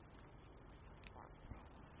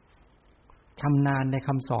ชำนาญในค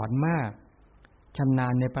ำสอนมากชำนา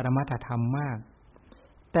ญในปรมัตถธรรมมาก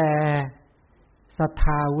แต่ศรัทธ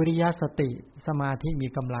าวิริยะสติสมาธิมี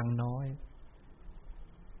กำลังน้อย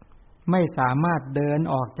ไม่สามารถเดิน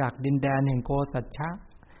ออกจากดินแดนแห่งโกสัจฉะ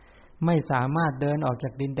ไม่สามารถเดินออกจา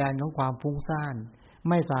กดินแดนของความฟุ้งซ่าน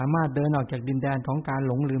ไม่สามารถเดินออกจากดินแดนของการ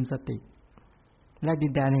หลงลืมสติและดิ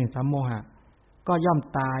นแดนแห่งสัมโมหะก็ย่อม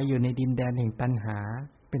ตายอยู่ในดินแดนแห่งตัณหา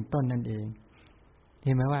เป็นต้นนั่นเองเ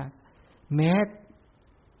ห็นไหมว่าแม้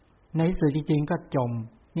ในสุดจริงๆก็จม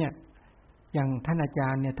เนี่ยอย่างท่านอาจา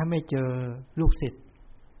รย์เนี่ยถ้าไม่เจอลูกศิษย์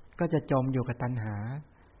ก็จะจมอยู่กับตัณหา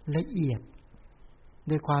ละเอียด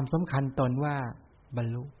ด้วยความสำคัญตนว่าบรร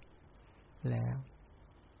ลุแล้ว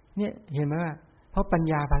เนี่ยเห็นไหมว่าเพราะปัญ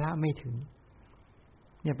ญาภละไม่ถึง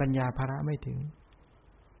เนี่ยปัญญาภละไม่ถึง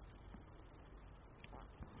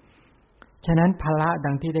ฉะนั้นภละ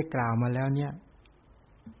ดังที่ได้กล่าวมาแล้วเนี่ย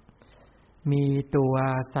มีตัว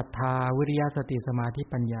ศรัทธาวิริยะสติสมาธิ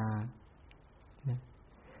ปัญญา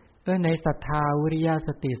ในศรัทธาวิริยะส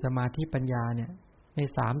ติสมาธิปัญญาเนี่ยใน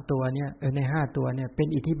3ตัวเนี่ยใน5ตัวเนี่ยเป็น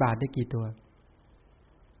อิทธิบาทได้กี่ตัว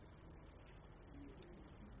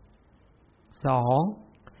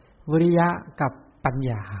2วิริยะกับปัญ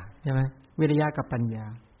ญาใช่ไหมวิริยะกับปัญญา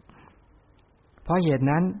เพราะเหตุ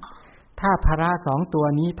นั้นถ้าภละ2ตัว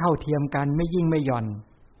นี้เท่าเทียมกันไม่ยิ่งไม่หย่อน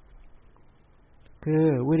คือ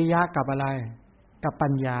วิริยะกับอะไรกับปั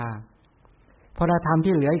ญญาพอเราทำ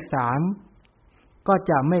ที่เหลืออีก3ก็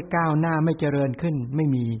จะไม่ก้าวหน้าไม่เจริญขึ้นไม่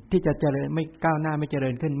มีที่จะเจริญไม่ก้าวหน้าไม่เจริ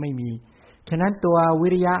ญขึ้นไม่มีฉะนั้นตัววิ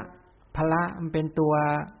ริยะภละมันเป็นตัว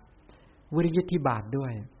วิริยิทธิบาทด้ว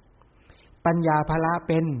ยปัญญาภละ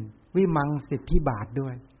เป็นวิมังสิทธิบาทด้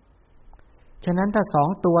วยฉะนั้นถ้า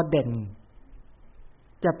2ตัวเด่น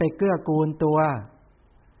จะไปเกื้อกูลตัว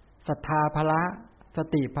ศรัทธาภละส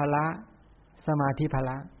ติภละสมาธิภล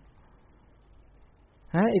ะ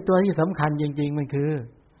ไอ้ตัวที่สำคัญจริงๆมันคือ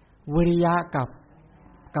วิริยะ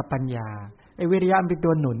กับปัญญาไอ้วิริยะเป็นตั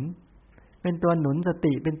วหนุนส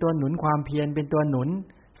ติเป็นตัวหนุนความเพียรเป็นตัวหนุน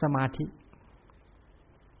สมาธิ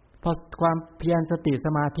พอความเพียรสติส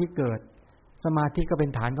มาธิเกิดสมาธิก็เป็น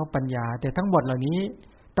ฐานของปัญญาแต่ทั้งหมดเหล่านี้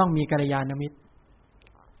ต้องมีกัลยาณมิตร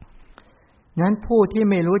งั้นผู้ที่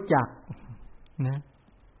ไม่รู้จักนะ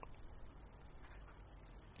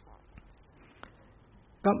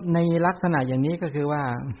ก็ในลักษณะอย่างนี้ก็คือว่า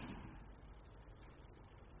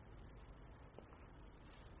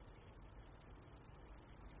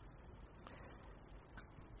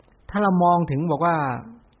ถ้าเรามองถึงบอกว่า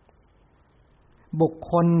บุค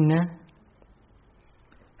คลนะ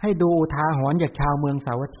ให้ดูอุทาหรณ์จากชาวเมืองส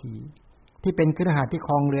าวัตถีที่เป็นคฤหัสถ์ที่ค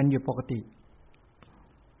รองเรือนอยู่ปกติ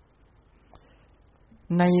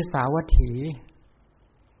ในสาวัตถี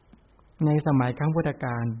ในสมัยครั้งพุทธก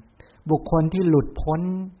าลบุคคลที่หลุดพ้น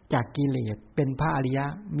จากกิเลสเป็นพระอริยะ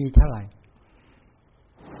มีเท่าไหร่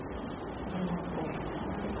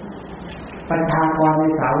ประชากรใน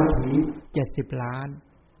สาวัตถี70 ล้าน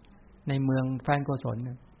ในเมืองแฟนโกศล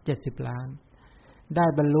70 ล้านได้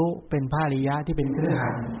บรรลุเป็นพระอริยะที่เป็นคฤหั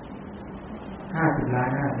สถ์50 ล้าน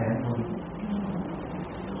 5 แสนคน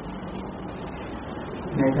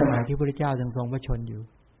ในสมัยที่พระพุทธเจ้าทรงพระชนอยู่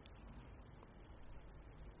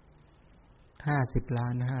50 ล้า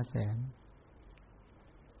น 5 แสน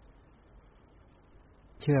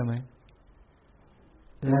เชื่อไหม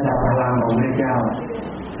ระดับพลังของพระเจ้า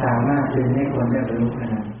สามารถดึงให้คนได้บรรลุข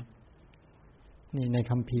นาดนี่ใน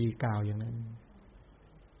คัมภีร์กล่าวอย่างนั้น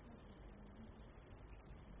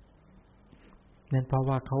นั่นเพราะ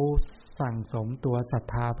ว่าเขาสั่งสมตัวศรัท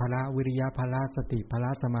ธาภละวิริยะภละสติภละ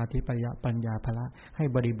สมาธิปัญญาภละให้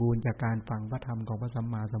บริบูรณ์จากการฟังพระธรรมของพระสัม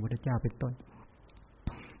มาสัมพุทธเจ้าเป็นต้น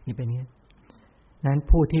นี่เป็นนี้นั้น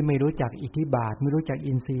ผู้ที่ไม่รู้จักอิทธิบาทไม่รู้จัก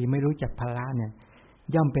อินทรีย์ไม่รู้จักภละเนี่ย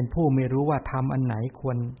ย่อมเป็นผู้ไม่รู้ว่าทำอันไหนค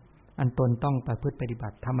วรอันตนต้องประพฤติปฏิบั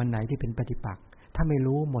ติทำอันไหนที่เป็นปฏิปักษ์ถ้าไม่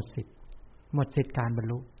รู้หมดสิทธิ์การบรร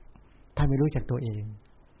ลุถ้าไม่รู้จักตัวเอง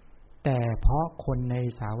แต่เพราะคนใน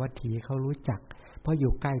สาวัตถีเขารู้จักเพราะอ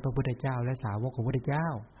ยู่ใกล้พระพุทธเจ้าและสาวกของพระพุทธเจ้า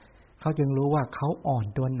เขาจึงรู้ว่าเขาอ่อน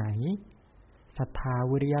ตัวไหนศรัทธา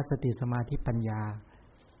วิริยะสติสมาธิปัญญา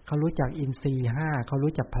เขารู้จักอินทรีย์5เขา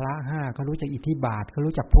รู้จักพละ5เขารู้จักอิทธิบาทเขา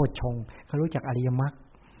รู้จักโพชฌงค์เขารู้จักอริยมรรค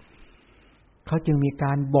เขาจึงมีก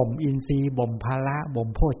ารบ่มอินทรีย์บ่มพละบ่ม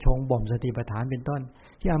โพชฌงค์บ่มสติปัฏฐานเป็นต้น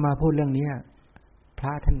ที่เอามาพูดเรื่องนี้พร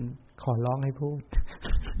ะท่านขอร้องให้พูด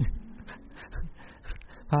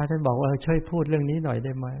พระท่านบอกว่าช่วยพูดเรื่องนี้หน่อยไ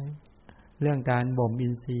ด้ไหมเรื่องการบ่มอิ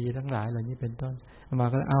นทรีย์ทั้งหลายเหล่านี้เป็นต้นเอามา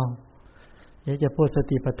ก็เดี๋ยวจะพูดส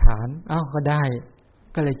ติปัฏฐานก็ได้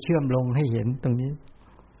ก็เลยเชื่อมลงให้เห็นตรงนี้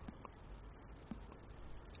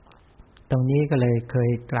ก็เลยเคย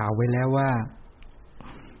กล่าวไว้แล้วว่า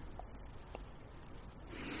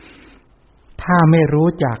ถ้าไม่รู้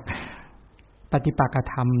จักปฏิปักษ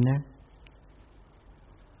ธรรมนะ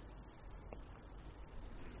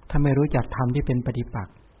ถ้าไม่รู้จักธรรมที่เป็นปฏิปัก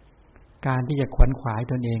ษ์การที่จะขวนขวาย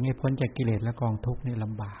ตนเองให้พ้นจากกิเลสและกองทุกข์นี่ล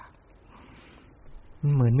ำบาก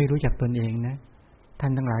เหมือนไม่รู้จักตนเองนะท่า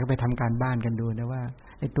นทั้งหลายก็ไปทำการบ้านกันดูนะว่า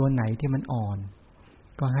ไอ้ตัวไหนที่มันอ่อน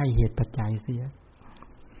ก็ให้เหตุปัจจัยเสีย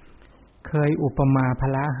เคยอุปมาพ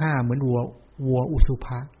ละ5เหมือนวัวอุสุภ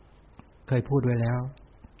ะเคยพูดไว้แล้ว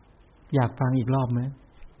อยากฟังอีกรอบไหม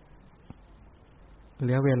เห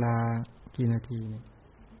ลือเวลากี่นาที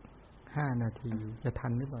5 นาทีจะทั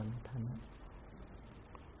นหรือเปล่าทัน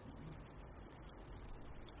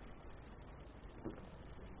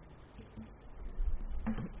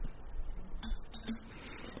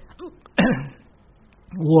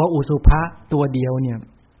วัวอุสุภะตัวเดียวเนี่ย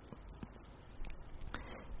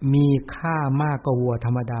มีค่ามากกว่าวัวธ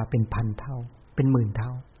รรมดาเป็นพันเท่าเป็นหมื่นเท่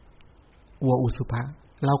าวัวอุสุภะ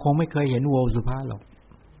เราคงไม่เคยเห็นวัวอุสุภะหรอก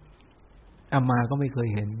อามาก็ไม่เคย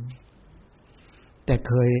เห็นแต่เ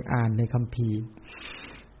คยอ่านในคัมภีร์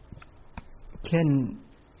เช่น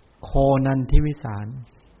โคนันทิวิสาร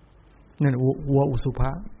นั่นวัวอุสุภะ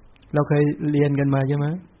เราเคยเรียนกันมาใช่ไหม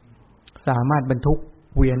สามารถบรรทุก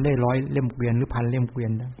เกวียนได้100 เล่มเกวียนหรือ1,000 เล่มเกวีย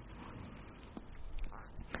นได้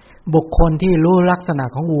บุคคลที่รู้ลักษณะ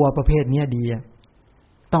ของวัวประเภทนี้ดี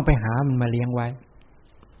ต้องไปหามันมาเลี้ยงไว้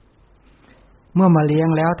เมื่อมาเลี้ยง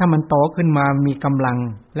แล้วถ้ามันโตขึ้นมามีกำลัง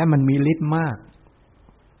และมันมีฤทธิ์มาก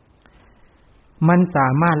มันสา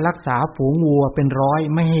มารถรักษาฝูงวัวเป็นร้อย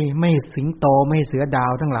ไม่สิงโตไม่เสือดา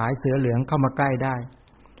วทั้งหลายเสือเหลืองเข้ามาใกล้ได้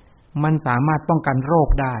มันสามารถป้องกันโรค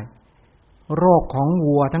ได้โรคของ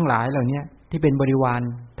วัวทั้งหลายเหล่านี้ที่เป็นบริวาร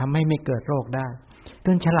ทำให้ไม่เกิดโรคได้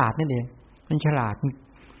ต้นฉลาดนั่นเองมันฉลาด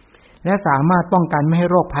และสามารถป้องกันไม่ให้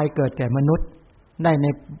โรคภัยเกิดแก่มนุษย์ได้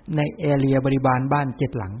ในเอเรียบริบาลบ้าน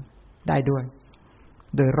7หลังได้ด้วย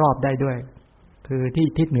โดยรอบได้ด้วยคือที่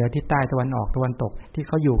ทิศเหนือทิศใต้ตะวันออกตะวันตกที่เ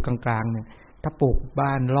ขาอยู่กลางๆเนี่ยถ้าปลูกบ้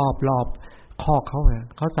านรอบคอก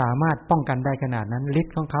เขาสามารถป้องกันได้ขนาดนั้นฤท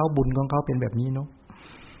ธิ์ของเขาบุญของเขาเป็นแบบนี้เนาะ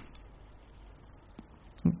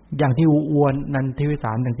อย่างที่วัวนันทิวิส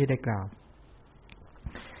ารดังที่ได้กล่าว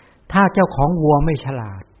ถ้าเจ้าของวัวไม่ฉล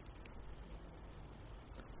าด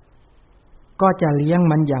ก็จะเลี้ยง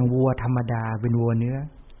มันอย่างวัวธรรมดาเป็นวัวเนื้อ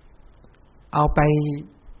เอาไ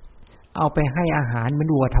ปให้อาหารเหมือน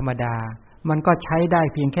วัวธรรมดามันก็ใช้ได้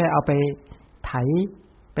เพียงแค่เอาไปไถ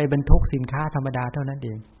ไปบรรทุกสินค้าธรรมดาเท่านั้นเอ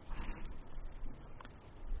ง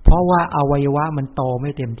เพราะว่าอวัยวะมันโตไ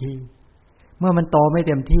ม่เต็มที่เมื่อมันโตไม่เ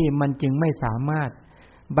ต็มที่มันจึงไม่สามารถ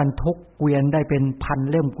บรรทุกเกวียนได้เป็นพัน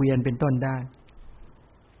เล่มเกวียนเป็นต้นได้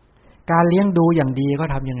การเลี้ยงดูอย่างดีเขา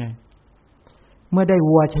ทำยังไงเมื่อได้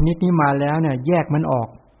วัวชนิดนี้มาแล้วเนี่ยแยกมันออก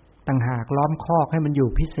ต่างหากล้อมคอกให้มันอยู่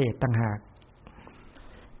พิเศษต่างหาก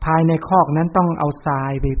ภายในคอกนั้นต้องเอาทรา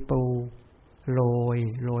ยไปปูโร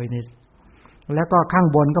ยในแล้วก็ข้าง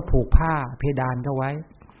บนก็ผูกผ้าเพดานก็ไว้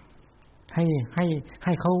ใ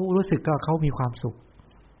ห้เขารู้สึกว่าเขามีความสุข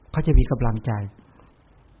เขาจะมีกำลังใจ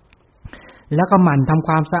แล้วก็หมั่นทำค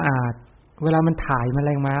วามสะอาดเวลามันถ่ายแมล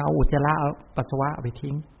งมาเอาอุจจาระเอาปัสสาวะเอาไป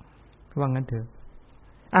ทิ้งว่างั้นเถอะ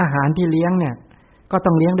อาหารที่เลี้ยงเนี่ยก็ต้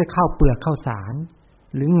องเลี้ยงด้วยข้าวเปลือกข้าวสาร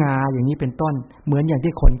หรืองาอย่างนี้เป็นต้นเหมือนอย่าง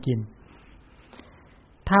ที่คนกิน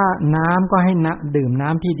ถ้าน้ำก็ให้ดื่มน้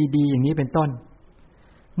ำที่ดีๆอย่างนี้เป็นต้น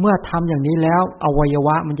เมื่อทำอย่างนี้แล้วอวัยว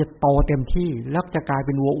ะมันจะโตเต็มที่แล้วจะกลายเ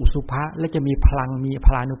ป็นวัวอุสุภะและจะมีพลังมีพ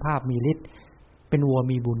ลานุภาพมีฤทธิ์เป็นวัว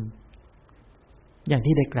มีบุญอย่าง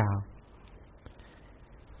ที่ได้กล่าว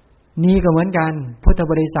นี่ก็เหมือนกันพุทธ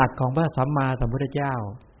บริษัทของพระสัมมาสัมพุทธเจ้า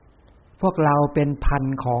พวกเราเป็นพัน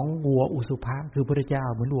ธุ์ของวัวอุสุภะคือพระพุทธเจ้า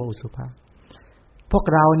เหมือนวัวอุสุภะพวก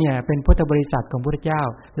เราเนี่ยเป็นพุทธบริษัทของพระพุทธเจ้า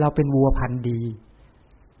เราเป็นวัวพันธุ์ดี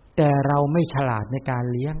แต่เราไม่ฉลาดในการ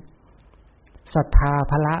เลี้ยงศรัทธา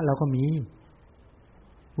พละเราก็มี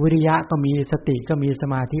วิริยะก็มีสติก็มีส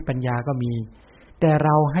มาธิปัญญาก็มีแต่เร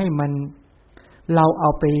าให้มันเราเอ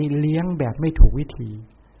าไปเลี้ยงแบบไม่ถูกวิธี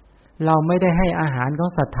เราไม่ได้ให้อาหารของ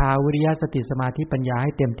ศรัทธาวิริยะสติสมาธิปัญญาใ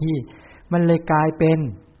ห้เต็มที่มันเลยกลายเป็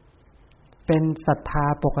นศรัทธา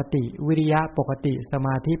ปกติวิริยะปกติสม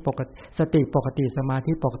าธิปกติสติปกติสมา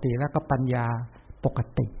ธิปกติแล้วก็ปัญญาปก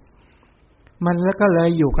ติมันแล้วก็เลย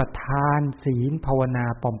อยู่กับทานศีลภาวนา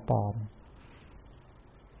ปลอม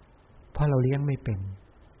ๆเพราะเราเลี้ยงไม่เป็น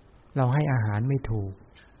เราให้อาหารไม่ถูก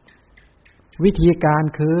วิธีการ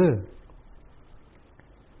คือ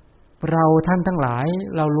เราท่านทั้งหลาย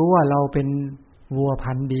เรารู้ว่าเราเป็นวัว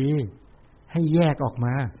พันธุ์ดีให้แยกออกม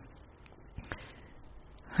า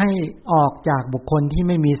ให้ออกจากบุคคลที่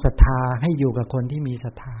ไม่มีศรัทธาให้อยู่กับคนที่มีศ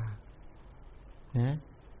รัทธานะ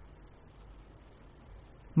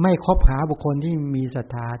ไม่คบหาบุคคลที่มีศรัท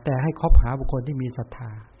ธาแต่ให้คบหาบุคคลที่มีศรัทธา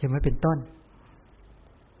ใช่ไหมเป็นต้น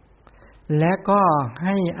และก็ใ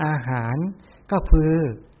ห้อาหารก็คือ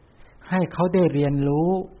ให้เขาได้เรียนรู้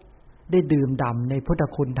ได้ดื่มด่ำในพุทธ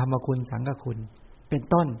คุณธรรมคุณสังฆคุณเป็น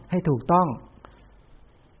ต้นให้ถูกต้อง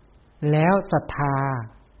แล้วศรัทธา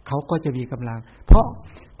เขาก็จะมีกำลังเพ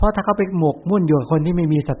ราะถ้าเขาไปหมกมุ่นอยู่กับคนที่ไม่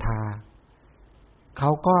มีศรัทธาเขา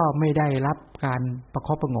ก็ไม่ได้รับการประค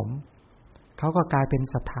บประหงมเขาก็กลายเป็น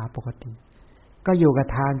ศรัทธาปกติก็อยู่กับ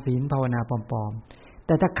ทานศีลภาวนาปลอมๆแ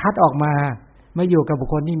ต่ถ้าคัดออกมาอยู่กับบุค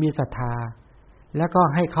คลที่มีศรัทธาแล้วก็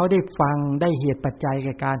ให้เขาได้ฟังได้เหตุปัจจัยแ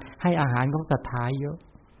ก่การให้อาหารของศรัทธาเยอะ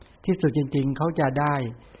ที่สุดจริงๆเขาจะได้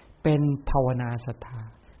เป็นภาวนาศรัทธา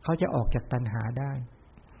เขาจะออกจากตัณหาได้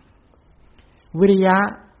วิริยะ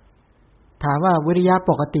ถามว่าวิริยะ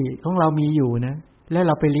ปกติของเรามีอยู่นะแล้วเ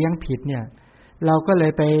ราไปเลี้ยงผิดเนี่ยเราก็เล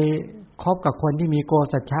ยไปคบกับคนที่มีโก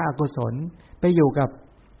สัจฉะอกุศลไปอยู่กับ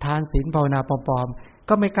ทานศีลภาวนาปลอมๆ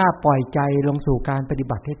ก็ไม่กล้าปล่อยใจลงสู่การปฏิ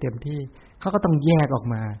บัติให้เต็มที่เขาก็ต้องแยกออก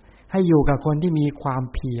มาให้อยู่กับคนที่มีความ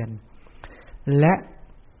เพียรและ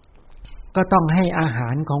ก็ต้องให้อาหา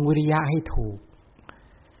รของวิริยะให้ถูก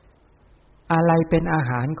อะไรเป็นอา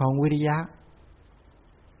หารของวิริยะ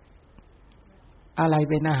อะไร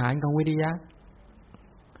เป็นอาหารของวิริยะ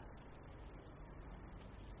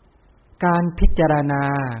การพิจารณา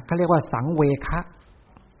เขาเรียกว่าสังเวคะ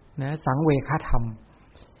นะสังเวคะธรรม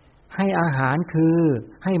ให้อาหารคือ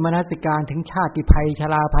ให้มนสิการถึงชาติภัยช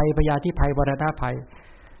ราภัยพยาธิภัยมรณะภัย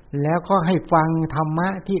แล้วก็ให้ฟังธรรมะ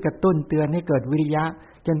ที่กระตุ้นเตือนให้เกิดวิริยะ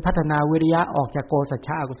จนพัฒนาวิริยะออกจากโกสัจฉ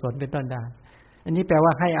ะอกุศลเป็นต้นได้อันนี้แปลว่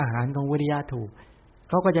าให้อาหารของวิริยะถูก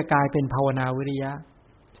เขาก็จะกลายเป็นภาวนาวิริยะ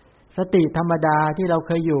สติธรรมดาที่เราเ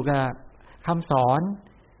คยอยู่กับคำสอน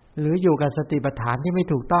หรืออยู่กับสติปัฏฐานที่ไม่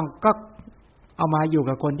ถูกต้องก็ เอามาอยู่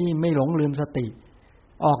กับคนที่ไม่หลงลืมสติ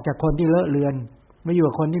ออกจากคนที่เลอะเลือนมาอยู่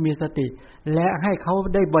กับคนที่มีสติและให้เขา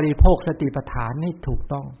ได้บริโภคสติปัฏฐานให้ถูก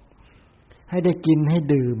ต้องให้ได้กินให้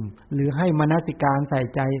ดื่มหรือให้มนสิการใส่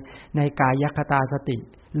ใจในกายคตาสติ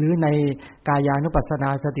หรือในกายานุปัสสนา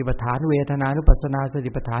สติปัฏฐานเวทนานุปัสสนาสติ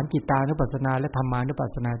ปัฏฐานจิตานุปัสสนาและธรรมานุปัส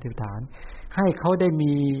สนาสติปัฏฐานให้เขาได้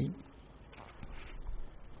มี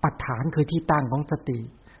ปัฏฐานคือที่ตั้งของสติ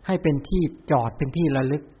ให้เป็นที่จอดเป็นที่ระ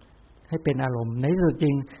ลึกให้เป็นอารมณ์ในที่สุดจ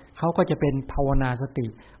ริงเขาก็จะเป็นภาวนาสติ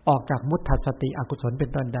ออกจากมุตตสติอกุศลเป็น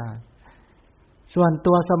ต้นได้ส่วน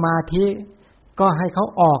ตัวสมาธิก็ให้เขา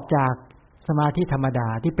ออกจากสมาธิธรรมดา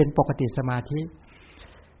ที่เป็นปกติสมาธิ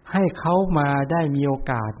ให้เขามาได้มีโอ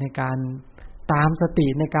กาสในการตามสติ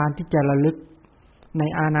ในการที่จะระลึกใน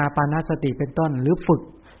อานาปานสติเป็นต้นหรือฝึก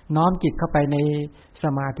น้อมจิตเข้าไปในส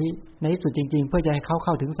มาธิในที่สุดจริงๆเพื่อจะให้เขาเ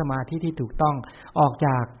ข้าถึงสมาธิที่ถูกต้องออกจ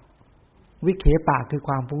ากวิเขปะคือค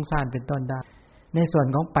วามฟุ้งซ่านเป็นต้นได้ในส่วน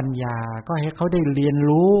ของปัญญาก็ให้เขาได้เรียน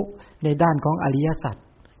รู้ในด้านของอริยสัจ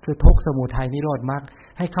คือทุกข์สมุทัยนิโรธมรรค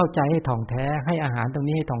ให้เข้าใจให้ถ่องแท้ให้อาหารตรง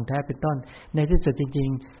นี้ให้ถ่องแท้เป็นต้นในที่สุดจริง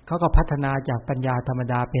ๆเขาก็พัฒนาจากปัญญาธรรม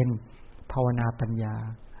ดาเป็นภาวนาปัญญา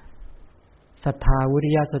ศรัทธาวิ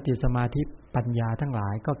ริยะสติสมาธิปัญญาทั้งหลา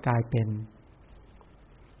ยก็กลายเป็น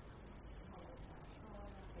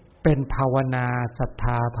ภาวนาศรัทธ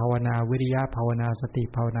าภาวนาวิริยะภาวนาสติ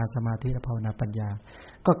ภาวนาสมาธิและภาวนาปัญญา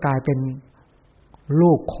ก็กลายเป็น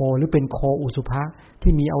ลูกโคหรือเป็นโคอุสุภะ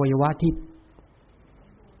ที่มีอวัยวะที่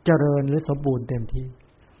เจริญหรือสมบูรณ์เต็มที่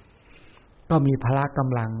ก็มีพละก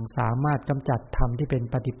ำลังสามารถกำจัดธรรมที่เป็น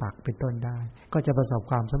ปฏิปักษ์เป็นต้นได้ก็จะประสบ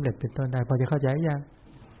ความสำเร็จเป็นต้นได้พอจะเข้าใจยัง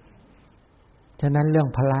ฉะนั้นเรื่อง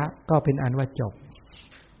พละก็เป็นอันว่าจบ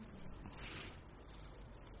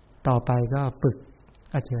ต่อไปก็ปึก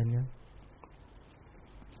เชิญครับ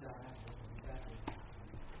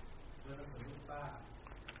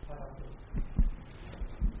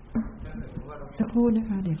สักครู่นะ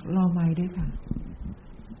คะเดี๋ยวรอไมค์ด้วยค่ะ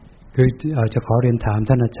คือจะขอเรียนถาม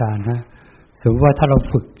ท่านอาจารย์นะสมมติว่าถ้าเรา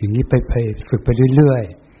ฝึกอย่างนี้ไปฝึกไปเรื่อย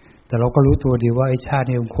ๆแต่เราก็รู้ตัวดีว่าไอ้ชาติ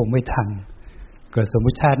นี้คงไม่ทันเกิดสมม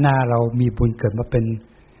ติชาติหน้าเรามีบุญเกิดมาเ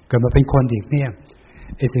ป็นคนอีกเนี่ย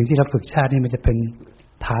ไอ้สิ่งที่เราฝึกชาตินี้มันจะเป็น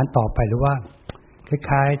ฐานต่อไปหรือว่าค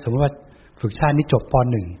ล้ายๆสมมติว่าฝึกชาตินี้จบป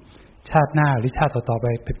 .1 ชาติหน้าหรือชาติต่อๆไป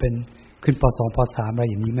เป็นขึ้นป .2 ป .3 อะไร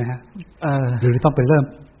อย่างนี้ไหมฮะหรือต้องไปเริ่ม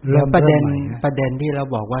ประเด็นที่เรา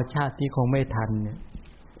บอกว่าชาติที่คงไม่ทันเนี่ย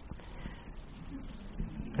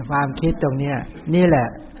ความคิดตรงเนี้ยนี่แหละ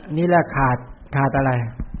ขาดอะไร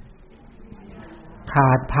ข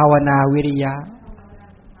าดภาวนาวิริยะ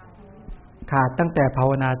ขาดตั้งแต่ภา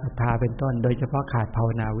วนาศรัทธาเป็นต้นโดยเฉพาะขาดภาว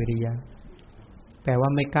นาวิริยะแปลว่า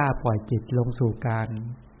ไม่กล้าปล่อยจิตลงสู่การ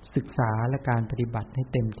ศึกษาและการปฏิบัติให้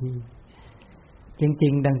เต็มที่จริ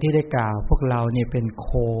งๆดังที่ได้กล่าวพวกเราเนี่ยเป็นโค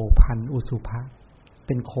พันธุ์อุสุภะเ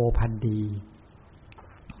ป็นโคพันธุ์ดี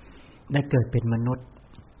ได้เกิดเป็นมนุษย์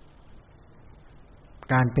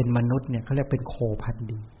การเป็นมนุษย์เนี่ยเขาเรียกเป็นโคพันธุ์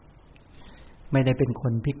ดีไม่ได้เป็นค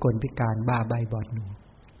นพิกลพิการบ้าใบบอดหนวก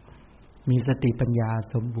มีสติปัญญา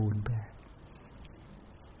สมบูรณ์แบบ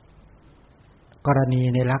กรณี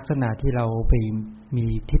ในลักษณะที่เราไปมี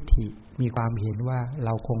ทิฏฐิมีความเห็นว่าเร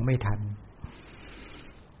าคงไม่ทัน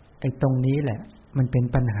ไอ้ตรงนี้แหละมันเป็น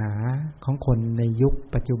ปัญหาของคนในยุค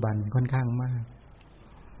ปัจจุบันค่อนข้างมาก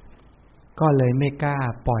ก็เลยไม่กล้า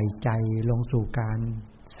ปล่อยใจลงสู่การ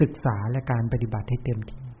ศึกษาและการปฏิบัติให้เต็ม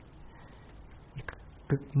ที่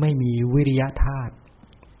ไม่มีวิริยะธาตุ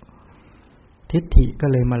ทิฏฐิก็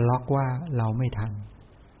เลยมาล็อกว่าเราไม่ทัน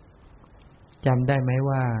จำได้ไหม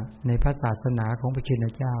ว่าในพระศาสนาของพระชิน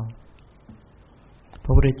เจ้าพร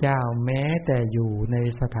ะพุทธเจ้าแม้แต่อยู่ใน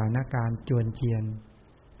สถานการณ์จวนเจียน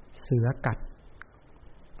เสือกัด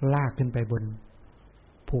ลากขึ้นไปบน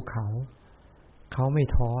ภูเขาไม่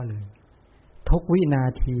ท้อเลยทุกวินา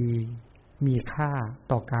ทีมีค่า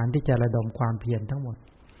ต่อการที่จะระดมความเพียรทั้งหมด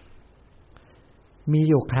มี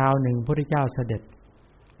อยู่คราวหนึ่งพระพุทธเจ้าเสด็จ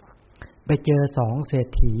ไปเจอ2เศรษ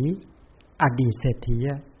ฐีอดีตเศรษฐี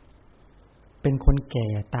เป็นคนแก่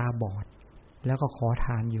ตาบอดแล้วก็ขอท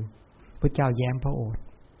านอยู่พระเจ้าแย้มพระโอษฐ์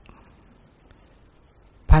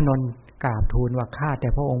พระนนท์กราบทูลว่าข้าแต่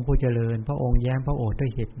พระองค์ผู้เจริญพระองค์แย้มพระโอษฐ์ด้ว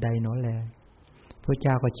ยเหตุใดหนอแลพระเ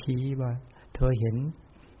จ้าก็ชี้ว่าเธอเห็น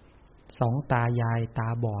2ตายายตา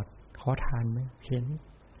บอดขอทานไหมเห็น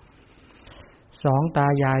2ตา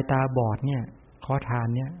ยายตาบอดเนี่ยขอทาน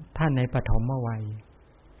เนี่ยท่านในปฐมวัย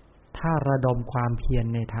ถ้าระดมความเพียร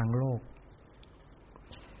ในทางโลก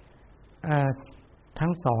ทั้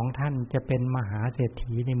ง2ท่านจะเป็นมหาเศรษ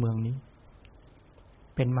ฐีในเมืองนี้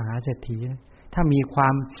เป็นมหาเศรษฐีถ้ามีคว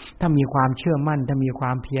ามเชื่อมั่นถ้ามีคว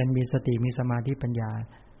ามเพียรมีสติมีสมาธิปัญญา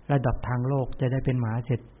ระดับทางโลกจะได้เป็นมหาเศ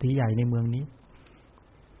รษฐีใหญ่ในเมืองนี้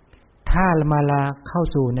ถ้ามาละเข้า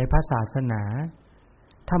สู่ในพระศาสนา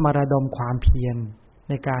ถ้ามาระดมความเพียร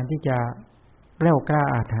ในการที่จะแกล้วกล้า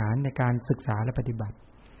อาถรรพ์ในการศึกษาและปฏิบัติ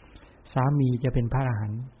สามีจะเป็นพระอรหั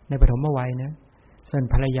นต์ในปฐมวัยนะส่วน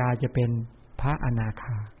ภรรยาจะเป็นพระอนาค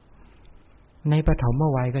าในปฐม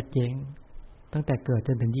วัยก็เจ๊งตั้งแต่เกิดจ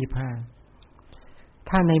นถึง25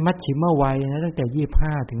ถ้าในมัชชิมวัยนะตั้งแต่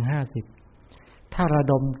25ถึง50ถ้าระ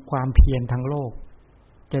ดมความเพียรทางโลก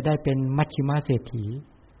จะได้เป็นมัชชิมเศรษฐี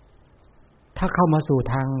ถ้าเข้ามาสู่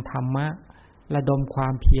ทางธรรมะระดมควา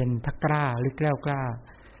มเพียรทักกล้าหรือแกล้วกล้า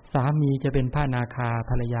สามีจะเป็นพระอนาคา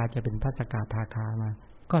ภรรยาจะเป็นพระสกทาคามา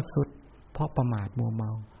ก็สุดเพราะประมาทมัวเม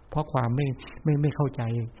าเพราะความไม่เข้าใจ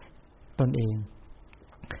ตนเอง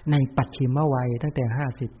ในปัจฉิมวัยตั้งแต่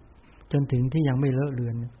50จนถึงที่ยังไม่เลอะเลื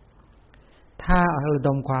อนถ้าระด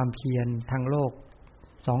มความเพียรทางโลก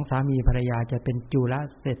สองสามีภรรยาจะเป็นจุล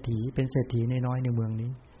เศรษฐีเป็นเศรษฐีน้อยๆในเมือง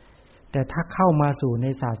นี้แต่ถ้าเข้ามาสู่ใน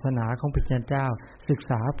ศาสนาของพระพุทธเจ้าศึก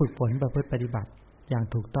ษาฝึกฝนประพฤติปฏิบัติอย่าง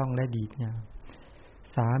ถูกต้องและดีงาม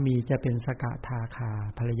สามีจะเป็นสกทาคา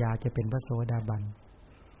ภรรยาจะเป็นพระโสดาบัน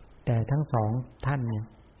แต่ทั้งสองท่านเนี่ย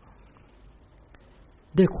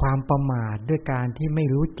ด้วยความประมาทด้วยการที่ไม่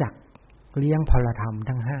รู้จักเลี้ยงพลธรรม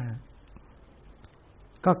ทั้ง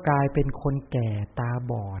5ก็กลายเป็นคนแก่ตา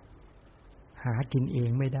บอดหากินเอง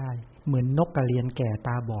ไม่ได้เหมือนนกกระเรียนแก่ต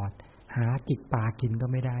าบอดหาจิกปลากินก็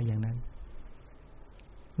ไม่ได้อย่างนั้น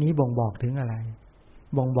นี้บ่งบอกถึงอะไร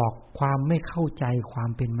บ่งบอกความไม่เข้าใจความ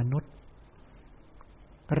เป็นมนุษย์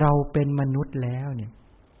เราเป็นมนุษย์แล้วเนี่ย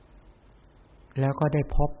แล้วก็ได้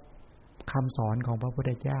พบคำสอนของพระพุท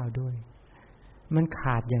ธเจ้าด้วยมันข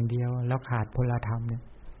าดอย่างเดียวแล้วขาดพลธรรมเนี่ย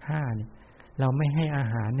5เนี่ยเราไม่ให้อา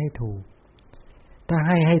หารให้ถูกถ้า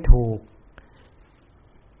ให้ถูก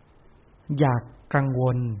อยากกังว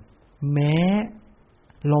ลแม้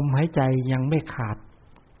ลมหายใจยังไม่ขาด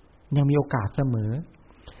ยังมีโอกาสเสมอ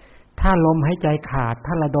ถ้าลมหายใจขาด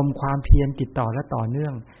ถ้าระดมความเพียรติดต่อและต่อเนื่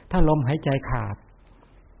องถ้าลมหายใจขาด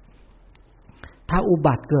ถ้าอุ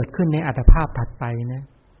บัติเกิดขึ้นในอัตภาพถัดไปนะ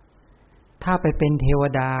ถ้าไปเป็นเทว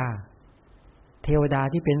ดา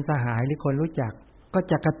ที่เป็นสหายหรือคนรู้จักก็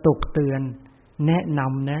จะกระตุกเตือนแนะน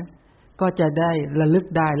ำนะก็จะได้ระลึก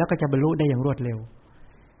ได้แล้วก็จะบรรลุได้อย่างรวดเร็ว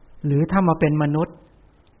หรือถ้ามาเป็นมนุษย์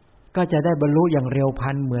ก็จะได้บรรลุอย่างเร็วพ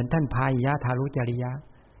ลันเหมือนท่านพายะทารุจริยะ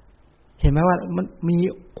เห็นไหมว่ามันมี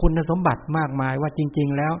คุณสมบัติมากมายว่าจริง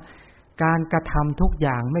ๆแล้วการกระทำทุกอ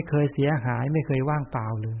ย่างไม่เคยเสียหายไม่เคยว่างเปล่า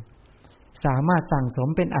เลยสามารถสั่งสม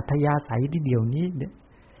เป็นอัธยาศัยที่เดียวนี้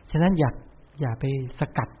ฉะนั้นอย่าไปส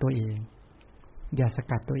กัดตัวเองอย่าส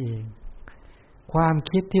กัดตัวเองความ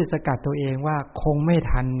คิดที่สกัดตัวเองว่าคงไม่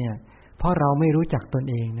ทันเนี่ยเพราะเราไม่รู้จักตน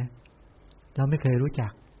เองนะเราไม่เคยรู้จั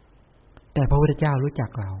กแต่พระพุทธเจ้ารู้จั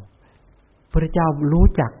กเราพระพุทธเจ้ารู้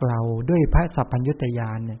จักเราด้วยพระสัพพัญญุตญา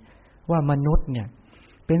ณเนี่ยว่ามนุษย์เนี่ย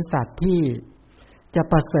เป็นสัตว์ที่จะ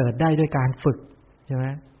ประเสริฐได้ด้วยการฝึกใช่ไหม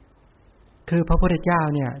คือพระพุทธเจ้า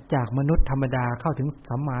เนี่ยจากมนุษย์ธรรมดาเข้าถึง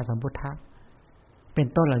สัมมาสัมพุทธะเป็น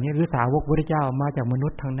ต้นเหล่านี้หรือสาวกพระพุทธเจ้ามาจากมนุ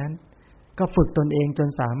ษย์ทั้งนั้นก็ฝึกตนเองจน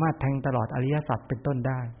สามารถแทงตลอดอริยสัจเป็นต้นไ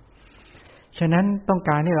ด้ฉะนั้นต้อง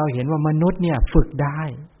การให้เราเห็นว่ามนุษย์เนี่ยฝึกได้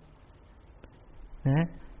นะ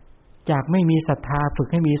จากไม่มีศรัทธาฝึก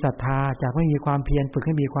ให้มีศรัทธาจากไม่มีความเพียรฝึกใ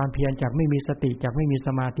ห้มีความเพียรจากไม่มีสติจากไม่มีส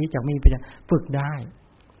มาธิจากไม่มีปัญญาฝึกได้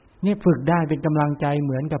นี่ฝึกได้เป็นกำลังใจเ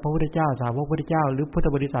หมือนกับพระพุทธเจ้าสาวกพระพุทธเจ้าหรือพุทธ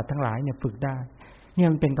บริษัททั้งหลายเนี่ยฝึกได้เนี่ย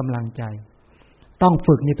มันเป็นกำลังใจต้อง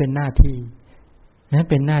ฝึกนี่เป็นหน้าที่นั้น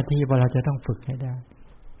เป็นหน้าที่ว่าเราจะต้องฝึกให้ได้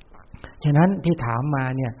ฉะนั้นที่ถามมา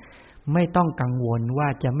เนี่ยไม่ต้องกังวลว่า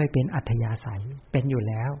จะไม่เป็นอัธยาศัยเป็นอยู่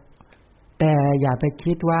แล้วแต่อย่าไป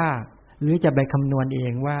คิดว่าหรือจะไปคำนวณเอ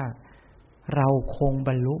งว่าเราคงบ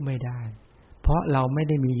รรลุไม่ได้เพราะเราไม่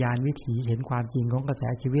ได้มีญาณวิถีเห็นความจริงของกระแส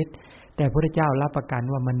ชีวิตแต่พระพุทธเจ้ารับประกัน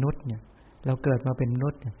ว่ามนุษย์เนี่ยเราเกิดมาเป็นมนุ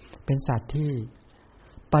ษย์เนี่ยเป็นสัตว์ที่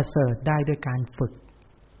ประเสริฐได้ด้วยการฝึก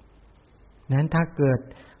นั้นถ้าเกิด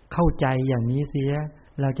เข้าใจอย่างนี้เสีย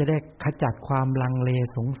เราจะได้ขจัดความลังเล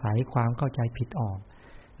สงสัยความเข้าใจผิดออก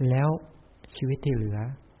แล้วชีวิตที่เหลือ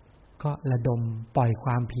ก็ระดมปล่อยคว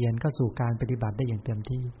ามเพียรเข้าสู่การปฏิบัติได้อย่างเต็ม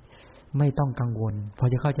ที่ไม่ต้องกังวลพอ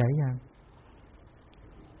จะเข้าใจยัง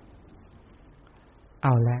เอ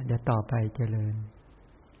าละเดี๋ยวต่อไปเจริญ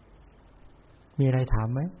มีอะไรถาม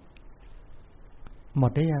ไหมหม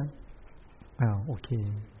ดได้ยังโอเค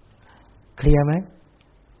เคลียร์ไหม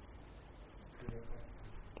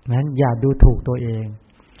งั้นอย่าดูถูกตัวเอง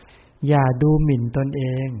อย่าดูหมิ่นตนเอ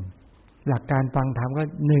งหลักการฟังธรรมก็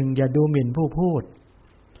1อย่าดูหมิ่นผู้พูด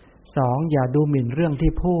2อย่าดูหมิ่นเรื่อง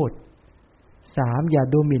ที่พูด3อย่า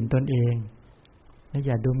ดูหมิ่นตนเองและอ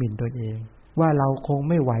ย่าดูหมิ่นตัวเองว่าเราคง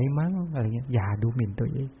ไม่ไหวมั้งอะไรเงี้ยอย่าดูหมิ่นตัว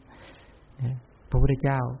เองนะพระพุทธเ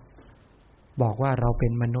จ้าบอกว่าเราเป็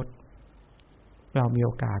นมนุษย์ เรามีโอ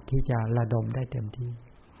กาสที่จะระดมได้เต็มที่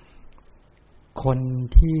คน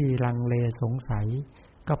ที่ลังเลสงสัย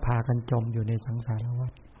ก็พากันจมอยู่ในสังสารวั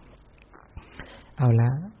ฏเอาล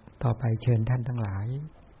ะต่อไปเชิญท่านทั้งหลาย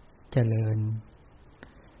เจริญ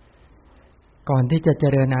ก่อนที่จะเจ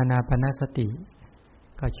ริญอานาปานสติ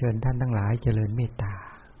ก็เชิญท่านทั้งหลายเจริญเมตตา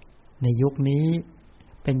ในยุคนี้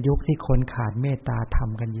เป็นยุคที่คนขาดเมตตาธรรม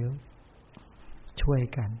กันเยอะช่วย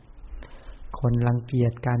กันคนรังเกีย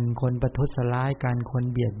จกันคนประทุษร้ายกันคน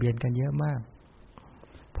เบียดเบียนกันเยอะมาก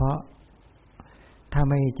เพราะถ้า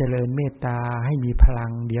ไม่เจริญเมตตาให้มีพลั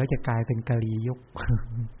งเดี๋ยวจะกลายเป็นกะลียุค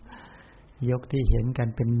ยกที่เห็นกัน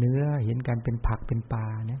เป็นเนื้อเห็นกันเป็นผักเป็นปลา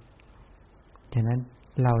เนี่ยฉะนั้น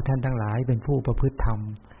เราท่านทั้งหลายเป็นผู้ประพฤติธรรม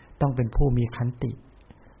ต้องเป็นผู้มีขันติ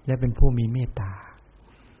และเป็นผู้มีเมตตา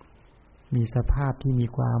มีสภาพที่มี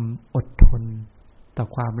ความอดทนต่อ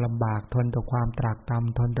ความลำบากทนต่อความตรากตร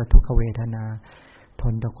ำทนต่อทุกขเวทนาท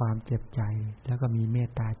นต่อความเจ็บใจแล้วก็มีเม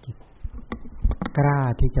ตตาจิตกล้า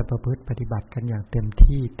ที่จะประพฤติปฏิบัติกันอย่างเต็ม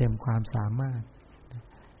ที่เต็มความสามารถ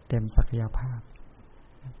เต็มศักยภาพ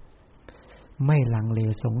ไม่ลังเล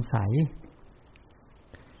สงสัย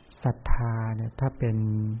ศรัทธาเนี่ยถ้าเป็น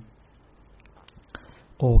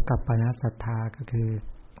โอกัปปนศรัทธาก็คือ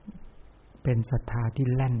เป็นศรัทธาที่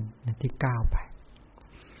แล่นที่ก้าวไป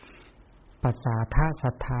ปัสสาทะศ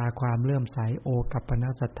รัทธาความเลื่อมใสโอกัปปน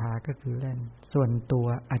ศรัทธาก็คือแล่นส่วนตัว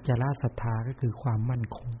อจลศรัทธาก็คือความมั่น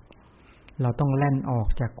คงเราต้องแล่นออก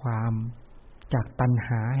จากตัณห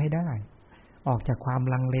าให้ได้ออกจากความ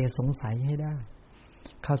ลังเลสงสัยให้ได้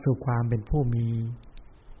เข้าสู่ความเป็นผู้มี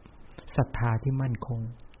ศรัทธาที่มั่นคง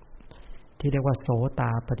ที่เรียกว่าโสต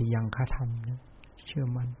าปฏิยังฆธรรมเชื่อ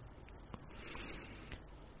มั่น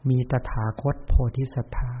มีตถาคตโพธิศรัท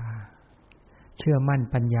ธาเชื่อมั่น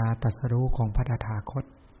ปัญญาตรัสรู้ของพระตถาคต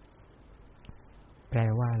แปล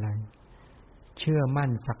ว่าอะไรเชื่อมั่น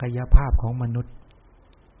ศักยภาพของมนุษย์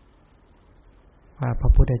ว่าพร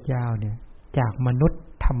ะพุทธเจ้าเนี่ยจากมนุษย์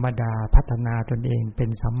ธรรมดาพัฒนาตนเองเป็น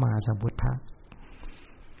สัมมาสัมพุทธะ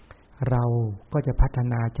เราก็จะพัฒ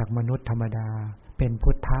นาจากมนุษย์ธรรมดาเป็น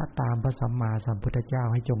พุทธะตามพระสัมมาสัมพุทธเจ้า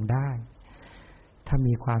ให้จงได้ถ้า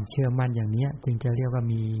มีความเชื่อมั่นอย่างนี้จึงจะเรียกว่า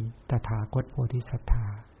มีตถาคตโพธิศรัทธา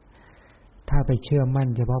ถ้าไปเชื่อมั่น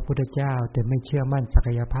เฉพาะพุทธเจ้าแต่ไม่เชื่อมั่นศัก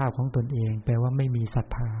ยภาพของตนเองแปลว่าไม่มีศรัท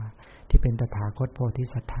ธาที่เป็นตถาคตโพธิ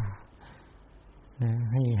ศรัทธานะ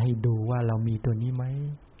ให้ดูว่าเรามีตัวนี้ไหม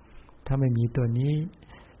ถ้าไม่มีตัวนี้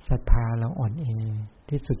ศรัทธาเราอ่อนแอ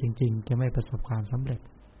ที่สุดจริงๆจะไม่ประสบความสำเร็จ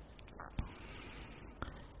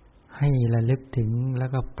ให้ระลึกถึงแล้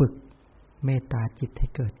วก็ฝึกเมตตาจิตให้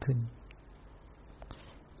เกิดขึ้น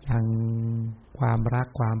อย่างความรัก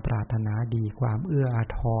ความปรารถนาดีความเอื้ออา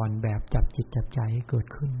ทรแบบจับจิตจับใจให้เกิด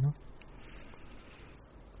ขึ้นเนาะ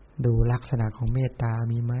ดูลักษณะของเมตตา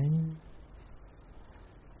มีไหม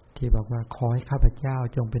ที่บอกว่าขอให้ข้าพเจ้า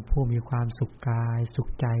จงเป็นผู้มีความสุขกายสุข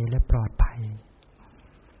ใจและปลอดภัย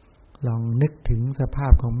ลองนึกถึงสภา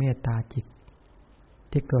พของเมตตาจิต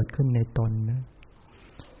ที่เกิดขึ้นในตนนะ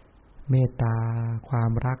เมตตาควา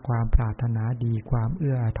มรักความปรารถนาดีความเ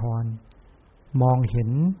อื้ออาทรมองเห็น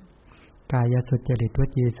กายสุจริตว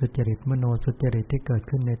จีสุจริตมโนสุจริตที่เกิด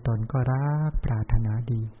ขึ้นในตนก็รักปรารถนา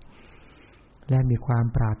ดีและมีความ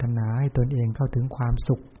ปรารถนาให้ตนเองเข้าถึงความ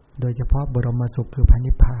สุขโดยเฉพาะบรมสุขคือพระ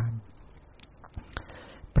นิพพาน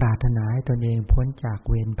ปรารถนาให้ตนเองพ้นจาก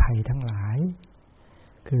เวรภัยทั้งหลาย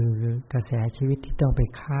คือกระแสชีวิตที่ต้องไป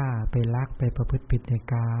ฆ่าไปลักไปประพฤติผิดใน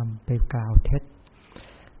กามไปกล่าวเท็จ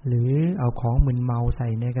หรือเอาของมึนเมาใส่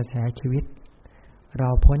ในกระแสชีวิตเรา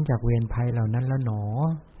พ้นจากเวรภัยเหล่านั้นแล้วหนอ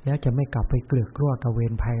แล้วจะไม่กลับไปเกลือกกลั้วกับเว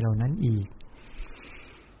รภัยเหล่านั้นอีก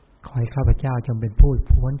ขอให้ข้าพเจ้าจงเป็นผู้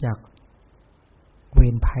พ้นจากเว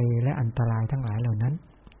รภัยและอันตรายทั้งหลายเหล่านั้น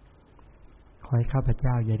ขอให้ข้าพเ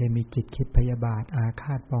จ้าอย่าได้มีจิตคิดพยาบาทอาฆ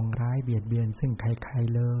าตปองร้ายเบียดเบียนซึ่งใคร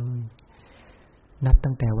ๆเลยนับ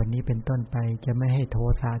ตั้งแต่วันนี้เป็นต้นไปจะไม่ให้โท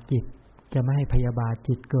สะจิตจะไม่ให้พยาบาท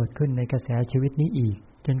จิตเกิดขึ้นในกระแสชีวิตนี้อีก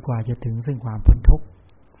จนกว่าจะถึงซึ่งความพ้นทุกข์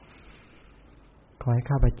ขอให้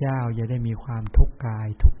ข้าพเจ้าอย่าได้มีความทุกข์กาย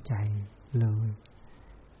ทุกข์ใจเลย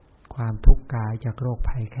ความทุกข์กายจากโรค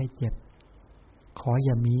ภัยไข้เจ็บขออ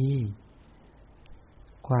ย่ามี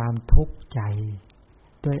ความทุกข์ใจ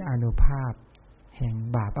ด้วยอานุภาพแห่ง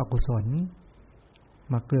บาปอกุศล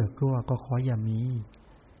มาเกลือกกลั้วก็ขออย่ามี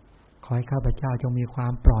ขอให้ข้าพเจ้าจงมีควา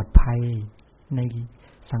มปลอดภัยใน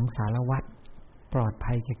สังสารวัฏปลอด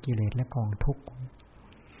ภัยจากกิเลสและกองทุกข์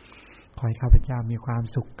ขอให้ข้าพเจ้ามีความ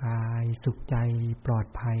สุขกายสุขใจปลอด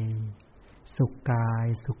ภัยสุขกาย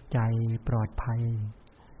สุขใจปลอดภัย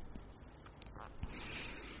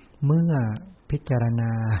เมื่อพิจารณ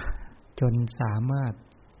าจนสามารถ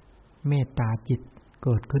เมตตาจิตเ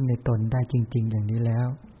กิดขึ้นในตนได้จริงๆอย่างนี้แล้ว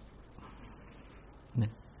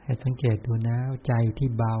ให้สังเกตดูนะใจที่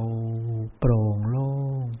เบาโปร่งโล่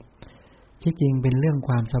งที่จริงเป็นเรื่องค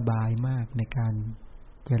วามสบายมากในการ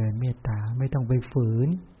เจริญเมตตาไม่ต้องไปฝืน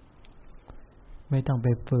ไม่ต้องไ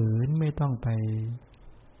ป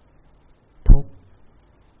ทุกข์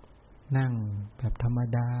นั่งแบบธรรม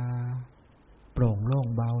ดาโปร่งโล่ง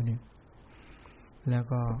เบาเนี่ยแล้ว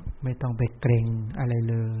ก็ไม่ต้องไปเกรงอะไร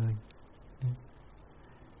เลย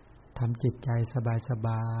ทำจิตใจสบ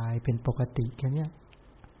ายๆเป็นปกติแค่นี้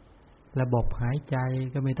ระบบหายใจ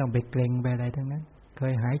ก็ไม่ต้องไปเกรงไปอะไรทั้งนั้นเค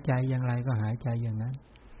ยหายใจอย่างไรก็หายใจอย่างนั้น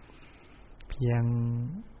เพียง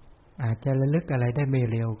อาจจะระลึกอะไรได้ไม่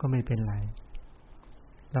เร็วก็ไม่เป็นไร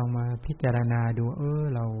ลองมาพิจารณาดู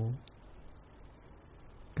เรา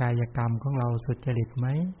กายกรรมของเราสุจริตไหม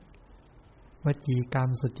วจีกรรม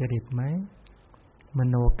สุจริตไหมม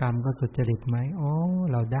โนกรรมก็สุจริตไหม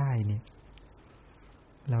เราได้เนี่ย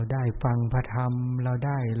เราได้ฟังพระธรรมเราไ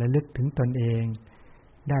ด้ระลึกถึงตนเอง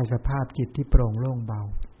ได้สภาพจิตที่โปร่งโล่งเบา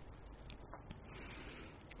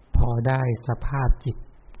พอได้สภาพจิต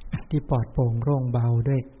ที่ปลอดโปร่งโล่งเบา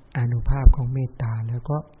ด้วยอานุภาพของเมตตาแล้ว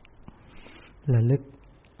ก็ระลึก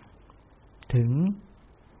ถึง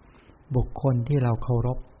บุคคลที่เราเคาร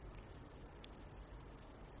พ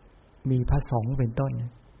มีพระสงฆ์เป็นต้น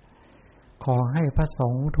ขอให้พระส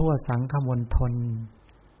งฆ์ทั่วสังฆมณฑล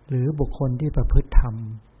หรือบุคคลที่ประพฤติธรรม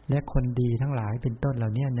และคนดีทั้งหลายเป็นต้นเหล่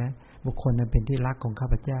านี้นะบุคคลนั้นเป็นที่รักของข้า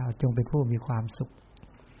พเจ้าจงเป็นผู้มีความสุข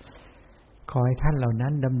ขอให้ท่านเหล่านั้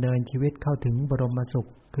นดำเนินชีวิตเข้าถึงบรมสุข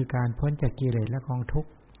คือการพ้นจากกิเลสและกองทุกข์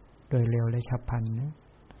โดยเร็วและฉับพลันนะ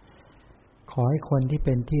ขอให้คนที่เ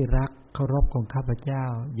ป็นที่รักเคารพของข้าพเจ้า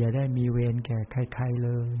อย่าได้มีเวรแก่ใครๆเล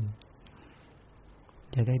ย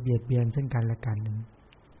อย่าได้เบียดเบียนซึ่งกันและกัน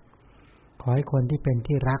ขอให้คนที่เป็น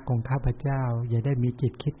ที่รักของข้าพเจ้าอย่าได้มีจิ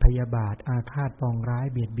ตคิดพยาบาทอาฆาตปองร้าย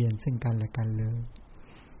เบียดเบียนซึ่งกันและกันเลย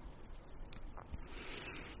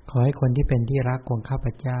ขอให้คนที่เป็นที่รักของข้าพ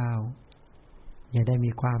เจ้าอย่าได้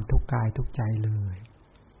มีความทุกข์กายทุกข์ใจเลย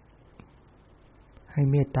ให้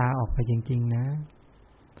เมตตาออกไปจริงๆนะ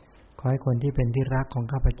ขอให้คนที่เป็นที่รักของ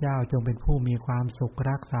ข้าพเจ้าจงเป็นผู้มีความสุข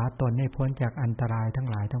รักษาตนให้พ้นจากอันตรายทั้ง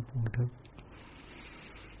หลายทั้งปวงเถิด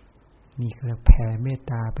นี่คือแผ่เมต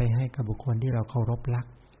ตาไปให้กับบุคคลที่เราเคารพรัก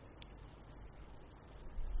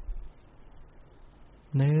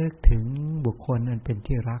นึกถึงบุคคลอันเป็น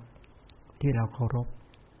ที่รักที่เราเคารพ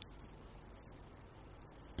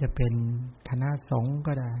จะเป็นคณะสงฆ์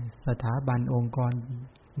ก็ได้สถาบันองค์กร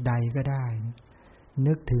ใดก็ได้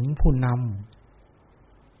นึกถึงผู้น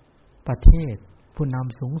ำประเทศผู้น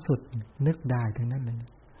ำสูงสุดนึกได้ทั้งนั้นเลย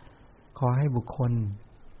ขอให้บุคคล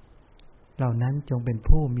เหล่านั้นจงเป็น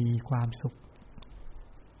ผู้มีความสุข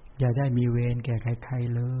อย่าได้มีเวรแก่ใคร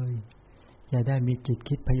ๆเลยอย่าได้มีจิต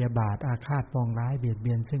คิดพยาบาทอาฆาตปองร้ายเบียดเ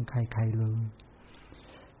บียนซึ่งใครๆเลย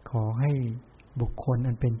ขอให้บุคคล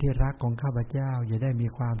อันเป็นที่รักของข้าพเจ้าอย่าได้มี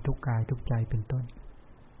ความทุกข์กายทุกข์ใจเป็นต้น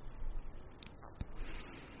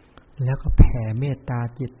แล้วก็แผ่เมตตา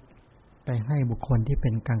จิตไปให้บุคคลที่เป็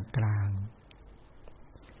นกลาง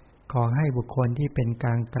ๆขอให้บุคคลที่เป็นกล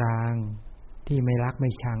างๆที่ไม่รักไ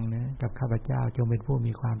ม่ชังนะกับข้าพเจ้าจงเป็นผู้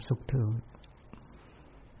มีความสุขเถิด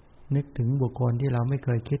นึกถึงบุคคลที่เราไม่เค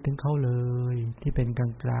ยคิดถึงเขาเลยที่เป็นก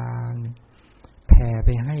ลางๆแผ่ไป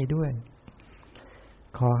ให้ด้วย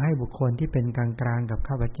ขอให้บุคคลที่เป็นกลางๆกับ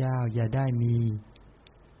ข้าพเจ้าอย่าได้มี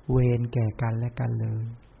เวรแก่กันและกันเลย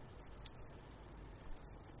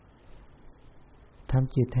ท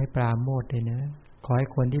ำจิตให้ปราโมทย์เลยนะขอให้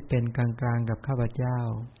คนที่เป็นกลางๆกับข้าพเจ้า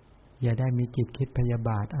อย่าได้มีจิตคิดพยาบ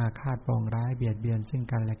าทอาฆาตปองร้ายเบียดเบียนซึ่ง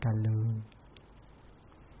กันและกันเลย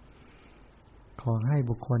ขอให้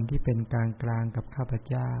บุคคลที่เป็นกลางๆกับข้าพ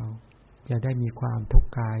เจ้าอย่าได้มีความทุกข์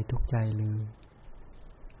กายทุกข์ใจเลย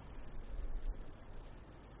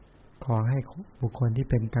ขอให้บุคคลที่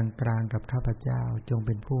เป็นกลางๆกับข้าพเจ้าจงเ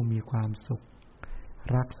ป็นผู้มีความสุข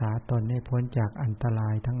รักษาตนให้พ้นจากอันตรา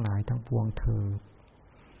ยทั้งหลายทั้งปวงเถิด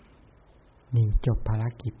นี่จบภาร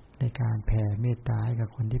กิจในการแผ่เมตตาให้กับ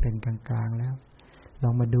คนที่เป็นกลางๆแล้วล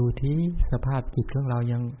องมาดูที่สภาพจิตของเรา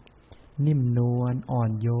ยังนิ่มนวลอ่อ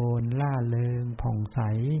นโยนล่าเริงผ่องใส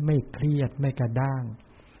ไม่เครียดไม่กระด้าง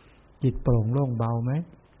จิตโปร่งโล่งเบาไหม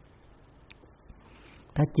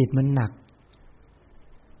ถ้าจิตมันหนัก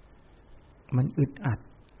มันอึดอัด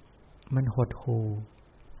มันหดหู่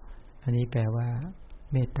อันนี้แปลว่า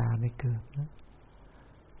เมตตาไม่เกิดนะ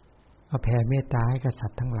เอาแผ่เมตตาให้กับสั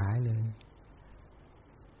ตว์ทั้งหลายเลย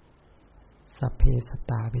สัพเพสัต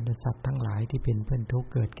ตาเป็นสัตว์ทั้งหลายที่เป็นเพื่อนทุกข์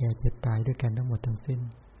เกิดแก่เจ็บตายด้วยกันทั้งหมดทั้งสิ้น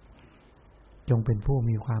จงเป็นผู้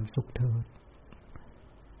มีความสุขเถิด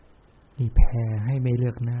นี่แผ่ให้ไม่เลื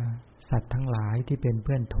อกหน้าสัตว์ทั้งหลายที่เป็นเ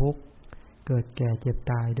พื่อนทุกข์เกิดแก่เจ็บ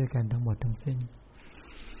ตายด้วยกันทั้งหมดทั้งสิ้น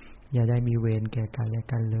อย่าได้มีเวรแก่กันและ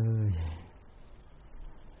กันเลย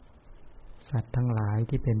สัตว์ทั้งหลาย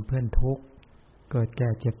ที่เป็นเพื่อนทุกข์เกิดแก่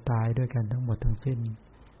เจ็บตายด้วยกันทั้งหมดทั้งสิ้น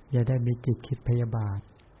อย่าได้มีจิตคิดพยาบาท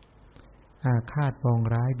อาฆาตปอง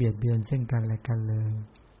ร้ายเบียดเบียนซึ่งกันและกันเลย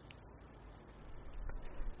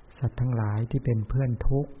สัตว์ทั้งหลายที่เป็นเพื่อน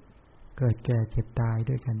ทุกข์เกิดแก่เจ็บตาย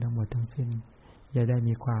ด้วยกันทั้งหมดทั้งสิ้นอย่าได้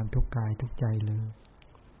มีความทุกข์กายทุกข์ใจเลย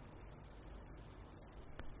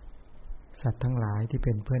สัตว์ทั้งหลายที่เ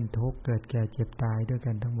ป็นเพื่อนทุกข์เกิดแก่เจ็บตายด้วย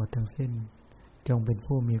กันทั้งหมดทั้งสิ้นจงเป็น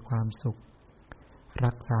ผู้มีความสุข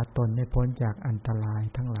รักษาตนให้พ้นจากอันตราย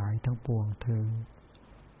ทั้งหลายทั้งปวงเถิด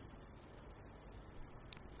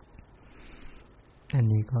อัน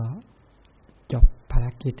นี้ก็จบภาร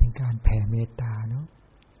กิจในการแผ่เมตตาเนาะ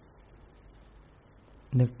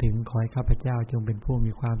นึกถึงขอให้ข้าพเจ้าจงเป็นผู้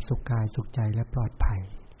มีความสุขกายสุขใจและปลอดภัย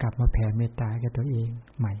กลับมาแผ่เมตตากับตัวเอง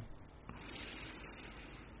ใหม่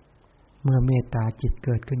เมื่อเมตตาจิตเ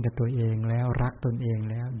กิดขึ้นกับตัวเองแล้วรักตนเอง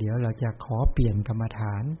แล้วเดี๋ยวเราจะขอเปลี่ยนกรรมฐ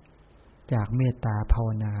านจากเมตตาภาว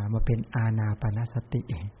นามาเป็นอานาปานสติ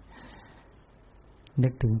นึ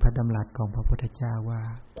กถึงพระดำรัสของพระพุทธเจ้าว่า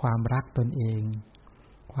ความรักตนเอง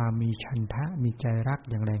ความมีฉันทะมีใจรัก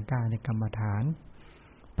อย่างแรงกล้าในกรรมฐาน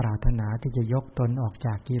ปรารถนาที่จะยกตนออกจ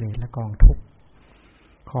ากกิเลสและกองทุกข์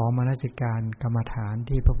ขอมนสิการกรรมฐาน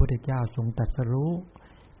ที่พระพุทธเจ้าทรงตรัสรู้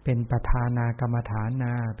เป็นประธานากรรมฐานน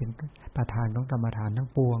าเป็นประธานของกรรมฐานทั้ง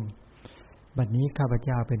ปวงบัดนี้ข้าพเ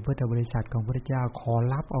จ้าเป็นพุทธบริษัทของพระพุทธเจ้าขอ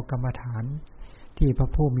รับเอากรรมฐานที่พระ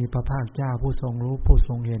ผู้มีพระภาคเจ้าผู้ทรงรู้ผู้ท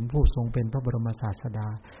รงเห็นผู้ทรงเป็นพระบรมศาสดา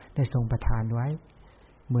ได้ทรงประทานไว้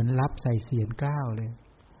เหมือนรับใส่เสียรเกล้าเลย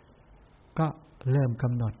ก็เริ่มก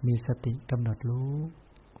ำหนดมีสติกำหนดรู้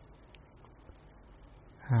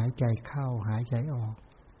หายใจเข้าหายใจออก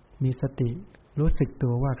มีสติรู้สึกตั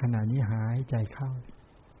วว่าขณะนี้หายใจเข้า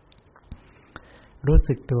รู้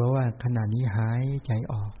สึกตัวว่าขณะนี้หายใจ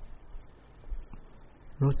ออก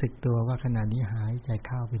รู้สึกตัวว่าขณะนี้หายใจเ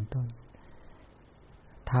ข้าเป็นต้น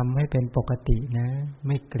ทำให้เป็นปกตินะไ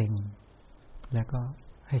ม่เกร็งแล้วก็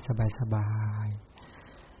ให้สบาย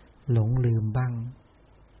ๆหลงลืมบ้าง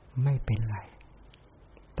ไม่เป็นไร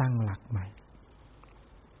ตั้งหลักใหม่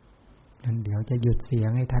งั้นเดี๋ยวจะหยุดเสียง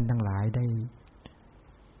ให้ท่านทั้งหลายได้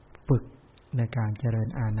ฝึกในการเจริญ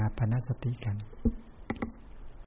อานาปานสติกัน